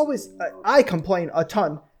we always I complain a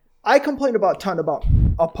ton. I complain about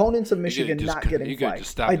opponents of Michigan not getting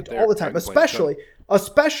flagged all the time, especially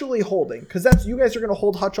holding, because that's you guys are going to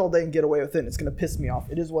hold Hutch all day and get away with it. And it's going to piss me off.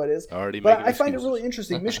 It is what it is. But I find it really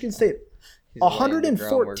interesting. Michigan State,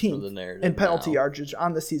 114 in penalty yardage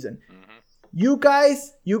on the season. Mm-hmm. You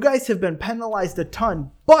guys have been penalized a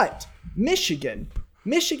ton, but Michigan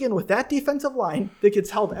with that defensive line that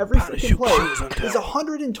gets held every freaking play is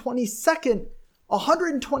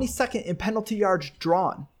 122nd in penalty yards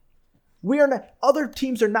drawn. We are not. Other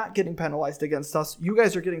teams are not getting penalized against us. You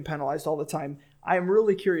guys are getting penalized all the time. I am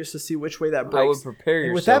really curious to see which way that breaks. I would prepare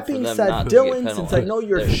yourself. And with that being said, Dylan, since I know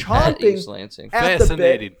you're chomping at the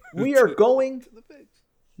bit,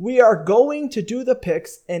 we are going to do the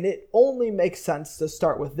picks, and it only makes sense to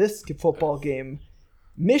start with this football game.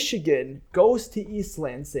 Michigan goes to East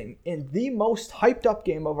Lansing in the most hyped up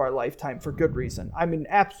game of our lifetime for good reason. I mean,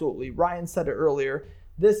 absolutely. Ryan said it earlier.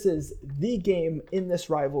 This is the game in this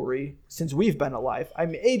rivalry since we've been alive. I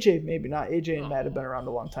mean, AJ, maybe not. AJ and Matt have been around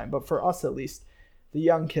a long time, but for us at least, the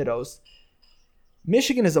young kiddos,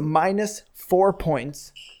 Michigan is a -4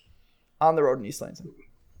 points on the road in East Lansing.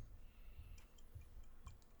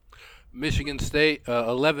 Michigan State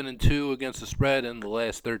 11-2 against the spread in the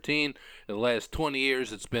last 13. In the last 20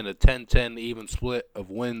 years, it's been a 10-10 even split of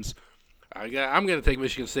wins. I'm going to take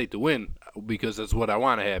Michigan State to win because that's what I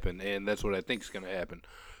want to happen, and that's what I think is going to happen.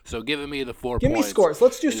 So giving me the 4 points. Give me scores.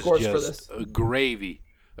 Let's do scores for this. A gravy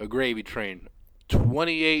train.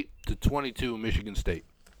 28-22 Michigan State.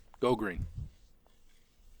 Go Green.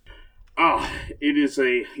 It is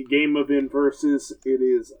a game of inverses. It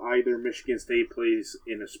is either Michigan State plays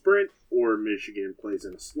in a sprint or Michigan plays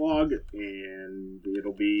in a slog, and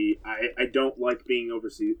it'll be. I don't like being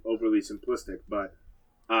overly simplistic, but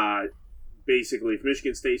basically, if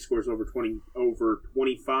Michigan State scores over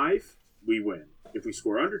 25, we win. If we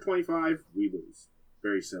score under 25, we lose.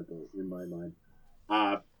 Very simple in my mind.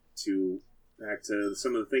 Back to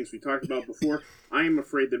some of the things we talked about before, I am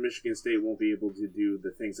afraid that Michigan State won't be able to do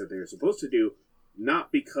the things that they're supposed to do,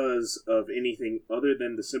 not because of anything other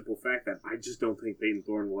than the simple fact that I just don't think Peyton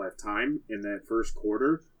Thorne will have time in that first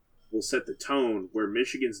quarter. Will set the tone where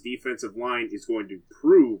Michigan's defensive line is going to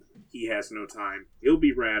prove he has no time. He'll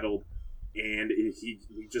be rattled, and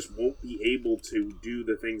we just won't be able to do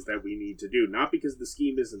the things that we need to do. Not because the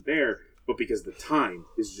scheme isn't there, but because the time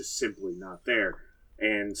is just simply not there.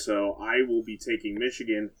 And so I will be taking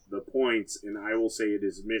Michigan, the points, and I will say it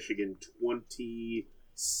is Michigan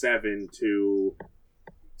 27 to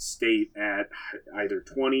State at either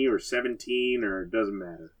 20 or 17, or it doesn't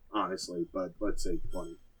matter, honestly, but let's say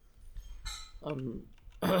 20.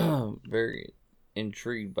 I'm very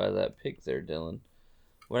intrigued by that pick there, Dylan.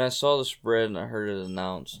 When I saw the spread and I heard it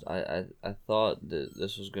announced, I thought that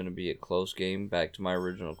this was going to be a close game. Back to my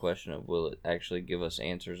original question of will it actually give us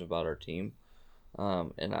answers about our team?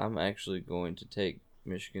 And I'm actually going to take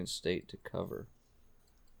Michigan State to cover.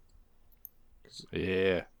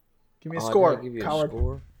 Yeah. Give me a score, give you coward. a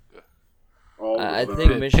score. I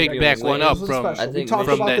think Michigan take back one up from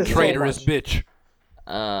that traitorous bitch.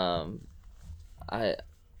 I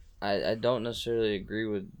don't necessarily agree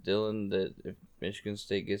with Dylan that if Michigan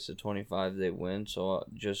State gets to 25, they win. So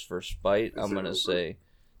just for spite, I'm going to say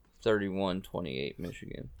 31-28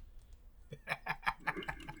 Michigan.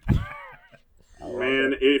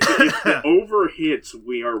 Man, if the over hits,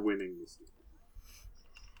 we are winning this game.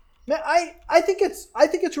 Man, I think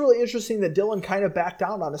it's really interesting that Dylan kind of backed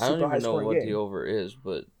down on a super high scoring game. I don't even know what the over is,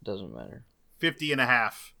 but it doesn't matter.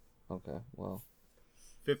 50.5. Okay, well,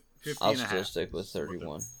 50 I'll still stick with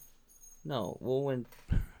 31. No, we'll win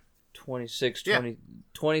 26-23.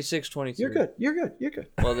 You're good.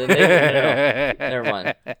 Well, then never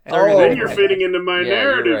mind. Then you're fitting into my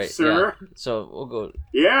narrative, right, sir. Yeah. So we'll go.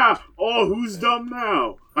 Yeah. Oh, who's dumb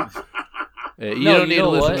now? You don't need to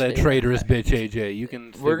listen to that traitorous bitch,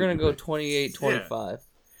 AJ. We're gonna go 28-25.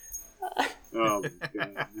 Oh my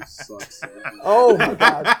god, you suck so much. Oh my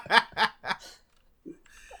god.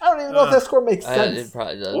 I don't even know if that score makes sense. It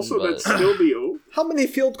probably doesn't. Also, that's still the over. How many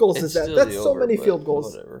field goals is that? That's so many field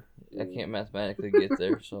goals. Whatever. I can't mathematically get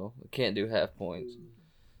there, so I can't do half points.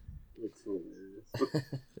 It's hilarious.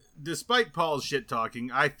 Despite Paul's shit talking,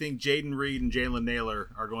 I think Jaden Reed and Jalen Naylor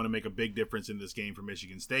are going to make a big difference in this game for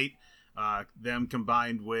Michigan State. Them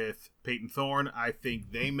combined with Peyton Thorne, I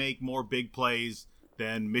think they make more big plays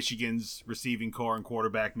than Michigan's receiving core and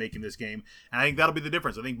quarterback making this game. And I think that'll be the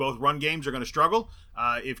difference. I think both run games are going to struggle.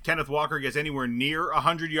 If Kenneth Walker gets anywhere near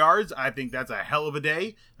 100 yards, I think that's a hell of a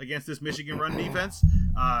day against this Michigan run defense.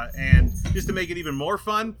 And just to make it even more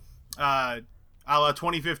fun, a la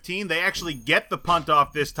 2015, they actually get the punt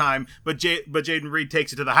off this time, but Jaden Reed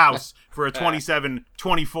takes it to the house for a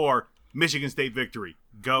 27-24 Michigan State victory.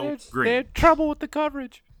 Go Green. They had trouble with the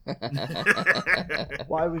coverage.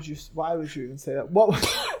 Why would you even say that? What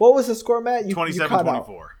was the score, Matt?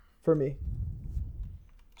 27-24 for me.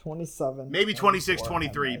 27. Maybe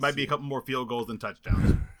 26-23. Might be a couple more field goals than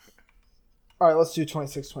touchdowns. All right, let's do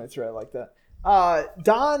 26-23. I like that.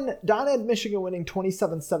 Don had Michigan winning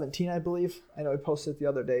 27-17, I believe. I know he posted it the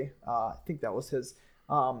other day. I think that was his.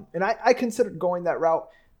 And I considered going that route.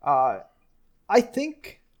 I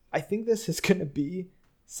think I think this is going to be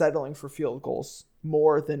settling for field goals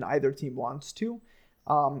more than either team wants to.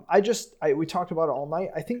 We talked about it all night.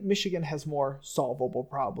 I think Michigan has more solvable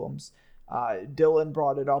problems. Dylan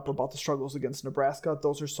brought it up about the struggles against Nebraska.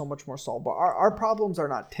 Those are so much more solvable. Our problems are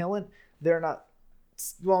not talent. They're not,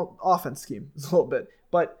 well, offense scheme is a little bit.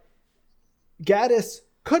 But Gaddis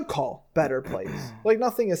could call better plays. Like,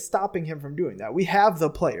 nothing is stopping him from doing that. We have the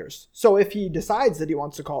players. So if he decides that he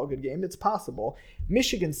wants to call a good game, it's possible.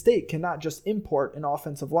 Michigan State cannot just import an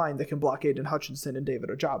offensive line that can block Aiden Hutchinson and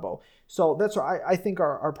David Ojabo. So that's why I think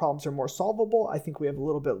our problems are more solvable. I think we have a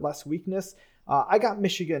little bit less weakness. I got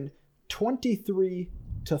Michigan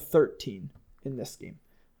 23-13 in this game.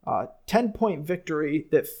 10-point victory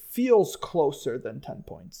that feels closer than 10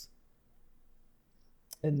 points.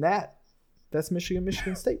 And that's Michigan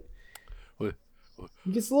State. It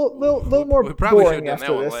gets a little more boring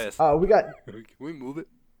after this. We got. Can we move it?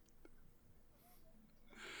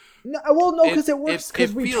 No, because it works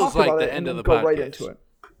because we talk like about the it end and of then the go right podcast. into it.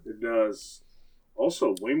 It does.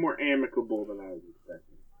 Also, way more amicable than I was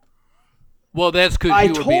expecting. Well, that's because I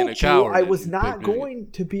you were being told a you coward. I was not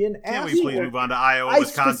going to be an Can asshole. we please move on to Iowa,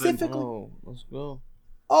 Wisconsin? Let's go.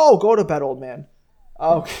 Oh, go to bed, old man.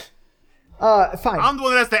 Okay. Fine. I'm the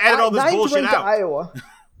one that has to edit all this bullshit Ninth-ranked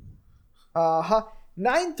out. Iowa.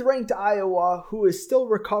 Ninth-ranked Iowa, who is still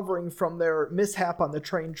recovering from their mishap on the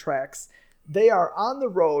train tracks. They are on the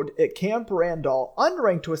road at Camp Randall,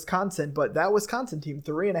 unranked Wisconsin, but that Wisconsin team,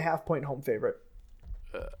 3.5-point home favorite.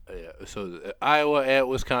 Yeah, so Iowa at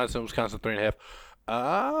Wisconsin,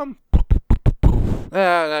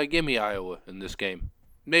 3.5. Give me Iowa in this game.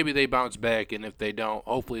 Maybe they bounce back, and if they don't,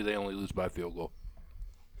 hopefully they only lose by field goal.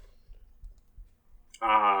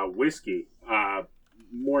 Whiskey.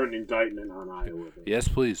 More an indictment on Iowa. Yes,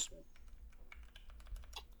 please.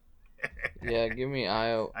 Yeah, give me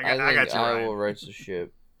Iowa. I I got think you, Iowa Ryan. rights the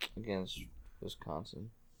ship against Wisconsin.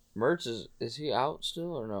 Mertz is he out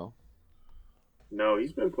still or no? No,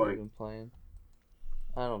 he's been He's playing. been playing.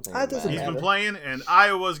 I don't think That it doesn't He's matters. been playing, and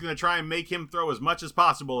Iowa's going to try and make him throw as much as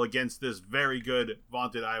possible against this very good,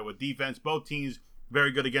 vaunted Iowa defense. Both teams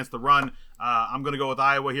very good against the run. I'm going to go with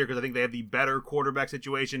Iowa here because I think they have the better quarterback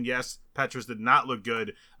situation. Yes, Petrus did not look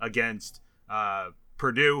good against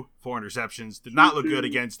Purdue. 4 interceptions. Did not look good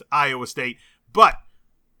against Iowa State. But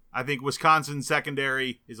I think Wisconsin's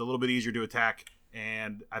secondary is a little bit easier to attack,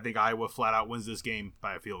 and I think Iowa flat out wins this game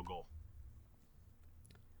by a field goal.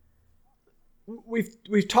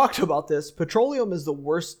 We've talked about this. Petroleum is the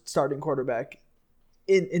worst starting quarterback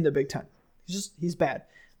in the Big Ten. He's bad.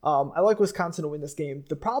 I like Wisconsin to win this game.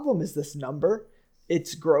 The problem is this number.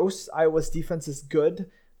 It's gross. Iowa's defense is good.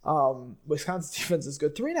 Wisconsin's defense is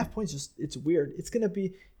good. 3.5 points, it's weird. It's going to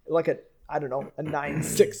be like a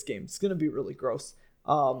 9-6 game. It's going to be really gross.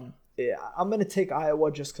 Yeah, I'm going to take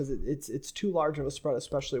Iowa just because it's too large of a spread,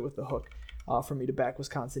 especially with the hook, for me to back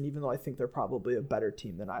Wisconsin, even though I think they're probably a better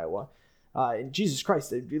team than Iowa. And Jesus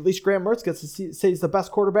Christ, at least Graham Mertz gets to say he's the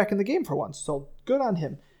best quarterback in the game for once. So good on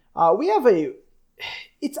him. We have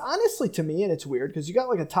it's honestly, to me, and it's weird because you got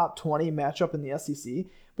like a top 20 matchup in the SEC,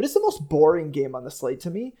 but it's the most boring game on the slate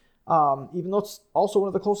to me. Even though it's also one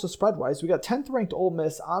of the closest spread wise. We got 10th ranked Ole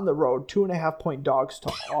Miss on the road, 2.5-point dogs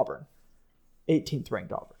to Auburn. 18th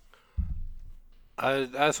ranked Auburn.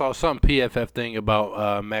 I saw some PFF thing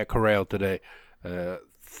about Matt Corral today.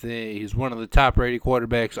 He's one of the top-rated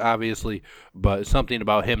quarterbacks, obviously, but something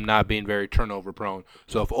about him not being very turnover-prone.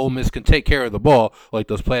 So if Ole Miss can take care of the ball, like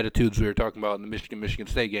those platitudes we were talking about in the Michigan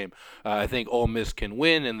State game, I think Ole Miss can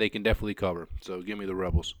win, and they can definitely cover. So give me the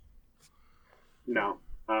Rebels. No.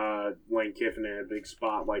 Lane Kiffin in a big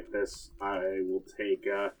spot like this, I will take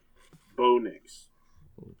Bo Nix.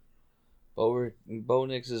 Bo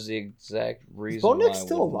Nix is the exact reason Bo Nix why I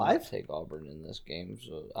still would not alive? take Auburn in this game.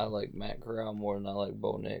 So I like Matt Corral more than I like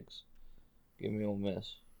Bo Nix. Give me Ole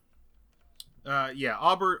Miss. Yeah,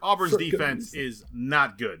 Auburn's For good defense reason. is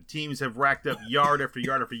not good. Teams have racked up yard after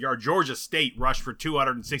yard after yard. Georgia State rushed for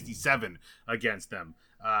 267 against them.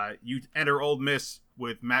 You enter Ole Miss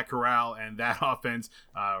with Matt Corral and that offense,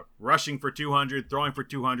 rushing for 200, throwing for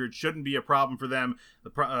 200 shouldn't be a problem for them.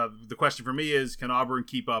 The question for me is, can Auburn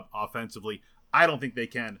keep up offensively? I don't think they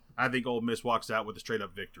can. I think Ole Miss walks out with a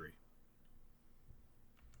straight-up victory.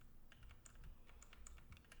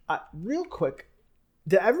 Real quick,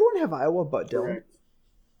 did everyone have Iowa but Dylan? Correct.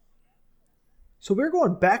 So we're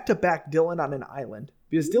going back-to-back Dylan on an island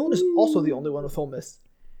because Dylan is also the only one with Ole Miss.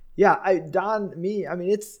 Yeah, I don't.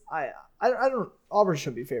 Auburn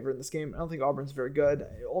shouldn't be favored in this game. I don't think Auburn's very good.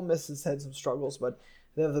 Ole Miss has had some struggles, but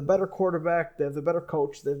they have the better quarterback, they have the better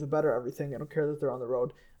coach, they have the better everything. I don't care that they're on the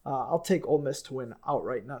road. I'll take Ole Miss to win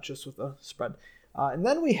outright, not just with a spread. And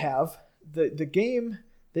then we have the game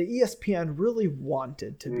that ESPN really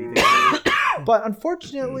wanted to be the game. But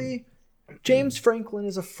unfortunately, James Franklin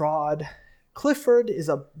is a fraud. Clifford is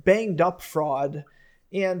a banged-up fraud.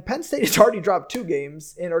 And Penn State has already dropped 2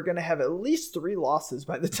 games and are going to have at least 3 losses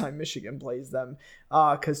by the time Michigan plays them.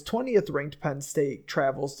 Because 20th ranked Penn State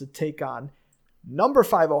travels to take on number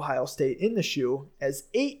 5 Ohio State in the shoe as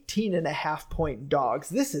 18.5-point dogs.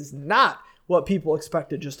 This is not what people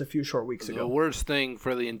expected just a few short weeks ago. The worst thing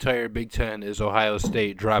for the entire Big Ten is Ohio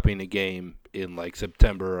State dropping a game in like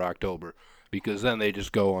September or October, because then they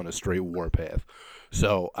just go on a straight warpath.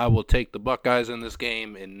 So I will take the Buckeyes in this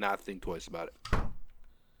game and not think twice about it.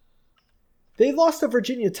 They lost to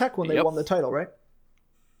Virginia Tech when they Yep. won the title, right?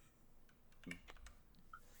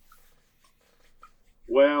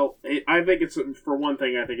 Well, I think it's, for one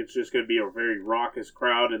thing, I think it's just going to be a very raucous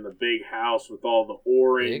crowd in the big house with all the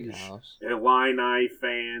orange Big house. Illini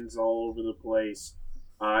fans all over the place.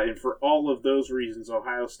 And for all of those reasons,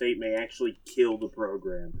 Ohio State may actually kill the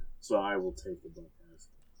program. So I will take the Buckeyes.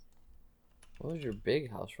 What was your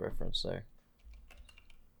big house reference there?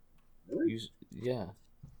 Really? Yeah.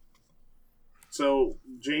 So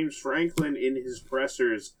James Franklin in his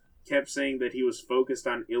pressers kept saying that he was focused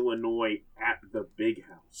on Illinois at the big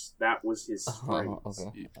house. That was his strength.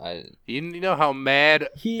 Okay. You know how mad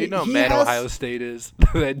He mad has- Ohio State is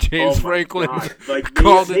that James Oh my Franklin God. Like,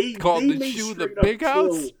 called they the may shoe the straight up big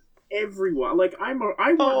house. kill Everyone, like I want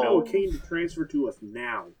Oh. Noah Kane to transfer to us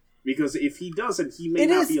now, because if he doesn't, he may It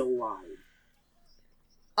not is- be alive.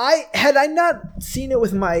 Had I not seen it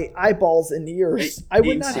with my eyeballs and ears, I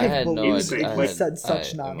would not I have had no believed idea. that I he had- said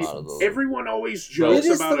such I'm out of nonsense. the- Everyone always jokes It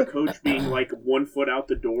is about the- a coach being like 1 foot out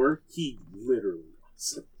the door. He literally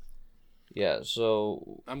was. Yeah,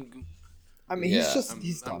 so I mean, Yeah,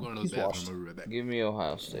 he's I'm done. going to He's the bathroom. washed. I'll be right back. give me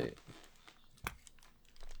Ohio State.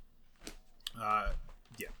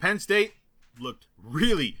 Yeah, Penn State looked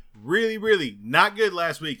really, really, really not good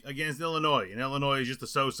last week against Illinois, and Illinois is just a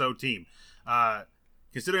so-so team.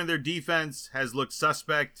 Considering their defense has looked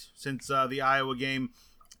suspect since the Iowa game,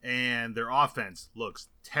 and their offense looks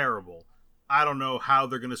terrible, I don't know how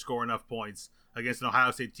they're going to score enough points against an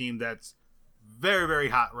Ohio State team that's very, very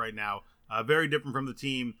hot right now. Very different from the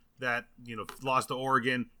team that lost to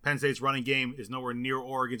Oregon. Penn State's running game is nowhere near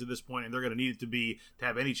Oregon's at this point, and they're going to need it to be to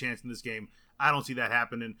have any chance in this game. I don't see that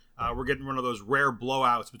happening. We're getting one of those rare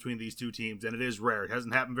blowouts between these two teams, and it is rare. It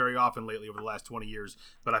hasn't happened very often lately over the last 20 years,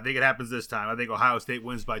 but I think it happens this time. I think Ohio State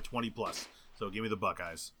wins by 20+. So give me the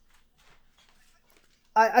Buckeyes.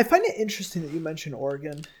 I find it interesting that you mentioned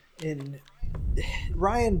Oregon, and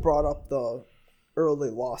Ryan brought up the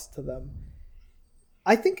early loss to them.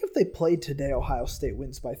 I think if they played today, Ohio State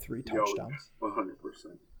wins by 3 touchdowns. 100%.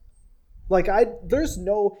 Like I've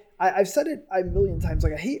said it a million times.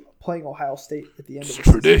 Like I hate playing Ohio State at the end It's of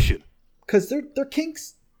the tradition. because their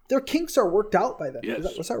kinks are worked out by then.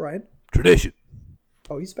 Yes. Was that Ryan? Tradition.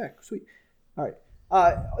 Oh, he's back. Sweet. All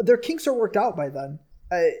right. Their kinks are worked out by then.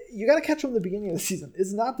 You got to catch them in the beginning of the season.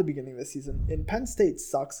 It's not the beginning of the season. And Penn State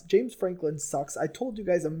sucks. James Franklin sucks. I told you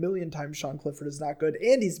guys a million times Sean Clifford is not good,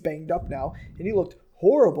 and he's banged up now, and he looked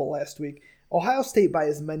horrible last week. Ohio State by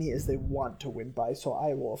as many as they want to win by, so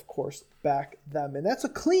I will, of course, back them. And that's a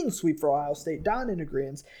clean sweep for Ohio State. Don in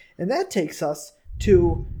agreeance. And that takes us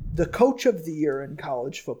to the coach of the year in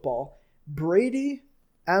college football, Brady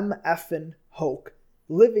M. Effin Hoke,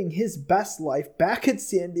 living his best life back at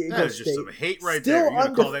San Diego That is State. just some hate right Still there. You're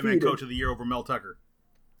going to call that man undefeated. coach of the year over Mel Tucker.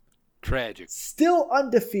 Tragic. Still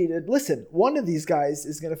undefeated. Listen, one of these guys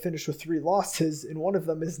is going to finish with 3 losses, and one of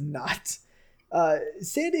them is not.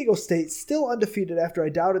 San Diego State still undefeated after I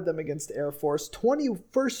doubted them against Air Force.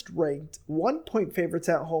 21st ranked, 1-point favorites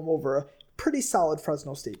at home over a pretty solid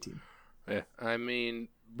Fresno State team. Yeah, I mean,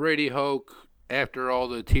 Brady Hoke, after all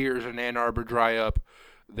the tears in Ann Arbor dry up,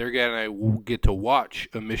 they're going to get to watch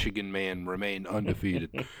a Michigan man remain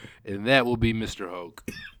undefeated. And that will be Mr. Hoke.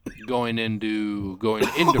 Going into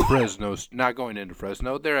Fresno, not going into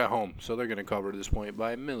Fresno. They're at home, so they're going to cover this point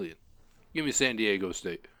by 1 million. Give me San Diego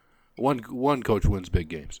State. One coach wins big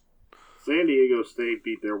games. San Diego State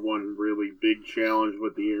beat their one really big challenge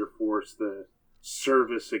with the Air Force, the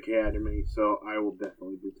Service Academy, so I will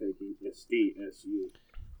definitely be taking SDSU.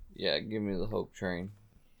 Yeah, give me the Hope train.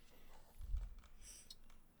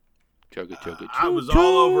 Chugga. I was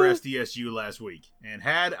all over SDSU last week, and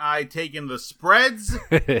had I taken the spreads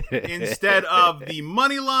instead of the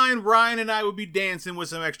money line, Ryan and I would be dancing with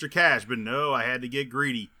some extra cash. But no, I had to get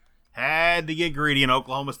greedy. And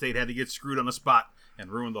Oklahoma State had to get screwed on the spot and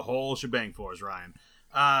ruin the whole shebang for us, Ryan.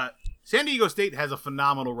 San Diego State has a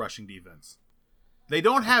phenomenal rushing defense. They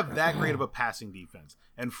don't have that great of a passing defense.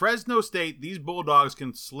 And Fresno State, these Bulldogs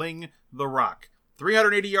can sling the rock.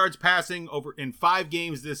 380 yards passing over in 5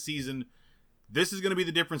 games this season. This is going to be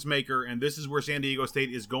the difference maker, and this is where San Diego State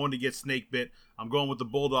is going to get snake bit. I'm going with the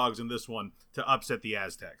Bulldogs in this one to upset the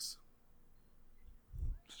Aztecs.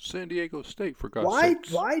 San Diego State, for God's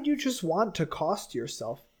sakes. Why do you just want to cost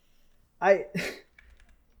yourself? I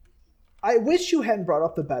wish you hadn't brought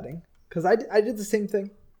up the betting, because I did the same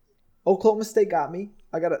thing. Oklahoma State got me.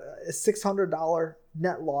 I got a $600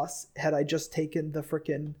 net loss had I just taken the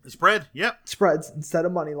freaking spread. Yep, spreads instead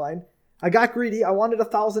of money line. I got greedy. I wanted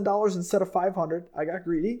 $1,000 instead of $500. I got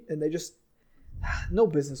greedy, and they just no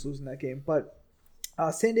business losing that game. But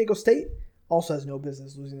San Diego State also has no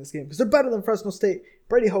business losing this game because they're better than Fresno State.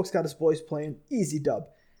 Brady Hoke's got his boys playing. Easy dub.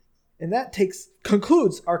 And that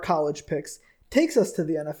concludes our college picks, takes us to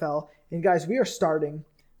the NFL. And guys, we are starting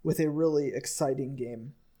with a really exciting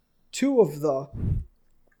game. 2 of the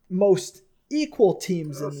most equal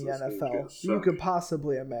teams in the NFL you could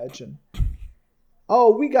possibly imagine.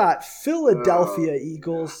 Oh, we got Philadelphia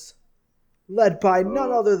Eagles, led by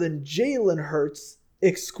none other than Jalen Hurts,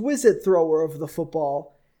 exquisite thrower of the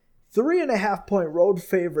football. 3.5-point road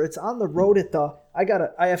favorites on the road at the.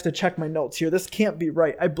 I have to check my notes here. This can't be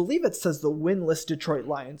right. I believe it says the winless Detroit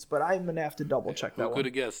Lions, but I'm gonna have to double check that one. Who could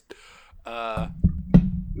have guessed?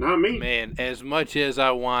 Not me. Man, as much as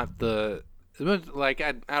I want I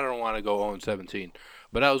don't want to go 0-17.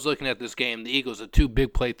 But I was looking at this game. The Eagles have 2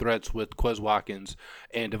 big play threats with Quez Watkins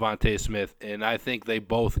and Devontae Smith, and I think they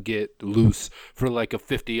both get loose for like a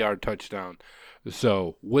 50-yard touchdown.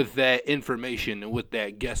 So with that information and with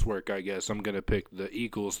that guesswork, I guess I'm going to pick the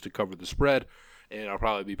Eagles to cover the spread, and I'll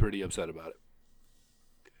probably be pretty upset about it.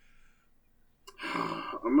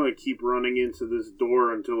 I'm going to keep running into this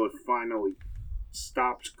door until it finally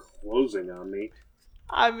stops closing on me.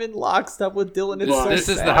 I'm in lockstep with Dylan. This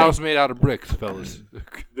is the house made out of bricks, fellas.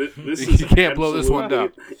 This you can't blow this one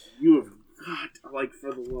down. You have got, like,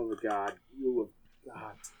 for the love of God, you have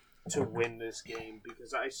got to win this game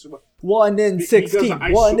because I swear. 1 in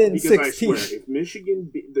 16. 1 in 16. I swear, if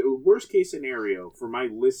Michigan, the worst case scenario for my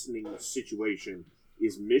listening situation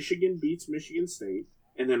is Michigan beats Michigan State,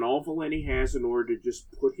 and then all Valenti has in order to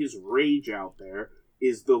just put his rage out there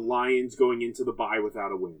is the Lions going into the bye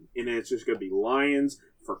without a win. And then it's just going to be Lions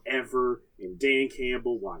forever and Dan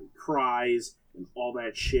Campbell while he cries and all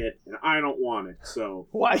that shit. And I don't want it. So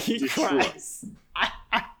why he cries?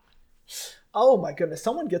 Oh my goodness.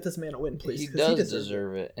 Someone get this man a win, please. He does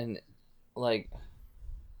deserve it. And, like,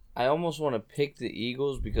 I almost want to pick the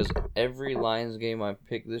Eagles because every Lions game I've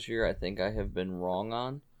picked this year I think I have been wrong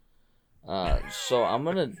on. So I'm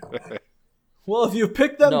going to... Well, if you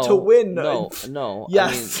pick them to win, no.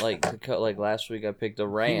 Yes. I mean, like last week, I picked the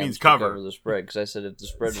Rams to cover the spread because I said if the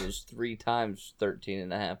spread was 3 times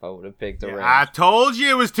 13.5, I would have picked the Rams. I told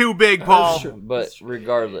you it was too big, Paul. But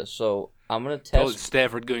regardless, so I'm gonna test.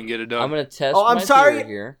 Stafford couldn't get it done. I'm gonna test. Theory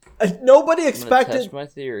here. Nobody expected. Test my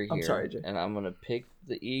theory here. I'm sorry, Jay. And I'm gonna pick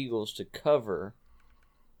the Eagles to cover.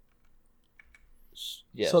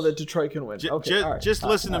 Yes. So that Detroit can win. Just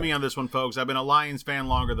listen to me on this one, folks. I've been a Lions fan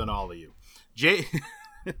longer than all of you.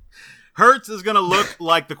 Hurts is going to look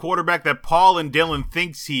like the quarterback that Paul and Dylan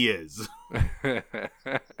thinks he is.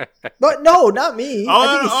 But no, not me. No.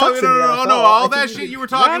 All that shit you were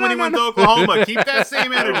talking when he went to Oklahoma. Keep that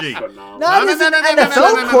same energy. Not as an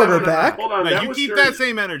NFL quarterback. You keep that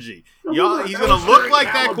same energy. Y'all, he's going to look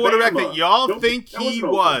like that quarterback that y'all think he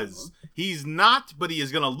was. He's not, but he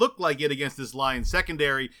is going to look like it against this Lions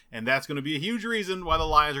secondary, and that's going to be a huge reason why the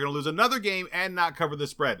Lions are going to lose another game and not cover the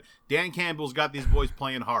spread. Dan Campbell's got these boys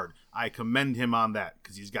playing hard. I commend him on that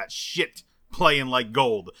because he's got shit playing like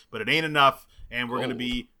gold, but it ain't enough, and we're going to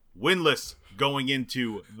be winless going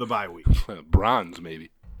into the bye week. Bronze,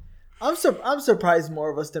 maybe. I'm surprised more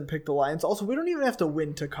of us didn't pick the Lions. Also, we don't even have to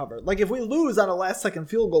win to cover. Like, if we lose on a last-second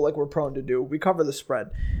field goal like we're prone to do, we cover the spread.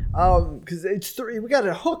 Because it's 3. We got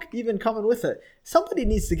a hook even coming with it. Somebody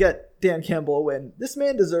needs to get Dan Campbell a win. This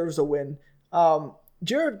man deserves a win.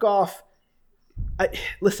 Jared Goff,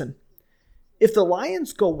 listen, if the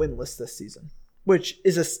Lions go winless this season, which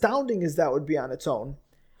is astounding as that would be on its own,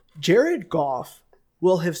 Jared Goff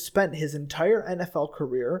will have spent his entire NFL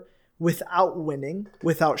career without winning,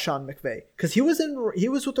 without Sean McVay. Because he was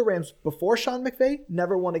with the Rams before Sean McVay,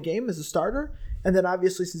 never won a game as a starter, and then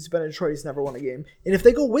obviously since he's been in Detroit, he's never won a game. And if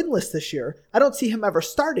they go winless this year, I don't see him ever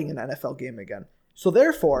starting an NFL game again. So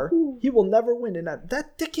therefore, he will never win. And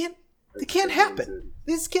that can't happen.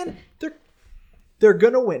 They're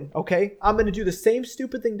gonna win, okay? I'm gonna do the same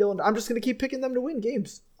stupid thing, Dylan. I'm just gonna keep picking them to win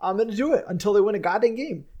games. I'm gonna do it until they win a goddamn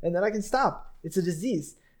game, and then I can stop. It's a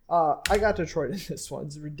disease. I got Detroit in this one.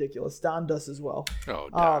 It's ridiculous. Don does as well. Oh,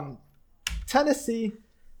 damn. Tennessee,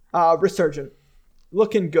 resurgent,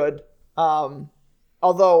 looking good.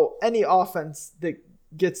 Although any offense that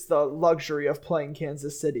gets the luxury of playing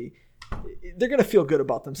Kansas City, they're going to feel good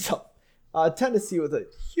about themselves. Tennessee with a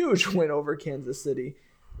huge win over Kansas City,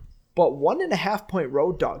 but 1.5-point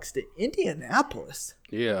road dogs to Indianapolis.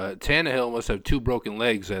 Yeah, Tannehill must have 2 broken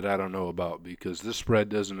legs that I don't know about because this spread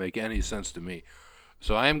doesn't make any sense to me.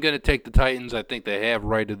 So I am going to take the Titans. I think they have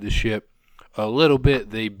righted the ship a little bit.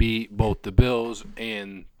 They beat both the Bills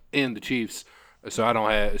and the Chiefs, so I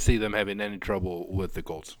don't see them having any trouble with the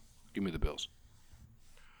Colts. Give me the Bills.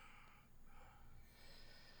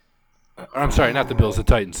 I'm sorry, not the Bills, the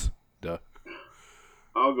Titans. Duh.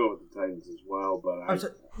 I'll go with the Titans as well, but I'm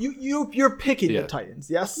sorry, you're picking Yeah. the Titans,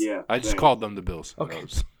 yes? yeah, I just thanks. called them the Bills. Okay.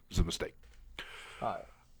 It was a mistake. All right.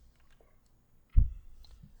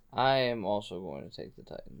 I am also going to take the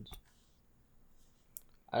Titans.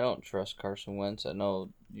 I don't trust Carson Wentz. I know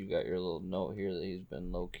you got your little note here that he's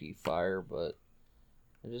been low-key fire, but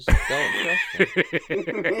I just don't trust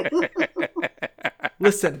him.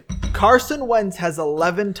 Listen, Carson Wentz has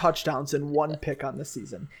 11 touchdowns and 1 pick on the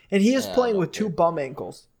season, and he is Yeah, playing I with don't 2 bum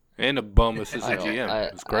ankles. And a bum assistant I don't-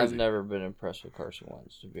 GM. It's crazy. I've never been impressed with Carson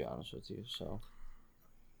Wentz, to be honest with you. So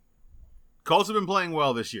Colts have been playing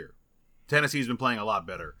well this year. Tennessee's been playing a lot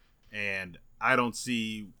better. And I don't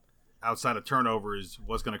see, outside of turnovers,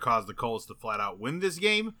 what's going to cause the Colts to flat out win this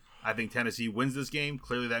game. I think Tennessee wins this game.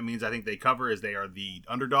 Clearly that means I think they cover as they are the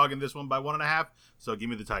underdog in this one by 1.5. So give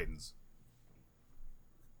me the Titans.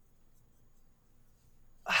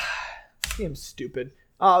 This game's stupid.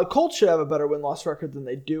 Colts should have a better win-loss record than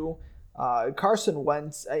they do. Carson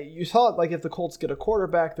Wentz, you thought like if the Colts get a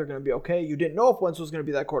quarterback, they're going to be okay. You didn't know if Wentz was going to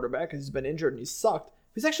be that quarterback because he's been injured and he's sucked.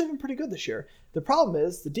 He's actually been pretty good this year. The problem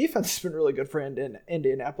is the defense has been really good for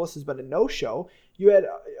Indianapolis. Has been a no-show.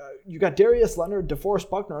 You got Darius Leonard, DeForest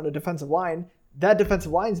Buckner on a defensive line. That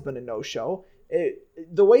defensive line's been a no-show.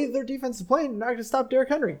 The way their defense is playing, not going to stop Derrick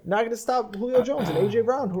Henry, not going to stop Julio Jones and A.J.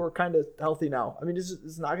 Brown, who are kind of healthy now. I mean,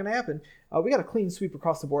 it's not going to happen. We got a clean sweep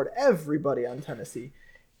across the board. Everybody on Tennessee.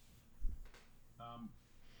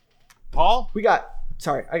 Paul? We got.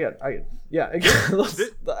 Sorry, I got. Yeah,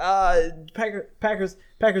 Packers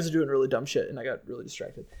are doing really dumb shit, and I got really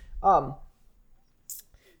distracted.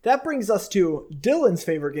 That brings us to Dylan's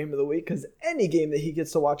favorite game of the week, because any game that he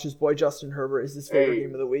gets to watch his boy Justin Herbert is his favorite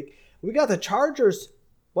game of the week. We got the Chargers.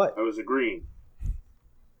 What? I was agreeing.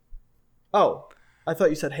 Oh, I thought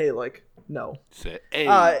you said hey, like no. Say, hey.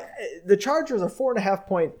 The Chargers are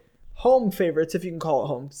 4.5-point home favorites, if you can call it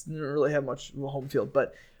home. They don't really have much of a home field,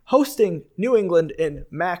 but hosting New England and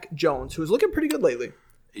Mac Jones, who's looking pretty good lately.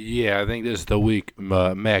 Yeah, I think this is the week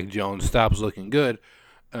Mac Jones stops looking good.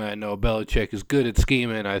 I know Belichick is good at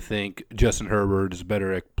scheming. I think Justin Herbert is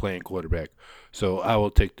better at playing quarterback. So I will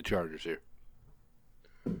take the Chargers here.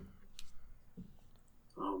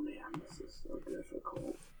 Oh man, this is so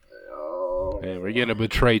difficult. Oh, And we're going to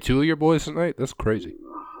betray 2 of your boys tonight? That's crazy.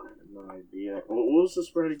 I have no idea. What was the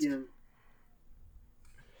spread again?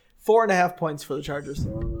 4.5 points for the Chargers.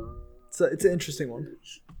 It's an interesting one.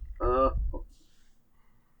 I'll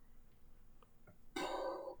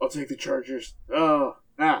take the Chargers. Move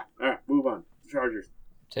on. Chargers.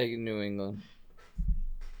 taking New England.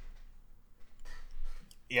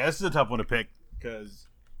 Yeah, this is a tough one to pick because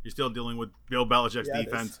you're still dealing with Bill Belichick's Yeah, it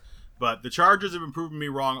defense. is. But the Chargers have been proving me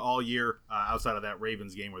wrong all year, outside of that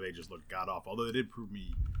Ravens game where they just looked god awful. Although they did prove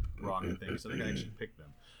me wrong in things, so I think I actually picked them.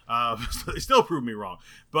 So they still proved me wrong.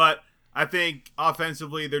 But I think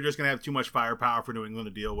offensively, they're just going to have too much firepower for New England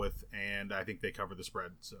to deal with, and I think they cover the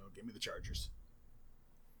spread. So give me the Chargers.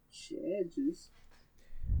 Chargers.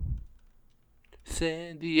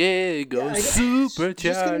 San Diego Yeah, It's Superchargers.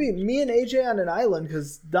 just gonna be me and AJ on an island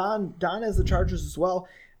because Don has the Chargers as well.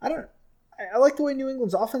 I like the way New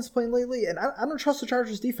England's offense is playing lately, and I don't trust the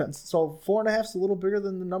Chargers defense. So 4.5 is a little bigger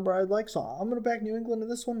than the number I'd like. So I'm gonna back New England in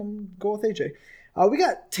this one. I'm gonna go with AJ. We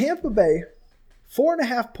got Tampa Bay,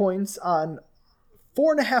 4.5 points on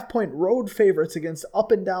 4.5 point road favorites against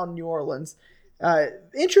up and down New Orleans.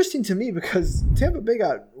 Interesting to me because Tampa Bay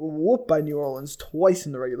got whooped by New Orleans twice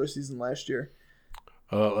in the regular season last year.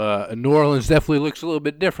 New Orleans definitely looks a little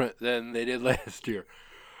bit different than they did last year.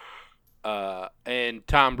 And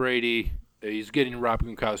Tom Brady, he's getting Rob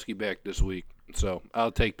Gronkowski back this week. So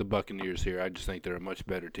I'll take the Buccaneers here. I just think they're a much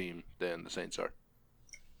better team than the Saints are.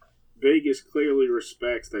 Vegas clearly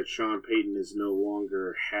respects that Sean Payton is no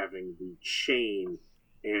longer having the chain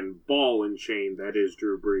and ball and chain that is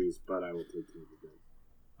Drew Brees, but I will take Tampa Bay.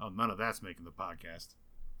 Oh, none of that's making the podcast.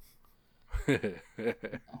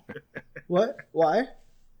 What? Why?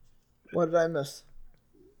 What did I miss?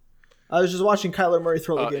 I was just watching Kyler Murray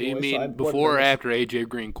throw the game You away. mean so before or after AJ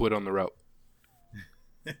Green quit on the route?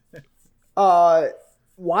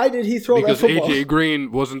 Why did he throw Because that football? AJ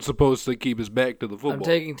Green wasn't supposed to keep his back to the football. I'm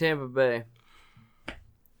taking Tampa Bay.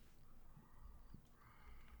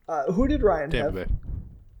 Who did Ryan Tampa have? Bay.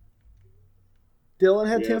 Dylan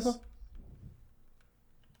had Yes. Tampa?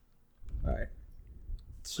 All right.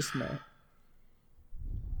 It's just Matt.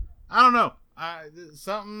 I don't know.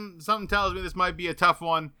 Something tells me this might be a tough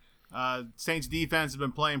one. Saints defense has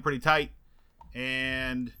been playing pretty tight,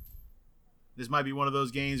 and this might be one of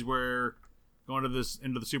those games where going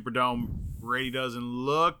into the Superdome, Brady doesn't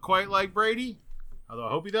look quite like Brady. Although I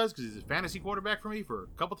hope he does, because he's a fantasy quarterback for me for a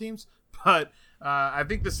couple teams. But I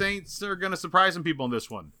think the Saints are going to surprise some people in this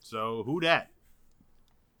one. So who dat?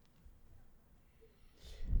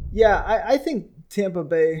 Yeah, I think Tampa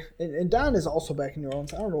Bay, and Don is also back in New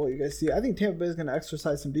Orleans. I don't know what you guys see. I think Tampa Bay is going to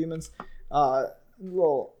exercise some demons.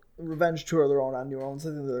 Little revenge tour of their own on New Orleans. I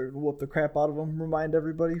think they're going to whoop the crap out of them, remind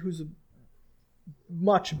everybody who's a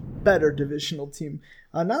much better divisional team.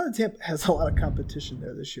 Now that Tampa has a lot of competition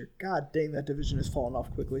there this year. God dang, that division has fallen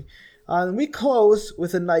off quickly. And we close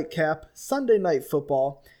with a nightcap, Sunday Night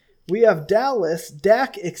Football. We have Dallas,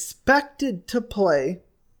 Dak expected to play,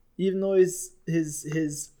 even though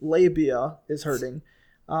his labia is hurting.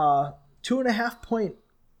 2.5 point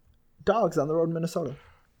dogs on the road in Minnesota.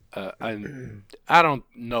 I don't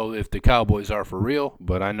know if the Cowboys are for real,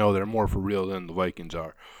 but I know they're more for real than the Vikings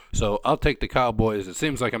are. So I'll take the Cowboys. It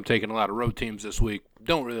seems like I'm taking a lot of road teams this week.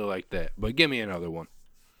 Don't really like that, but give me another one.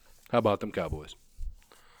 How about them Cowboys?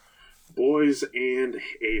 Boys and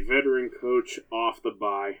a veteran coach off the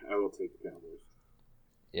bye. I will take the Cowboys.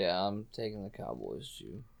 Yeah, I'm taking the Cowboys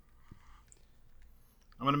too.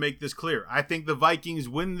 I'm going to make this clear. I think the Vikings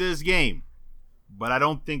win this game, but I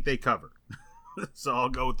don't think they cover. So I'll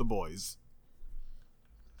go with the boys.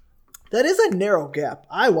 That is a narrow gap.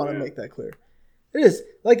 I want to make that clear. It is.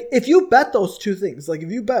 Like, if you bet those two things, like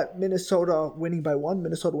if you bet Minnesota winning by 1,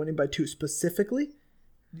 Minnesota winning by 2 specifically,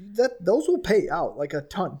 those will pay out like a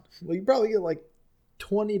ton. Well, you probably get like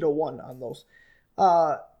 20-1 on those.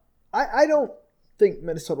 I don't think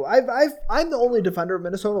Minnesota. I'm the only defender of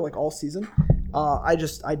Minnesota like all season. I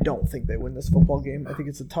don't think they win this football game. I think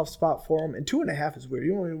it's a tough spot for them. And 2.5 is weird.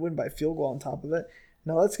 You don't even win by field goal on top of it.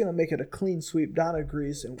 Now that's going to make it a clean sweep. Don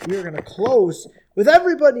agrees, and we are going to close with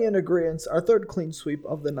everybody in agreement. Our third clean sweep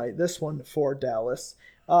of the night. This one for Dallas.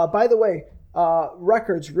 By the way,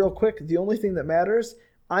 records real quick. The only thing that matters.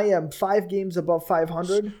 I am 5 games above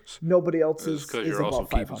 500. Nobody else is you're also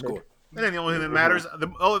above keeping 500. score. That ain't the only thing that matters.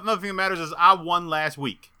 Another thing that matters is I won last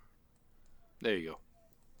week. There you go.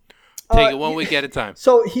 Take it 1 week at a time.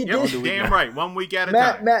 So he Yep, did. damn right. 1 week at a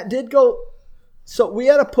time. Matt did go. So we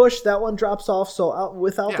had a push. That one drops off. So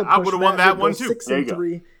without the push, I would've won Matt that did one go too.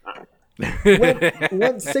 6-3.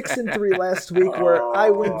 went 6-3 last week, where I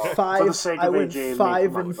went 5. I went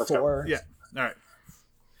 5-4. Yeah. All right.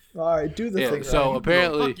 All right, do the thing. So Ryan.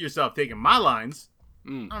 apparently, Fuck yourself taking my lines. I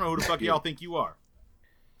don't know who the fuck y'all think you are.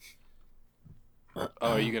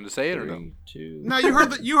 are you going to say it or no? 3, 2. No, you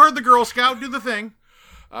heard the Girl Scout. Do the thing.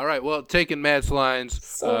 All right, well, taking Matt's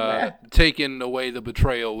lines, mad. taking away the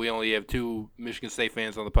betrayal. We only have 2 Michigan State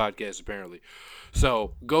fans on the podcast, apparently.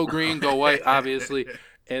 So go green, go white, obviously.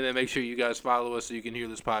 And then make sure you guys follow us so you can hear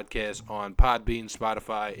this podcast on Podbean,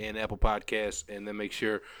 Spotify, and Apple Podcasts. And then make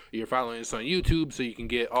sure you're following us on YouTube so you can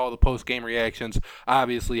get all the post-game reactions.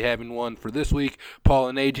 Obviously, having one for this week. Paul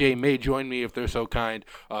and AJ may join me if they're so kind.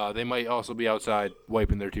 They might also be outside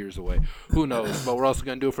wiping their tears away. Who knows? But we're also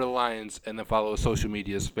going to do it for the Lions. And then follow us social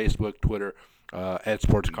medias, Facebook, Twitter, at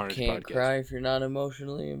Sports Carnage Can't Podcast. cry if you're not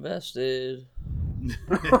emotionally invested.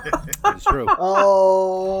 It's true.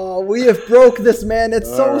 Oh, we have broke this man. It's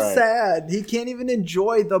so right. sad. He can't even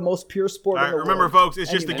enjoy the most pure sport All in right, the remember, world. folks,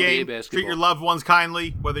 it's just a Anyway. game. NBA basketball. Treat your loved ones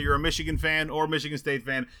kindly, whether you're a Michigan fan or Michigan State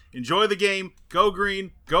fan. Enjoy the game. Go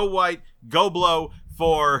green, go white, go blow.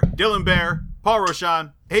 For Dylan Bear, Paul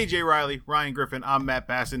Roshan, AJ Riley, Ryan Griffin, I'm Matt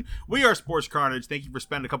Basson. We are Sports Carnage. Thank you for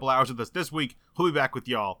spending a couple hours with us this week. We'll be back with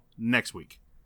y'all next week.